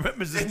Jimmy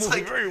remembers this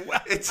movie very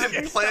well. It's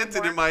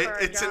implanted in my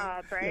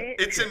right?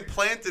 It's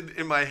implanted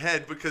in my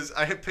head because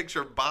I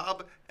picture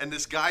Bob, and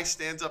this guy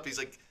stands up. He's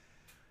like,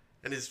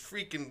 and his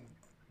freaking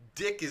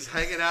dick is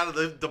hanging out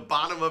of the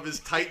bottom of his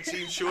tight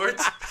jean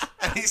shorts,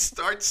 and he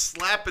starts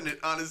slapping it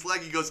on his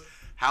leg. He goes,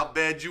 "How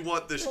bad you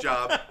want this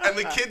job?" And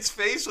the kid's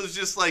face was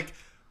just like,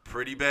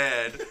 "Pretty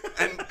bad."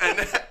 And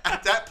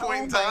at that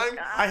point in time,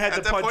 I had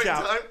to punch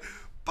out.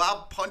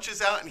 Bob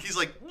punches out, and he's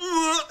like,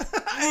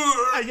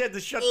 I had to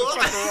shut the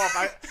fucker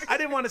off. I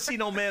didn't want to see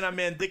no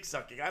man-on-man dick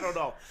sucking. I don't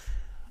know.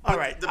 All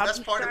right. The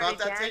best part about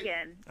that tape.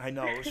 I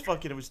know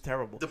it was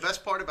terrible. The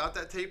best part about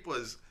that tape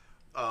was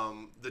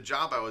the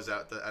job I was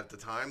at the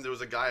time. There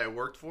was a guy I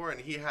worked for, and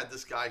he had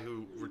this guy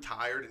who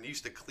retired, and he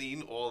used to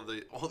clean all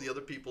the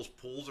other people's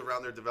pools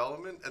around their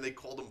development, and they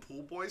called him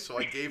Pool Boy. So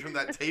I gave him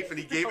that tape, and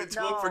he gave it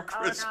to him for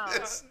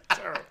Christmas.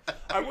 Terrible.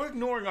 We're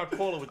ignoring our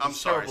caller with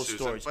these terrible Susan,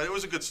 stories. but it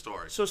was a good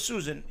story. So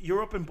Susan,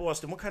 you're up in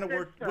Boston. What kind of Good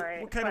work?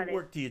 story. What kind of Funny.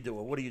 work do you do?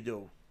 Or what do you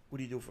do? What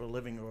do you do for a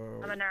living?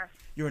 Or I'm a nurse.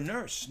 You're a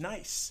nurse.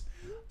 Nice.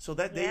 So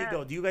there you Yeah.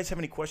 go. Do you guys have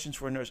any questions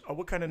for a nurse?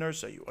 What kind of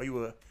nurse are you? Are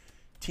you a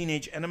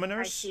teenage enema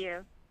nurse?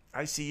 ICU.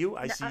 ICU?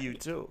 ICU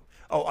too.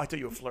 Oh, I thought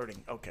you were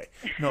flirting. Okay.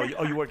 No,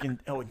 you work in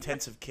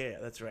intensive care.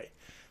 That's right.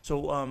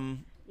 So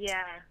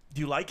Yeah.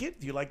 do you like it?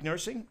 Do you like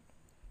nursing?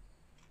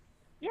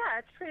 Yeah,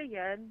 it's pretty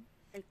good.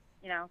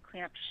 I,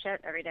 clean up shit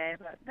every day,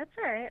 but that's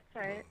all right. It's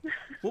all right.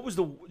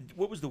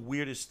 What was the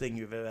weirdest thing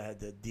you've ever had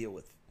to deal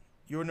with?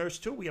 You're a nurse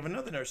too. We have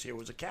another nurse here. It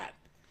was a cat.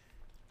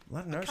 A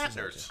lot of nurses. Cat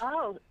nurse.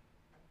 Oh,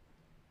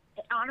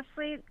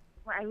 honestly,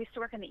 when I used to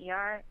work in the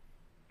ER,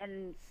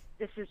 and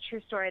this is a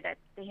true story that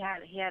he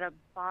had a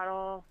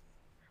bottle.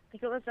 I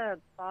think it was a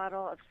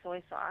bottle of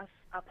soy sauce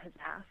up his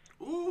ass.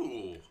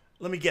 Ooh.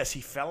 Let me guess.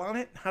 He fell on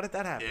it. How did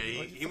that happen?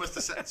 Yeah, he must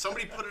have said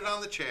somebody put it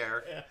on the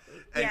chair,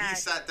 and Yeah, he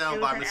sat down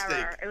it was by an mistake.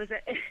 error. It was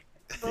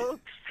a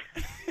oops.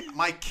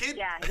 My kid.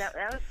 Yeah, that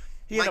was.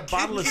 He had My a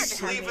bottle kid of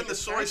keeps leaving the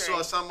soy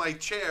sauce on my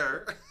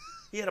chair.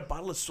 He had a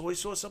bottle of soy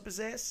sauce up his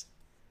ass.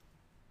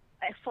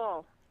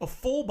 Full. A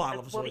full bottle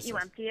of soy Well, you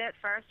sauce. empty it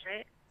first,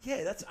 right?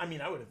 Yeah, that's. I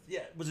mean, I would have.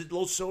 Yeah, was it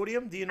low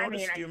sodium? Do you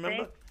notice? Do you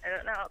remember? I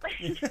don't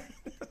know.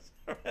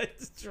 All right,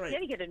 that's right. He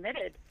had to get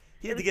admitted.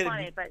 He had it to was get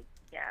funny, admitted.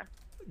 but yeah.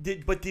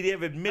 Did he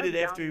ever admit I it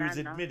was after he young was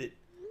then, though. admitted?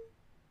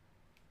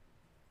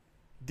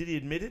 Did he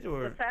admit it,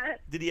 or What's that?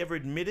 did he ever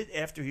admit it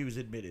after he was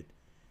admitted?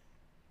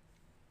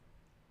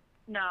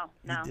 No.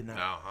 He did not.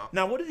 No, huh?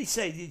 Now, what did he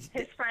say? His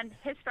friend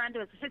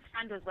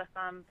was with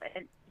him,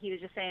 and he was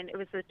just saying it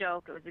was a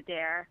joke, it was a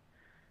dare,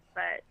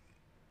 but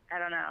I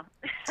don't know.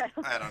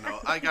 I don't know.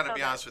 I gotta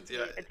be honest with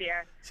you. A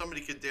dare.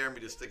 Somebody could dare me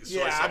to stick a soy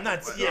Yeah, sauce. I'm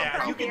not. but Yeah,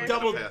 I'm you probably can gonna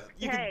double. pass.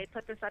 You Hey,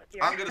 put this up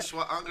here. I'm gonna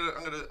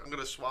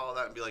swallow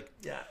that and be like,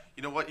 Yeah.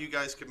 you know what? You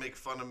guys can make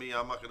fun of me.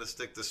 I'm not gonna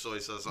stick the soy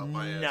sauce up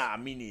my ass. Nah,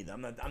 me neither.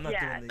 I'm not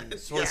Yeah. doing the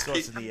soy Yes,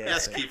 sauce in the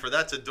Yes, ass. Kiefer,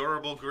 that's a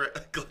durable glass.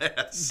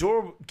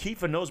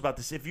 Kiefer knows about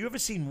this. If you ever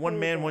seen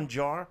One Man, One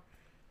Jar,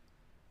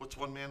 What's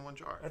One Man, One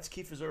Jar? that's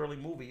Kiefer's early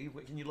movie.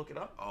 Can you look it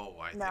up? Oh,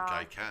 I No. think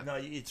I can. No,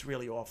 it's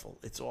really awful.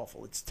 It's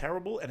awful. It's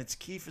terrible, and it's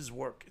Kiefer's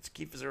work. It's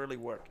Kiefer's early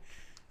work.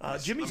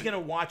 Jimmy's gonna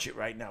watch it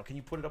right now. Can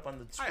you put it up on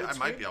the split I might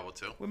screen? be able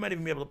to. We might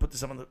even be able to put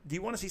this up on the. Do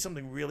you want to see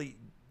something really,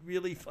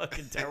 really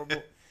fucking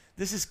terrible?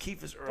 This is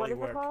Kiefer's early What is it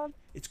work. called?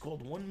 It's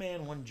called One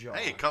Man, One Jar.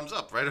 Hey, it comes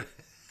up right.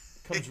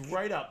 Comes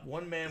right up.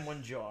 One Man,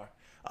 One Jar.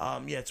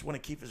 Yeah, it's one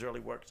of Kiefer's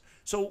early works.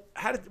 So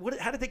how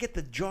did they get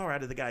the jar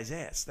out of the guy's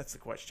ass? That's the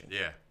question.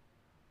 Yeah.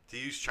 Do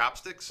you use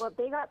chopsticks? Well,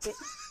 they got.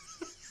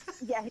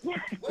 Yeah.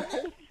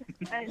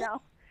 I know.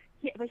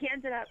 But he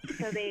ended up.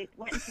 So they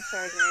went into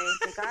surgery.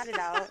 They got it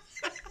out.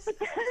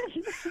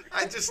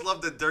 I just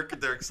love the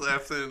Dirks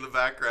laughing in the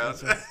background.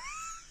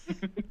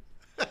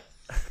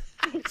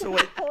 So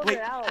wait, pulled it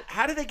out.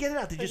 how did they get it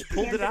out? They just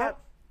pulled it ended out?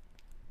 up-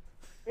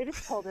 They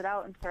just pulled it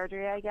out in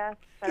surgery, I guess.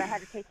 But I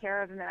had to take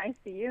care of him in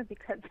ICU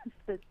because of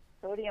the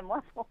sodium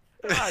level.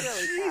 It was God,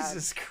 really bad.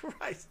 Jesus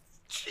Christ.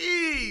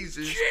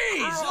 Jesus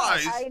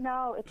Christ. I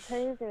know, it's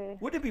crazy.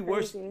 Wouldn't it be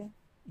worse? Crazy.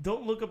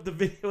 Don't look up the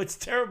video. It's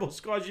terrible.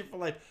 Scars you for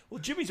life. Well,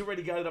 Jimmy's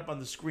already got it up on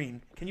the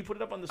screen. Can you put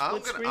it up on the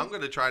split screen? I'm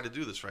gonna try to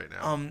do this right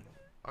now.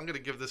 I'm going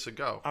to give this a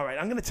go. All right,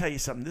 I'm going to tell you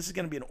something. This is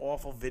going to be an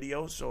awful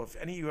video, so if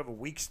any of you have a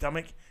weak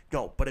stomach,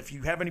 go. But if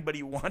you have anybody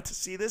who want to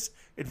see this,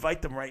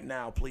 invite them right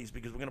now, please,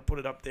 because we're going to put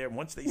it up there. And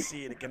once they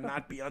see it, it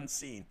cannot be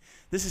unseen.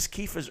 This is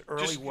Kiefer's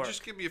early work.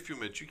 Just give me a few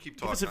minutes. You keep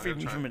Give talking. us a few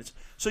minutes.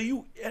 So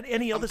you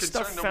any other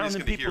stuff found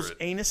in people's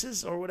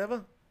anuses or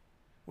whatever?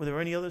 Were there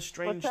any other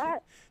strange? What's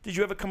that? Did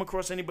you ever come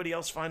across anybody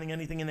else finding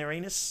anything in their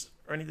anus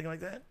or anything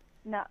like that?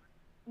 No.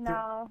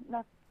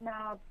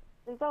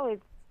 There's always.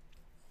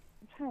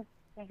 I'm trying to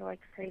think of like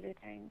crazy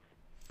things.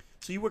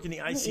 So you work in the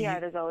ICU. In the ER,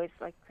 there's always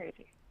like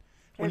crazy.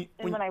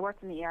 When I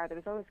worked in the ER, there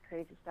was always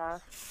crazy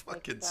stuff.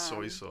 Fucking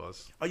soy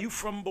sauce. Are you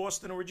from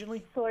Boston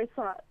originally? Soy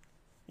sauce.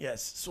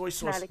 Yes, soy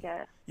sauce.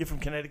 Connecticut. You're from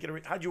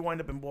Connecticut. How'd you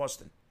wind up in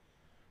Boston?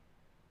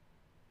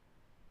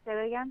 Say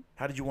that again.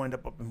 How did you wind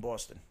up in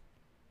Boston?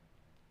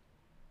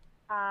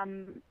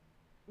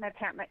 My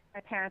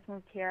parents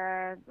moved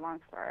here. Long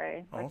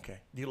story. Oh, okay.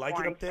 Do you like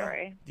it up there?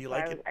 Story. Do you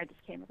like it? I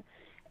just came.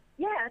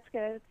 Yeah, it's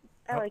good.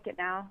 I like it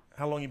now.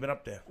 How long you been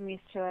up there? I'm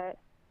used to it.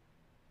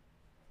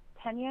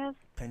 10 years.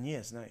 10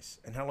 years, nice.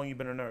 And how long you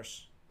been a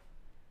nurse?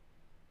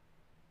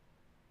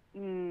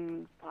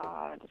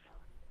 God,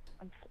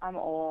 I'm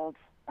old.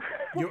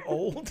 You're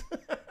old?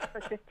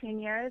 For 15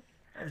 years.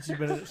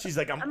 She's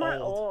like, I'm not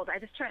old. I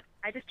just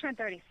turned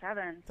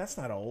 37. That's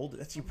not old.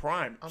 That's your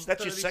prime.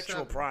 That's your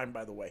sexual prime,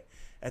 by the way.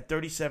 At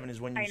 37 is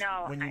when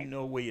you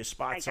know where your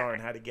spots are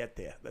and how to get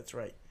there. That's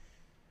right.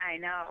 I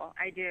know.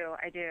 I do.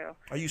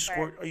 Are you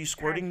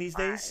squirting these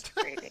days?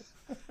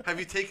 Have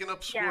you taken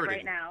up squirting? Yeah,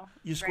 right now.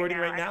 You squirting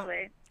right now?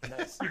 Actually.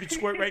 Nice. You can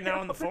squirt right now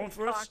on the phone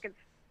for us?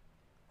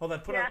 Hold on.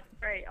 Put on.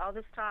 Right. I'll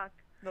just talk.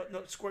 No,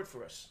 squirt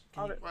for us.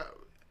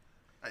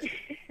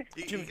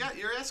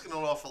 You're asking an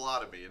awful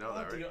lot of me. You know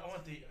that, right? I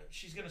want the.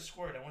 She's gonna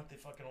squirt. I want the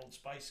fucking Old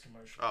Spice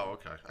commercial. Oh,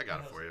 okay. I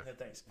got it for you. Yeah,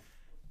 thanks.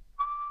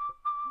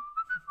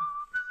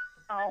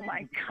 Oh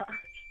my god.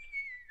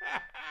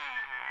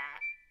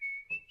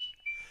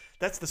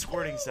 That's the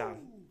squirting sound,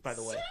 by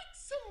the way.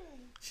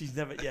 She's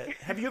never yet.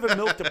 Have you ever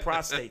milked a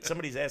prostate?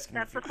 Somebody's asking.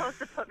 That's supposed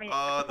to put me.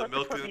 The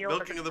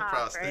milking of the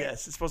prostate. Right?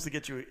 Yes, it's supposed to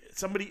get you.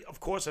 Somebody, of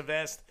course, have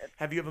asked.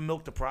 Have you ever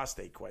milked a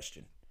prostate?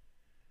 Question.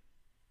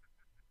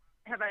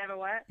 Have I ever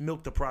what?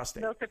 Milked a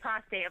prostate. Milked a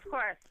prostate, of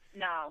course.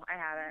 No, I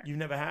haven't. You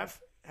never have?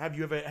 Have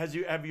you ever? Have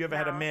you ever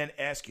had a man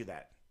ask you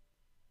that?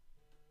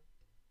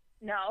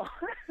 No.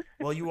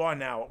 Well, you are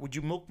now. Would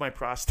you milk my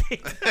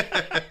prostate?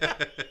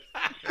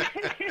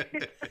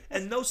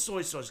 And no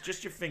soy sauce,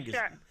 just your fingers.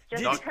 Sure.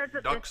 Just because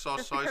of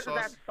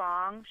that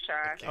song,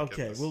 sure.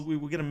 Okay, well,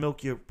 we're gonna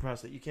milk your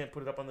prostate. You can't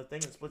put it up on the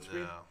thing and split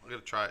screen. No, I'm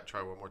gonna try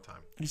one more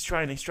time. He's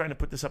trying to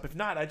put this up. If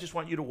not, I just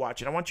want you to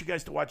watch it. I want you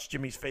guys to watch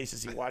Jimmy's face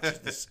as he watches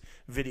this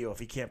video. If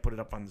he can't put it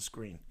up on the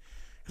screen,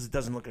 because it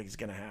doesn't look like it's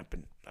gonna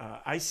happen.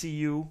 I see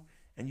you,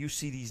 and you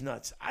see these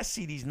nuts. I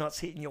see these nuts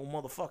hitting your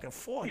motherfucking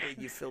forehead,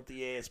 you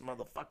filthy ass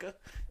motherfucker.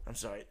 I'm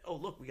sorry. Oh,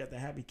 look, we got the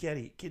happy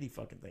kitty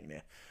fucking thing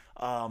there.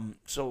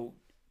 So.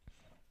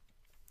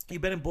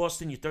 You've been in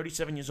Boston. You're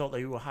 37 years old. Are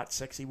you a hot,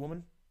 sexy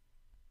woman?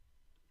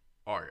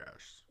 Oh,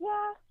 yes.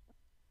 Yeah.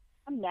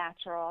 I'm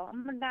natural.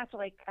 I'm a natural.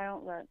 Like, I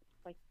don't look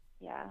like,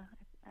 yeah.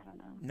 I don't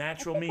know.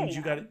 Natural means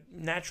you got it.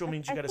 Natural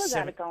means you got a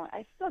 7.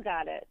 I still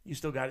got it. You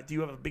still got it. Do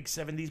you have a big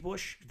 70s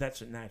bush? That's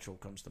what natural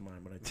comes to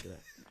mind when I do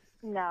that.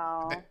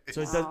 No.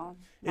 So it no,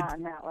 not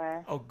in that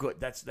way. Oh,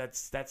 good. That's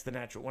the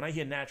natural. When I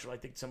hear natural, I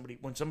think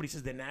when somebody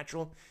says they're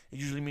natural, it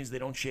usually means they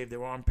don't shave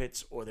their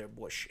armpits or their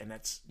bush, and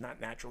that's not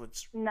natural.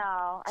 It's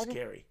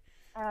scary.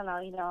 I don't know.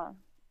 You know.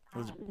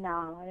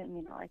 No, I didn't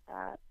mean it like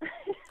that.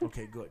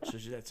 Okay, good. So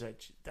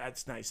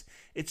that's nice.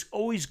 It's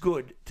always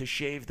good to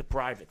shave the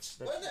privates.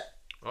 What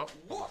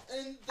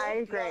in the I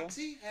agree.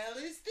 bloody hell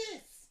is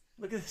this?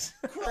 Look at this.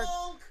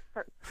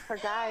 For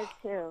guys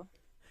too.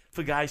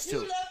 For guys too.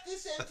 You left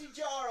this empty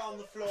jar on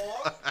the floor.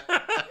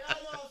 I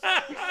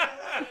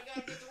gotta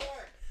get to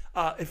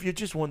work. If you're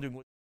just wondering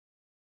what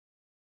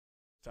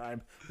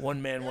time,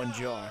 one man, one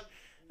jar.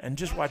 And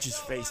just watch his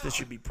face. This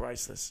should be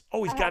priceless.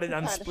 Oh, he's got it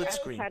on split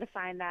screen. Try to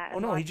find that. Oh,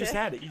 no, he just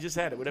had it. You just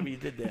had it. Whatever you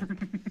did there.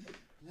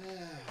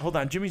 Hold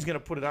on. Jimmy's going to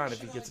put it on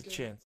if he gets a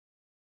chance.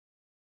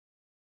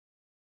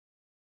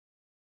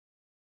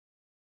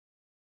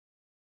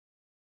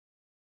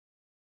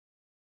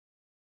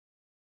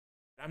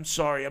 I'm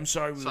sorry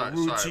we were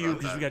rude to you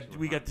because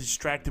we got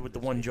distracted with the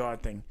one jar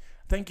thing.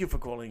 Thank you for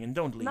calling and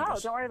don't leave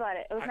us. No, don't worry about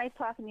it. It was nice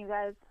talking to you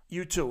guys.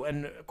 You too,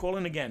 and call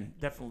in again,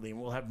 definitely, and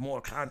we'll have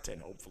more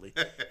content, hopefully.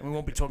 And we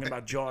won't be talking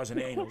about jaws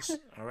and anals,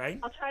 all right?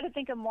 I'll try to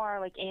think of more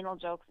like anal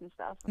jokes and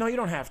stuff. No, you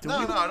don't have to.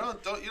 No, you don't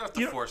have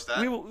to force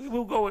that.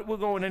 We'll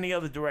go in any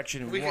other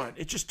direction we want.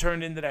 It just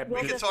turned into that.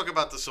 We can talk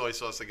about the soy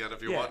sauce again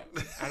if you want.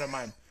 I don't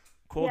mind.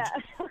 Yeah,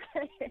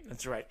 okay.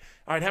 That's right.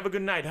 All right, have a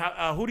good night.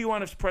 Who do you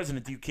want as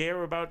president? Do you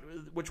care about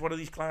which one of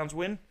these clowns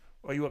win?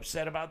 Or are you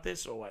upset about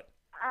this or what?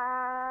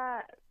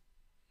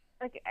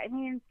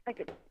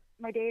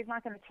 my day's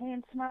not going to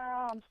change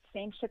tomorrow.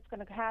 Same shit's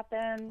going to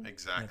happen.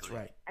 Exactly. That's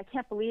right. I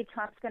can't believe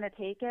Trump's going to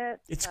take it.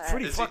 It's but-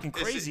 pretty fucking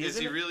crazy, Is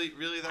isn't he it?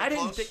 really that I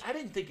close?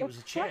 didn't think it was a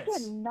It's chance.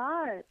 fucking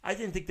nuts. I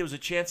didn't think there was a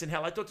chance in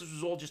hell. I thought this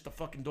was all just a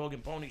fucking dog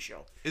and pony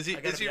show. Is he I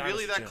gotta be honest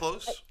really with that you.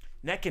 close?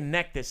 Neck and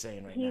neck, they're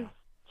saying right He's now.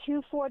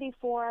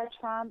 244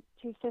 Trump,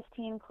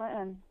 215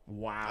 Clinton.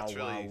 Wow, That's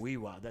really-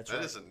 wow. That's that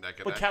right. isn't neck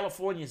and But neck.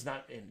 California's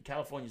not in.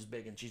 California's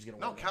big, and she's gonna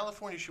No, win.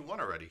 California, she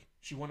won already.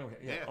 She won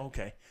already. Yeah. Yeah.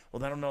 Okay.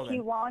 Well, I don't know He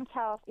then. won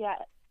California.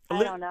 Yeah, I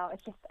Li- don't know.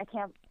 It's just I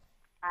can't.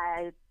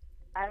 I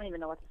don't even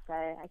know what to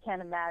say. I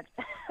can't imagine.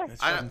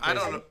 I don't I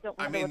know. just don't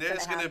I know mean, what's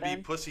there's gonna going to be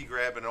happen. pussy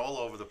grabbing all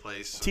over the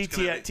place. So it's TT,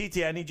 gonna be-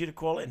 TT, I need you to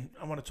call in.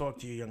 I want to talk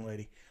to you, young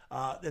lady.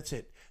 That's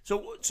it.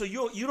 So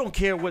you don't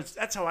care what?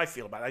 That's how I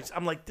feel about it.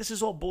 I'm like, this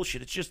is all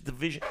bullshit. It's just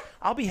division.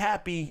 I'll be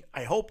happy.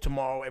 I hope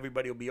tomorrow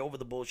everybody will be over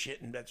the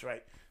bullshit, and that's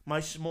right. My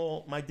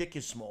dick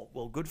is small.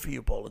 Well, good for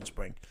you, Poland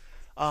Spring.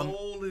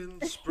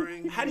 Poland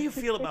Spring. How do you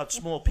feel about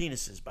small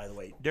penises, by the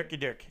way? Dirk.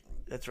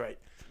 That's right.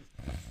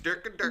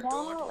 Dirk.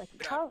 No, it's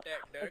tough.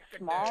 It's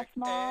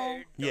small.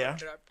 Yeah.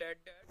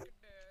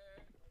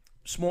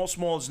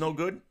 Small is no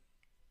good.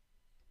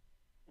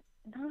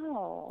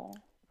 No.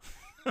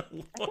 I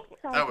think That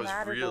size was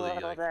matters really a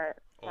little like- bit.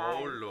 Oh,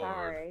 Sorry, Lord.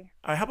 Sorry.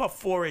 All right, how about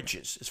 4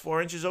 inches? Is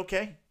 4 inches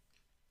okay?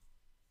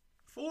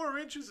 4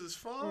 inches is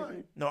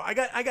fine. No, I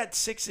got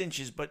 6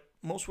 inches, but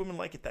most women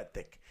like it that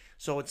thick.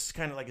 So it's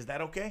kind of like, is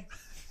that okay?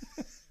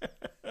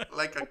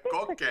 Like a I think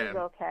Coke 6 is can.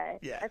 okay.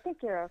 Yeah. I think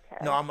you're okay.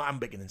 No, I'm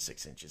bigger than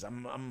 6 inches.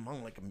 I'm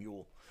hung like a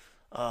mule.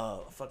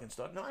 Fucking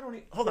start. No, I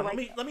don't. Hold on.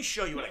 Let me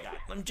show you what I got.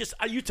 Let me just.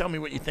 You tell me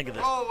what you think of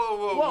this.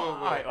 Whoa.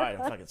 All right. I'm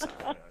fucking sorry.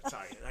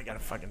 Sorry. I gotta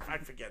fucking. I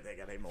forget. I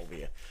got him over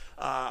here.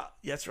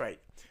 That's right.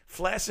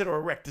 Flaccid or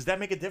erect? Does that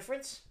make a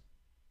difference?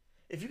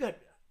 If you got,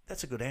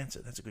 that's a good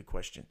answer. That's a good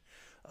question.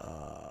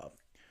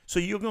 So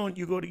you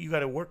got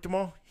to work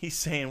tomorrow? He's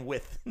saying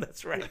with.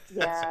 That's right.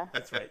 Yeah.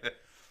 That's right.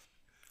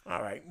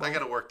 All right. I got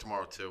to work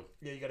tomorrow too.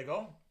 Yeah, you got to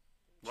go.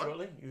 What?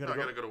 Shortly? You No, gotta I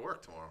go. got to go to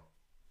work tomorrow.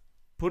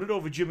 Put it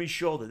over Jimmy's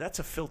shoulder. That's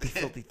a filthy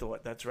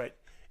thought. That's right.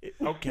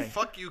 Okay.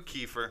 Fuck you,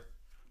 Kiefer.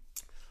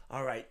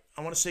 All right.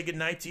 I want to say good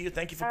night to you.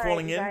 Thank you for All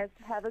calling right, you in. guys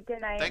have a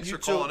good night. Thanks You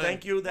for too. calling in.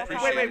 Thank you.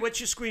 Appreciate Wait. it. What's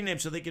your screen name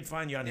so they can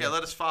find you on Yeah, here?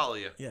 let us follow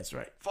you. Yes,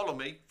 right. Follow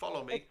me.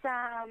 It's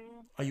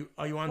Are you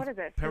on what is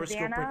it? Periscope?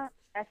 Susanna,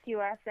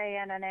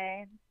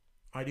 Susanna.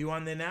 Are you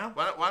on there now?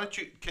 Why don't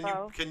you?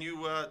 Hello? Can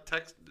you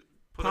text?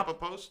 Put up a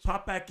post.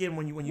 Pop back in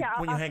when you Yeah,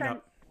 when you I'll hang send-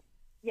 up.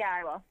 Yeah,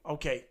 I will.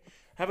 Okay.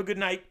 Have a good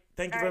night.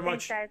 Thank you All very right,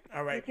 much. thanks, guys.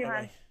 All right. You too, All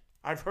hon. right.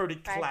 I've heard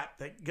it Bye.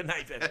 clap. Good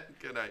night, baby.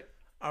 Good night.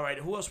 All right.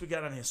 Who else we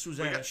got on here?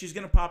 Susanna. got- She's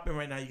gonna pop in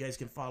right now. You guys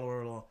can follow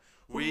her along.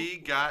 We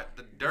got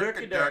the Dirk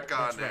on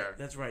That's there. Right.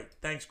 That's right.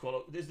 Thanks,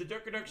 Colo. Is the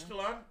Dirk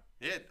still on?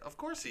 Yeah, of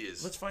course he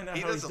is. Let's find out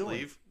he how doesn't he's doing.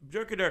 leave.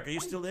 Dirk, are you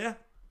still there?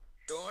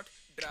 Don't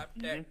drop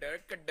that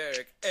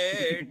Dirk.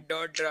 Hey,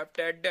 don't drop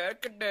that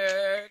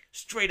Dirk.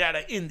 Straight out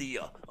of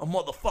India, a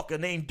motherfucker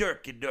named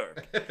Dirk.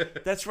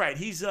 That's right.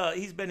 He's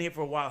been here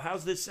for a while.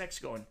 How's this sex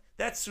going?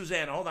 That's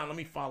Susanna. Hold on, let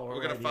me follow her.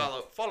 We're gonna right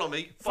here. follow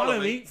me. Follow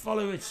me.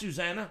 Follow it,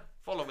 Susanna.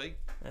 Follow me.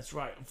 That's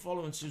right. I'm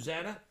following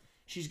Susanna.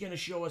 She's gonna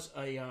show us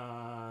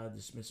a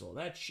dismiss all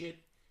that shit.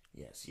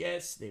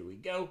 Yes. There we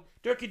go.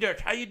 Dirk,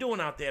 how you doing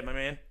out there, my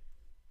man?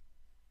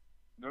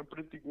 Doing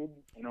pretty good,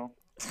 you know.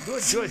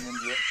 Good.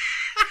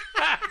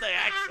 The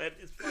accent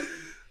is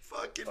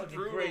fucking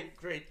brutal.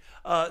 Great.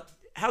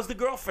 How's the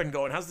girlfriend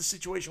going? How's the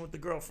situation with the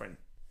girlfriend?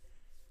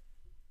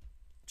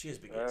 Cheers,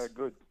 big guys.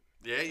 Good.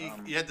 Yeah,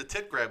 you had the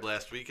tit grab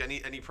last week.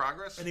 Any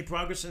progress? Any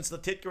progress since the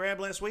tit grab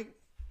last week?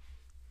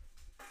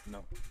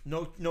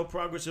 No. No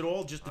progress at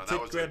all. Just the Oh,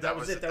 tit grab. That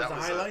was it. That was the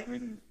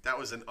highlight. That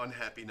was an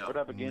unhappy note.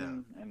 Grab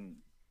again, and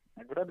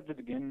I grabbed it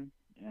again,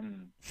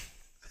 and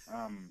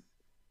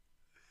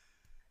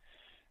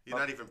You're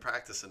not even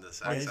practicing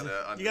this Yeah, accent.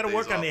 you got to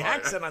work on the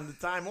accent on the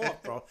time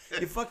off, bro.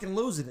 You're fucking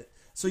losing it.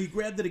 So you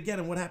grabbed it again,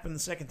 and what happened the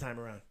second time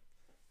around?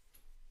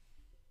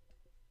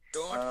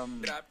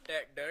 Don't drop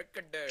that Dirk.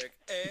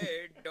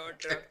 Hey, don't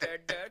drop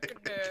that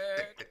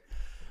Dirk.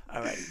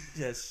 All right.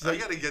 Yes. I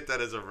gotta get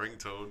that as a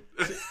ringtone.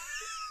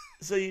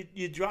 So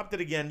you dropped it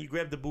again. You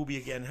grabbed the boobie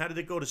again. How did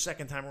it go the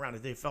second time around?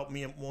 Did it felt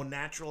more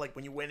natural? Like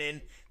when you went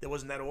in, there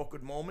wasn't that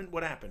awkward moment.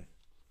 What happened?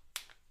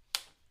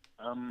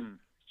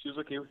 She was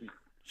okay with me.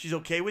 She's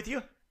okay with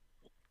you?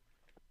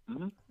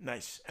 Mm-hmm.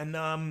 Nice. And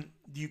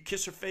do you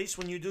kiss her face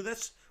when you do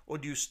this, or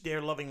do you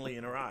stare lovingly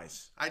in her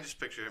eyes? I just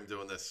picture him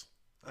doing this.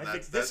 I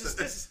think this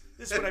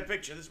is what I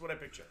picture. This is what I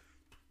picture.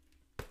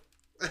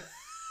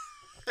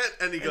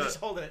 And he goes, just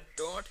holding it.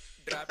 Don't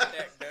drop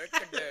that Dirk.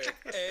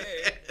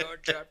 Hey,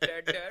 don't drop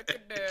that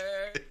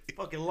Dirk.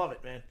 Fucking love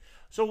it, man.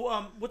 So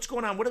what's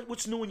going on?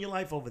 What's new in your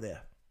life over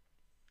there?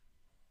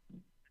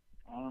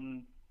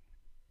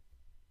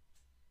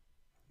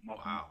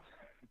 wow.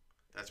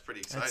 That's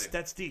pretty exciting.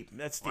 That's deep.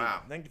 That's deep.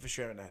 Wow. Thank you for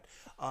sharing that.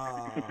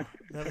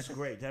 That was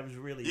great. That was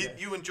really.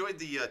 You enjoyed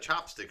the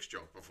chopsticks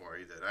joke before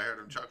he did. I heard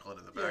him chuckling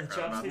in the background.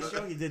 Chopsticks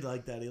joke. He did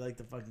like that. He liked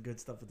the fucking good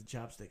stuff with the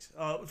chopsticks.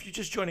 If you're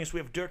just joining us, we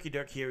have Durky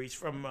Durk here. He's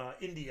from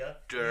India.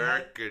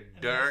 Durky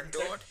Durk.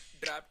 Don't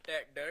drop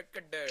that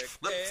Durk.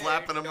 Flip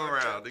flapping him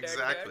around.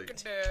 Exactly.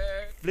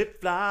 Flip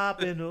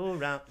flopping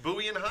around.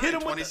 Bowie and Hine,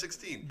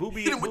 2016.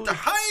 Hit him with the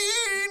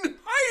Hine.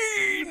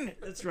 Hine.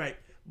 That's right.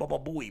 Baba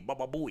Booey.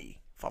 Baba Booey.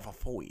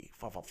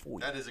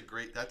 That's a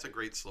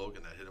great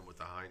slogan. That hit him with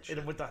the Hine. Hit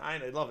him with the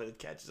Hine. I love it. It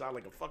catches on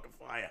like a fucking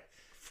fire.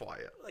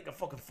 Like a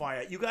fucking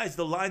fire. You guys,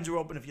 the lines are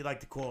open if you'd like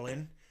to call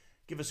in.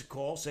 Give us a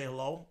call. Say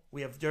hello.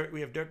 We have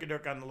Durky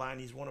Durk on the line.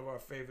 He's one of our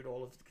favorite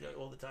all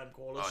the time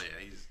callers. Oh yeah,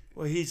 he's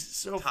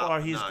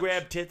notch.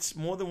 grabbed tits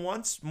more than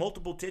once,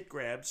 multiple tit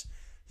grabs.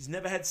 He's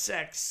never had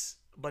sex,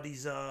 but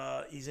he's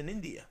in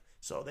India,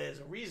 so there's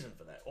a reason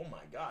for that. Oh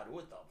my God,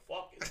 what the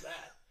fuck is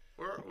that?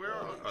 Where are we?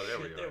 Oh, there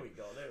we go. There we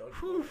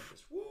go.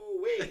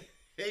 Woo-wee.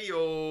 Hey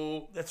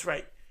yo. That's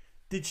right.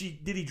 Did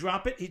he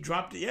drop it? He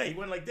dropped it. Yeah, he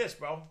went like this,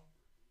 bro.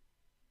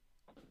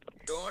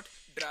 Don't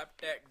drop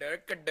that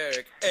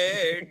Durk.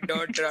 Hey,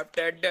 don't drop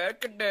that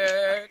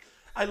Durk.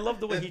 I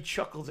love the way he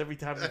chuckles every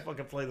time we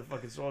fucking play the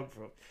fucking song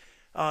for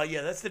him.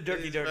 Yeah, that's the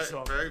Durky Durk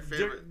song. Very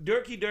favorite.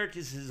 Durky Durk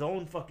is his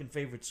own fucking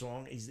favorite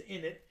song. He's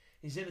in it.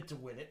 He's in it to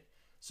win it.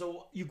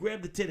 So you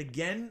grab the tit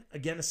again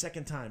a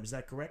second time. Is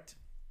that correct?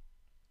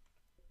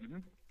 Mm-hmm.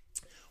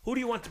 Who do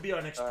you want to be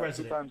our next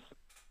president?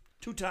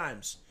 2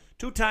 times.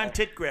 2-time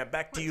tit grab.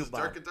 Back to you,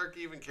 Bob. Does Durky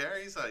even care?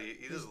 He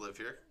doesn't live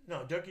here.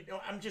 No, Durky.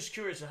 No, I'm just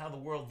curious of how the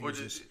world views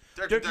this.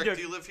 Durky Durk,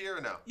 do you live here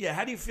or no? Yeah.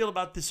 How do you feel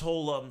about this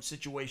whole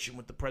situation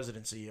with the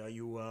presidency? Are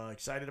you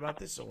excited about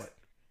this or what?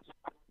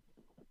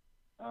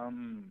 I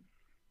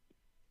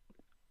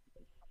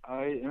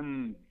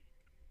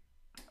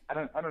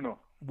don't know.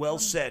 Well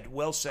said,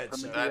 from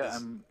sir. India,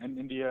 I'm in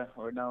India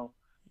right now.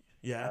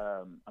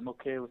 Yeah. I'm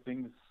okay with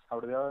things how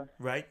they are.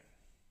 Right.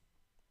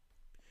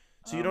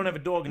 So you don't have a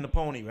dog in the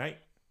pony, right?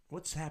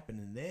 What's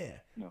happening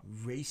there? No.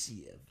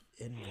 Racy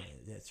envy.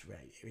 That's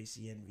right.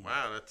 Racy envy.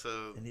 Wow, that's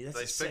a that's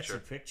nice a picture.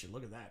 sexy picture.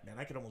 Look at that, man.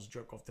 I could almost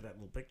jerk off to that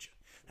little picture.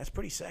 That's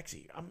pretty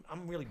sexy.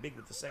 I'm really big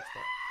with the sex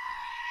part.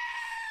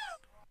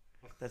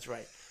 That's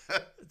right.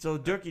 So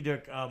Durky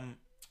Durk,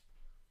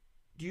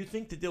 do you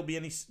think that there'll be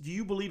any? Do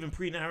you believe in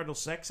premarital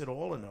sex at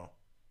all or no?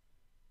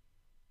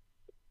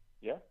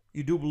 Yeah.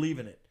 You do believe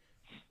in it.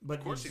 But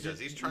of course he does.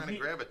 He's trying to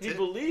grab a tit. He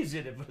believes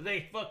in it, but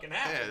they fucking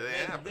happen. Yeah, they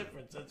happen. The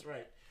difference. That's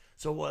right.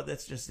 So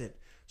that's just it.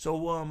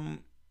 So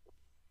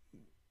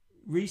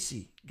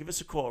Reese, give us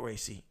a call,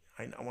 Reese.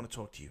 I want to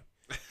talk to you.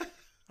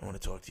 I want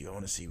to talk to you. I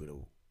want to see what a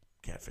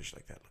catfish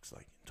like that looks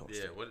like.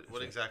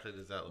 What exactly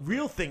does that look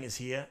Real like? Thing is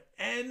here,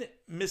 and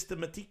Mr.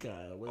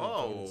 Matika.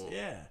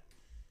 Yeah.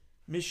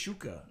 Miss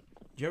Shuka,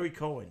 Jerry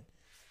Cohen.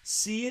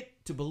 See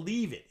it to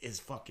believe it is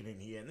fucking in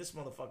here, and this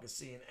motherfucker's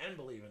seeing and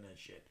believing that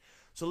shit.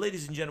 So,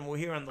 ladies and gentlemen, we're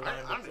here on the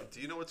line.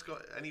 Do you know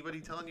anybody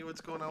telling you what's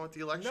going on with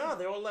the election? No,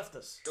 they all left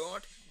us.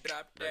 Don't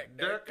drop that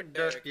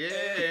Durk.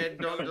 Yeah,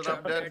 don't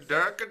drop that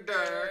Durk.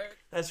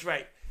 That's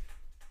right.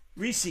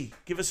 Reese,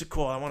 give us a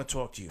call. I want to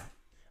talk to you.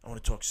 I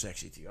want to talk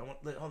sexy to you.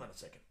 Hold on a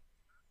second.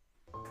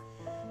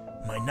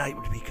 My night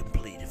would be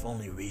complete if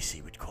only Reese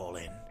would call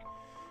in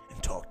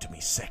and talk to me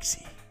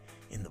sexy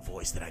in the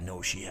voice that I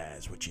know she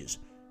has, which is,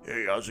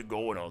 "Hey, how's it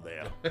going out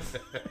there?"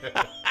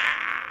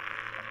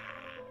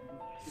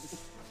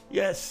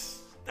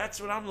 Yes,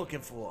 that's what I'm looking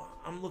for.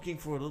 I'm looking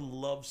for a little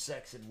love,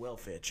 sex, and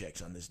welfare checks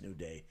on this new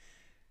day.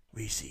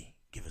 Reese,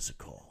 give us a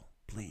call,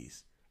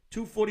 please.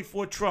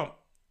 244 Trump.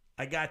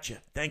 I got you.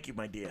 Thank you,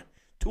 my dear.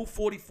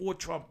 244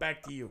 Trump,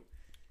 back to you.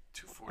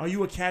 Are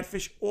you a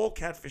catfish? All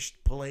catfish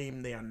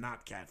claim they are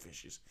not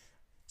catfishes.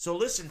 So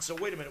listen,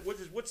 wait a minute.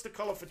 What's the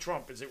color for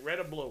Trump? Is it red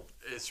or blue?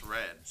 It's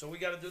red. So we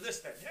got to do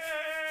this then.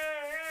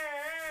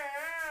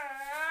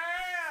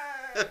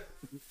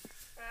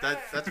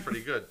 That's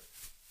pretty good.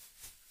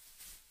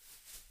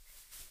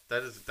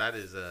 That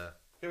is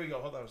Here we go.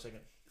 Hold on a second.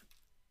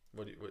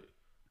 What?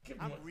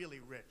 I'm really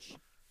rich.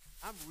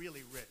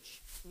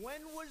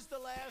 When was the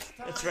last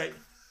time That's right.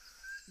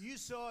 you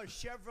saw a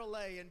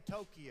Chevrolet in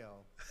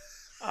Tokyo?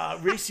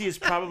 Reese is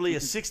probably a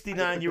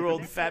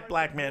 69-year-old fat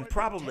black man.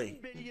 Probably.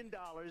 $10 billion.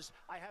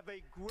 I have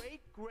a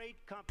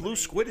great company. Blue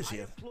Squid is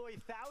here. Blue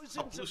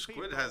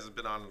Squid hasn't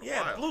been on in a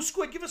Yeah, while. Blue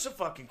Squid, give us a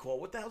fucking call.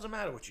 What the hell's the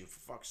matter with you, for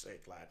fuck's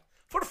sake, lad?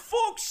 For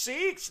fuck's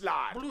sakes,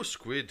 lad. Blue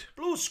Squid.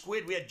 Blue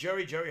Squid. We had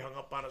Jerry hung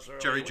up on us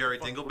earlier. Jerry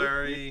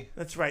Dingleberry.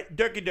 That's right.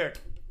 Durky Durk.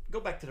 Go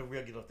back to the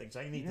regular things.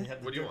 I need to have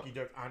the What do you Durky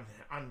Durk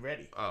on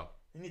ready. Oh.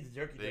 I need the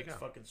Durky There you Durk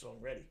go. fucking song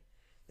ready.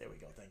 There we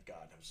go. Thank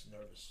God. I was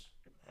nervous.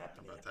 How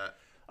about that?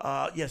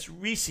 Yes,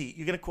 Reese,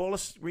 you're going to call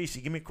us? Reese,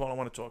 give me a call. I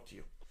want to talk to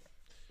you.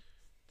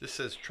 This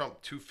says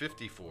Trump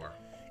 254.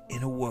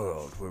 In a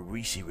world where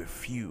Reese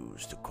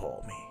refused to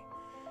call me,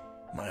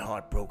 my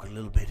heart broke a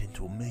little bit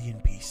into a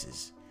million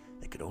pieces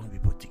that could only be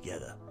put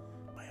together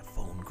by a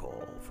phone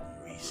call from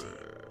Reese.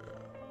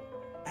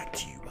 Back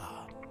to you,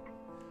 Bob.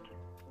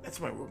 That's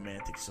my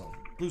romantic song.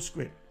 Blue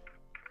Squid.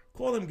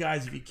 Call them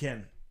guys if you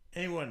can.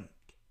 Anyone.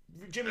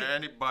 Jimmy.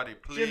 Anybody,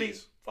 please. Jimmy,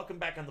 fucking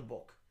back on the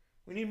book.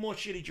 We need more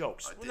shitty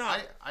jokes.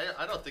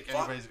 I don't think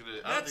anybody's going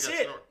to... That's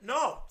it.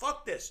 No,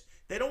 fuck this.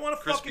 They don't want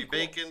to Crispy fucking...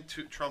 Bacon,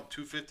 Trump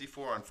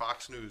 254 on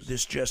Fox News.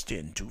 This just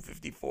in,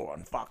 254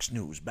 on Fox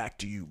News. Back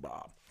to you,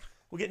 Bob.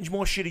 We're getting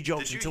more shitty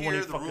jokes Did until you one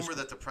hear of the rumor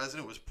that the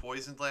president was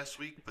poisoned last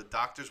week, but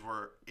doctors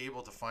were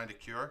able to find a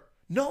cure?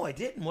 No, I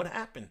didn't. What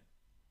happened?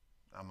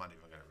 I'm not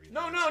even going to read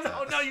No,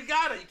 that. no, you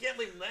got it. You can't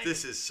leave them there.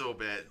 This is so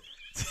bad.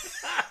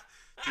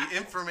 The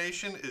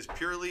information is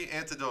purely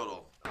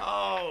anecdotal.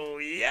 Oh,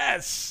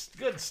 yes.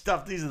 Good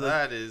stuff. These are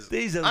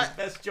the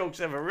best jokes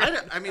ever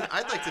written.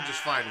 I'd like to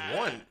just find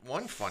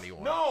one funny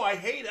one. No, I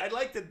hate it. I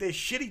like that they're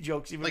shitty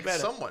jokes even better.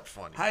 Somewhat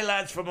funny. Hi,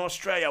 lads from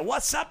Australia.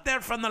 What's up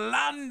there from the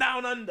land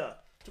down under?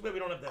 Too bad we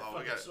don't have that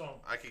fucking song.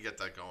 I could get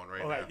that going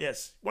right All now. right,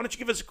 yes. Why don't you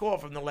give us a call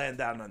from the land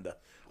down under?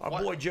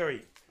 Our boy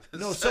Jerry.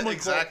 No, Is that someone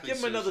exactly, call.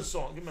 Give him another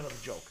song. Give him another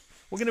joke.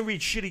 We're going to read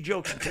shitty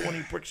jokes until one of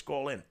you pricks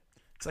call in.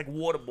 It's like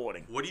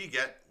waterboarding. What do you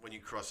get when you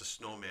cross a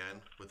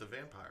snowman with a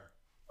vampire?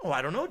 Oh,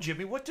 I don't know,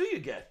 Jimmy. What do you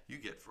get? You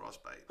get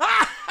frostbite.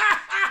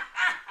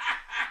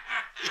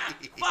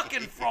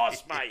 Fucking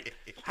frostbite.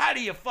 How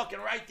do you fucking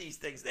write these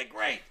things? They're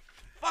great.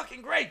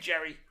 Fucking great,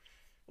 Jerry.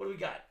 What do we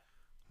got?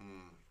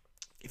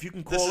 If you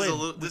can call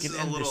this is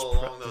a little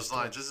along those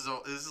lines. This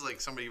is like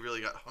somebody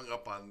really got hung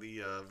up on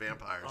the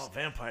vampires. Oh,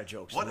 vampire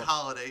jokes. What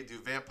holiday do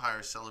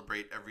vampires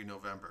celebrate every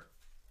November?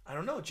 I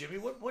don't know, Jimmy.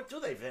 What do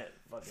they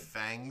fucking?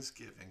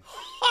 Thanksgiving.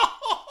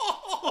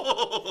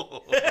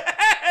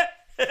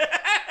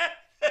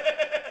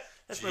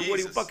 That's my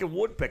Woody fucking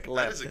Woodpecker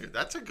laugh.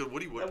 That's a good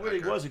Woody Woodpecker. That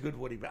really was a good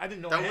Woody. I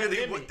didn't know that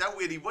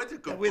really was a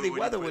good Woody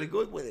weather was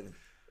good with him.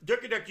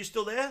 Dirk, you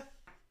still there?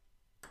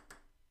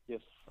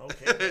 Yes.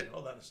 Okay.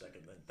 Hold on a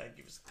second then. Thank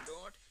you.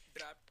 Don't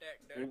drop that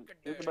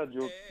It's a bad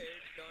joke.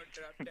 Don't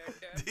drop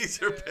that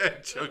These are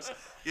bad jokes.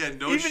 Yeah,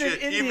 no Even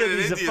shit. In Even in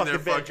these are India, they're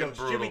bad fucking jokes.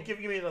 brutal. Jimmy, give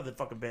me another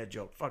fucking bad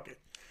joke. Fuck it.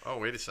 Oh,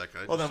 wait a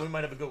second. Hold on, we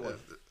might have a good one.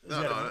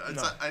 No,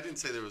 I didn't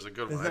say there was a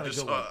good one.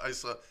 I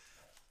saw.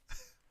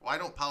 Why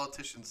don't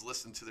politicians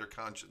listen to their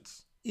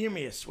conscience?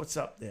 Earmius, what's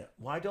up there?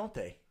 Why don't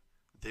they?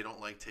 They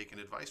don't like taking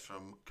advice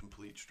from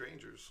complete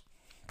strangers.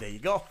 There you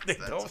go. They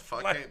That's don't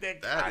fucking. like their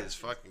That conscience. is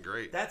fucking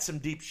great. That's some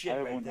deep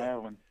shit right there. I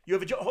have one. You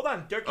have a joke? Hold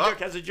on. Dirk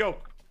has a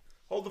joke.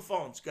 Hold the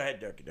phones. Go ahead,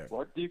 Dirk.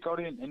 What do you call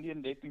an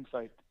Indian dating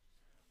site?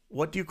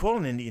 What do you call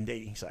an Indian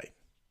dating site?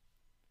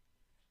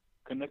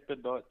 Connect the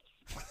dots.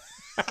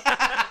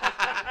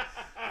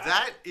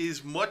 That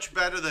is much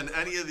better than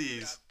any of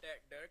these.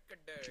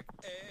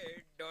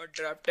 Don't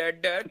drop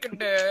that dirk.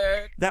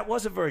 That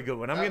was a very good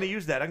one. I'm going to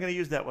use that. I'm going to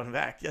use that one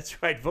back.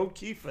 That's right. Vote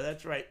Kiefer.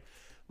 That's right.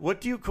 What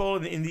do you call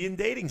an Indian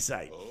dating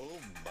site? Oh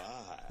my.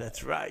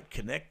 That's right.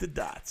 Connect the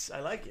dots.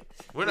 I like it.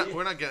 We're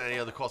not getting any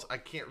other calls. I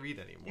can't read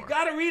anymore. You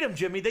got to read them,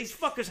 Jimmy. These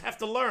fuckers have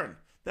to learn.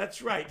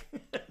 That's right.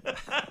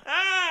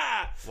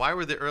 Why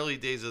were the early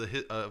days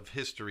of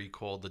history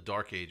called the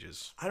Dark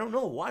Ages? I don't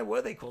know. Why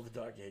were they called the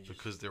Dark Ages?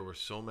 Because there were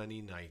so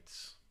many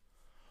nights.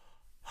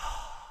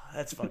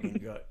 That's fucking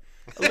good.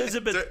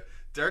 Elizabeth.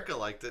 Derka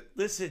liked it.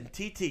 Listen,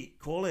 TT,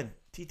 call in.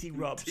 TT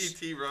Rubs.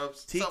 TT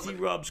Rubs. TT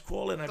Rubs,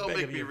 call in. I beg of you.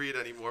 Don't make me read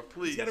anymore,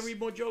 please. He's got to read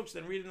more jokes,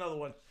 then read another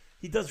one.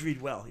 He does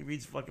read well. He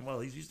reads fucking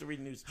well. He's used to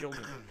reading to his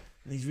children.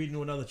 And he's reading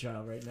to another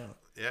child right now.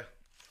 Yeah.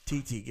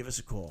 TT, give us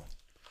a call.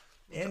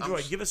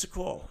 Android, give us a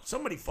call.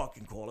 Somebody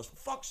fucking call us. For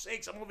fuck's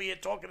sakes, I'm over here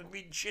talking and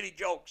reading shitty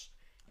jokes.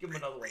 Give him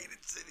another one.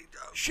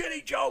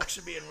 Shitty jokes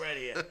are being read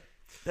here.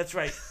 That's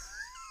right.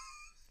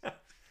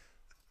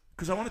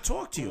 Because I want to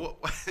talk to you.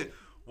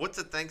 What's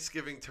a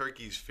Thanksgiving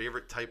turkey's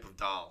favorite type of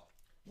doll?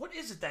 What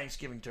is a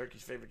Thanksgiving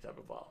turkey's favorite type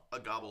of doll? A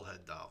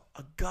gobblehead doll.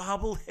 A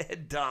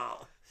gobblehead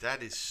doll.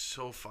 That is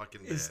so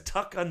fucking bad. Is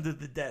tucked under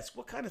the desk.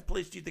 What kind of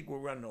place do you think we're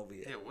running over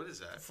here? Yeah, what is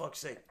that? For fuck's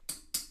sake.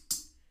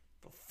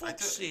 For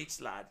fuck's sakes,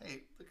 lad.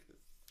 Hey, look at this.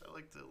 I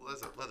like the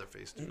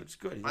Leatherface dude. He looks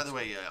good. By the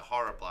way,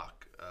 Horror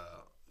Block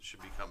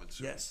should be coming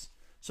soon. Yes.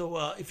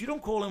 So if you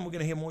don't call in, we're going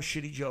to hear more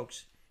shitty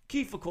jokes.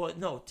 Kiefer, call it.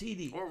 No,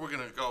 TD. Or we're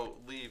going to go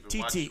leave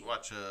and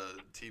watch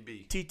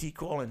TB. TT,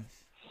 call in.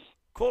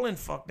 Call in,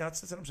 fuck nuts.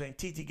 That's what I'm saying.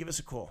 TT, give us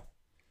a call.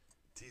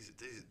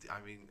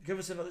 Give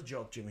us another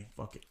joke, Jimmy.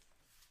 Fuck it.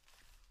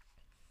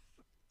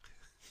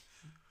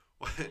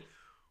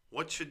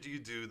 What should you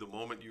do the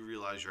moment you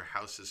realize your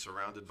house is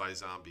surrounded by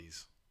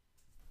zombies?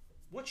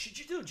 What should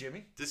you do,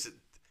 Jimmy? This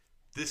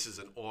is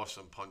an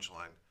awesome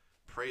punchline.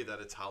 Pray that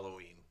it's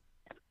Halloween.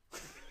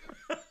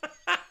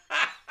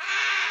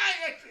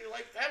 I actually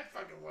like that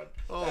fucking one.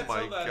 Oh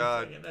my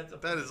God.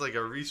 That is like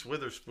a Reese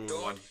Witherspoon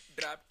one.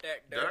 Drop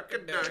that dirk,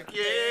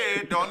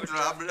 yeah. Don't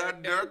drop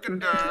that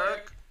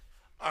dirk.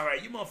 All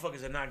right, you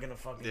motherfuckers are not gonna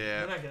fucking.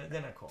 Yeah.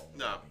 They're not calling.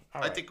 No,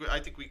 I think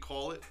we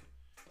call it,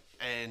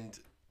 and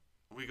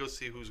we go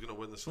see who's gonna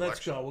win the selection.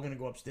 Let's go. We're gonna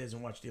go upstairs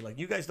and watch the election.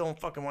 You guys don't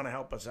fucking want to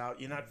help us out.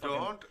 You're not fucking.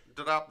 Don't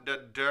drop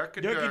the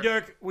dirk.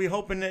 Dirk. We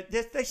hoping that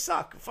they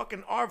suck.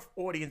 Fucking our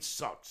audience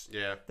sucks.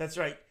 Yeah. That's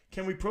right.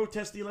 Can we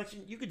protest the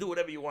election? You can do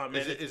whatever you want,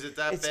 man. Is it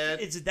that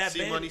bad? Is it that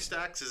bad? C Money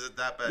Stacks? Is it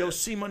that bad? Yo,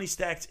 C Money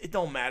Stacks. It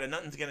don't matter.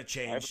 Nothing's gonna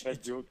change. I have a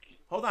bad joke.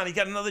 Hold on, he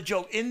got another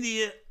joke.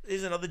 India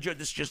is another joke.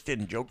 This just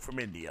in, joke from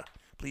India.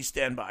 Please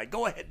stand by.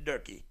 Go ahead,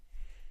 Durkee.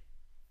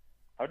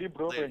 How do you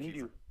blow up a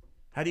Hindu?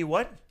 How do you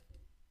what?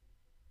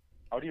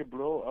 How do you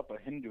blow up a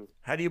Hindu?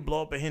 How do you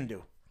blow up a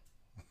Hindu?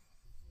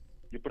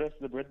 You press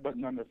the red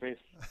button on their face.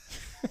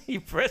 You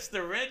press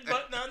the red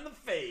button on the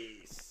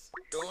face.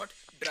 Don't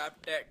drop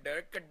that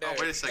dirk. Oh,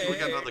 wait a second. We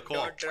got another call.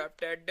 Don't drop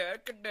that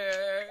dirk.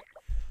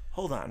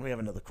 Hold on. We have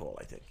another call,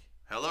 I think.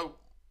 Hello?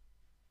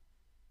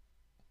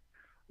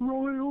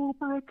 Royal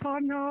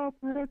Britannia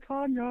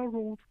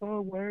rules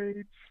the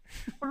waves.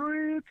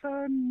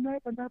 Britain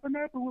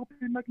never will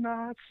be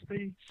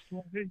McNasty's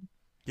slave.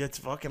 Yeah, it's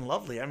fucking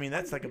lovely. I mean,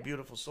 that's like a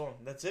beautiful song.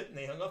 That's it, and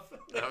they hung up.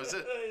 That was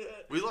it.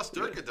 We lost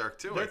Dirk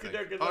too, I think.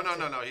 Oh,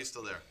 no, he's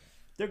still there.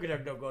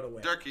 Dirk don't go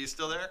away. Dirk, you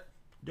still there?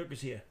 Dirk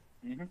is here.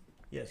 Mm-hmm.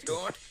 Yes.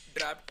 Don't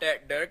drop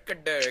that dirk.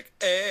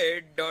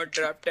 Hey, don't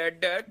drop that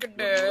dirk. You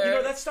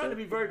know, that's starting to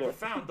be very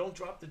profound. Don't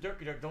drop the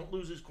Dirk. Don't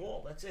lose his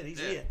call. That's it. He's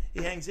here.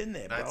 He hangs in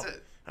there, bro. That's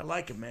it. I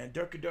like him, man.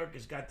 Dirk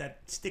has got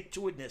that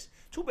stick-to-itness.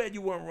 Too bad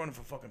you weren't running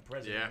for fucking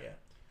president. Yeah.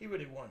 He would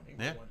have won. He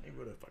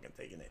would have fucking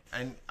taken it.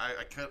 And I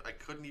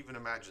couldn't even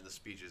imagine the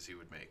speeches he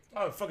would make.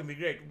 Oh, it'd fucking be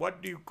great.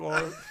 What do you call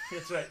it?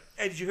 That's right.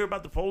 Hey, did you hear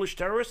about the Polish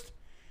terrorist?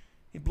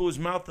 He blew his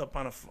mouth up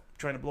on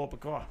trying to blow up a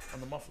car on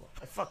the muffler.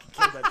 I fucking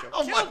killed that joke.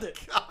 Killed it.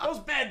 Those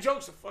bad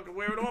jokes are fucking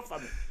wearing off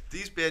on me.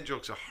 These bad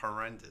jokes are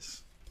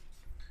horrendous.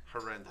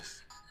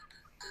 Horrendous.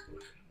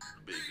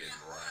 Big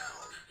and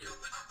round.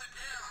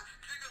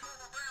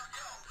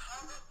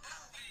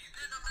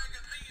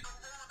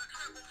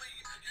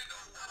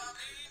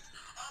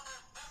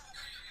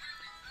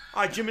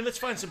 All right, Jimmy, let's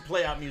find some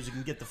play-out music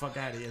and get the fuck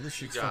out of here. This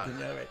shit's fucking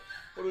all right.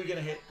 What are we gonna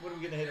hit? What are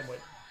we gonna hit him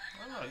with?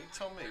 I don't know. You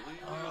tell me.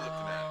 What are you looking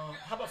at?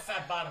 How about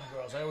Fat Bottom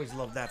Girls? I always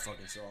love that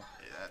fucking song.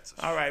 Yeah, that's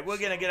all right, we're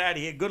gonna get out of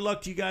here. Good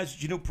luck to you guys.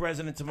 Your new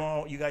president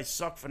tomorrow. You guys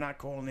suck for not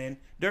calling in.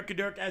 Dirk,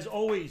 as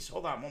always.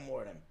 Hold on, one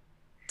more of them.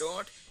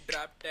 Don't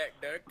drop that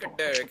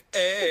dirk.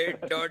 Hey,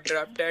 don't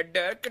drop that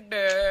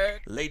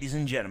dirk. Ladies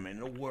and gentlemen,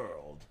 in a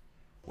world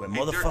where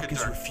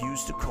motherfuckers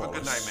refuse to call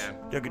good us. night, man.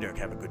 Dirk,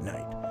 have a good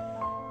night.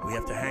 We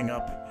have to hang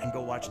up and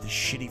go watch the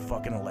shitty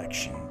fucking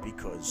election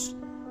because,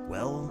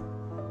 well,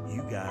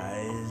 you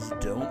guys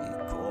don't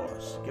call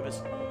us. Give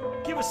us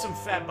some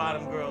Fat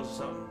Bottom Girls or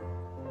something.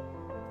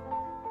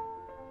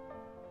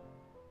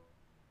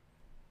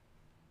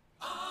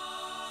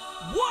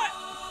 What?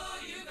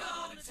 You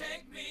gonna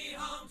take me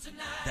home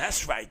tonight?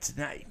 That's right,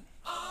 tonight.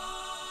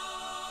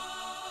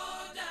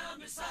 Down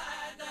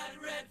beside that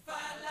red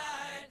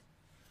firelight.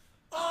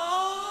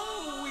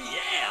 Oh,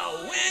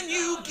 yeah, when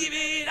you give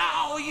it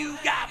all you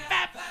got,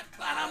 Fat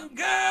Bottom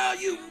Girl,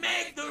 you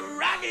make the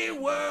rocky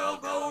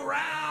world go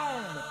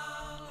round.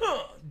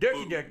 Huh,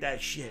 Dirk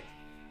that shit.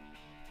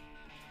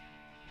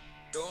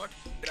 Don't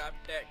drop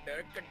that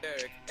dirk.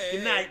 Hey,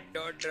 Good night.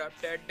 Don't drop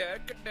that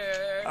dirk.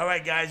 All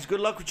right, guys, good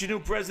luck with your new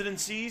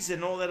presidencies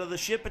and all that other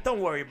shit, but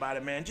don't worry about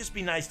it, man. Just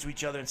be nice to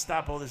each other and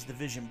stop all this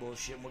division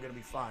bullshit, and we're gonna be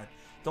fine.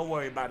 Don't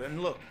worry about it.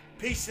 And look,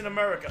 peace in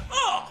America.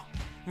 Oh,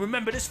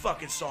 remember this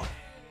fucking song.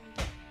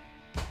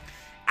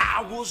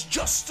 I was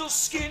just a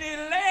skinny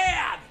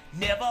lad,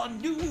 never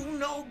knew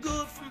no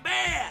good from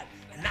bad,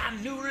 and I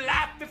knew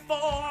life before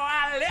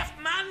I left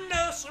my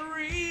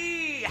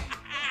nursery.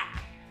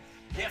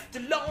 Left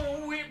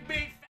alone with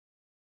big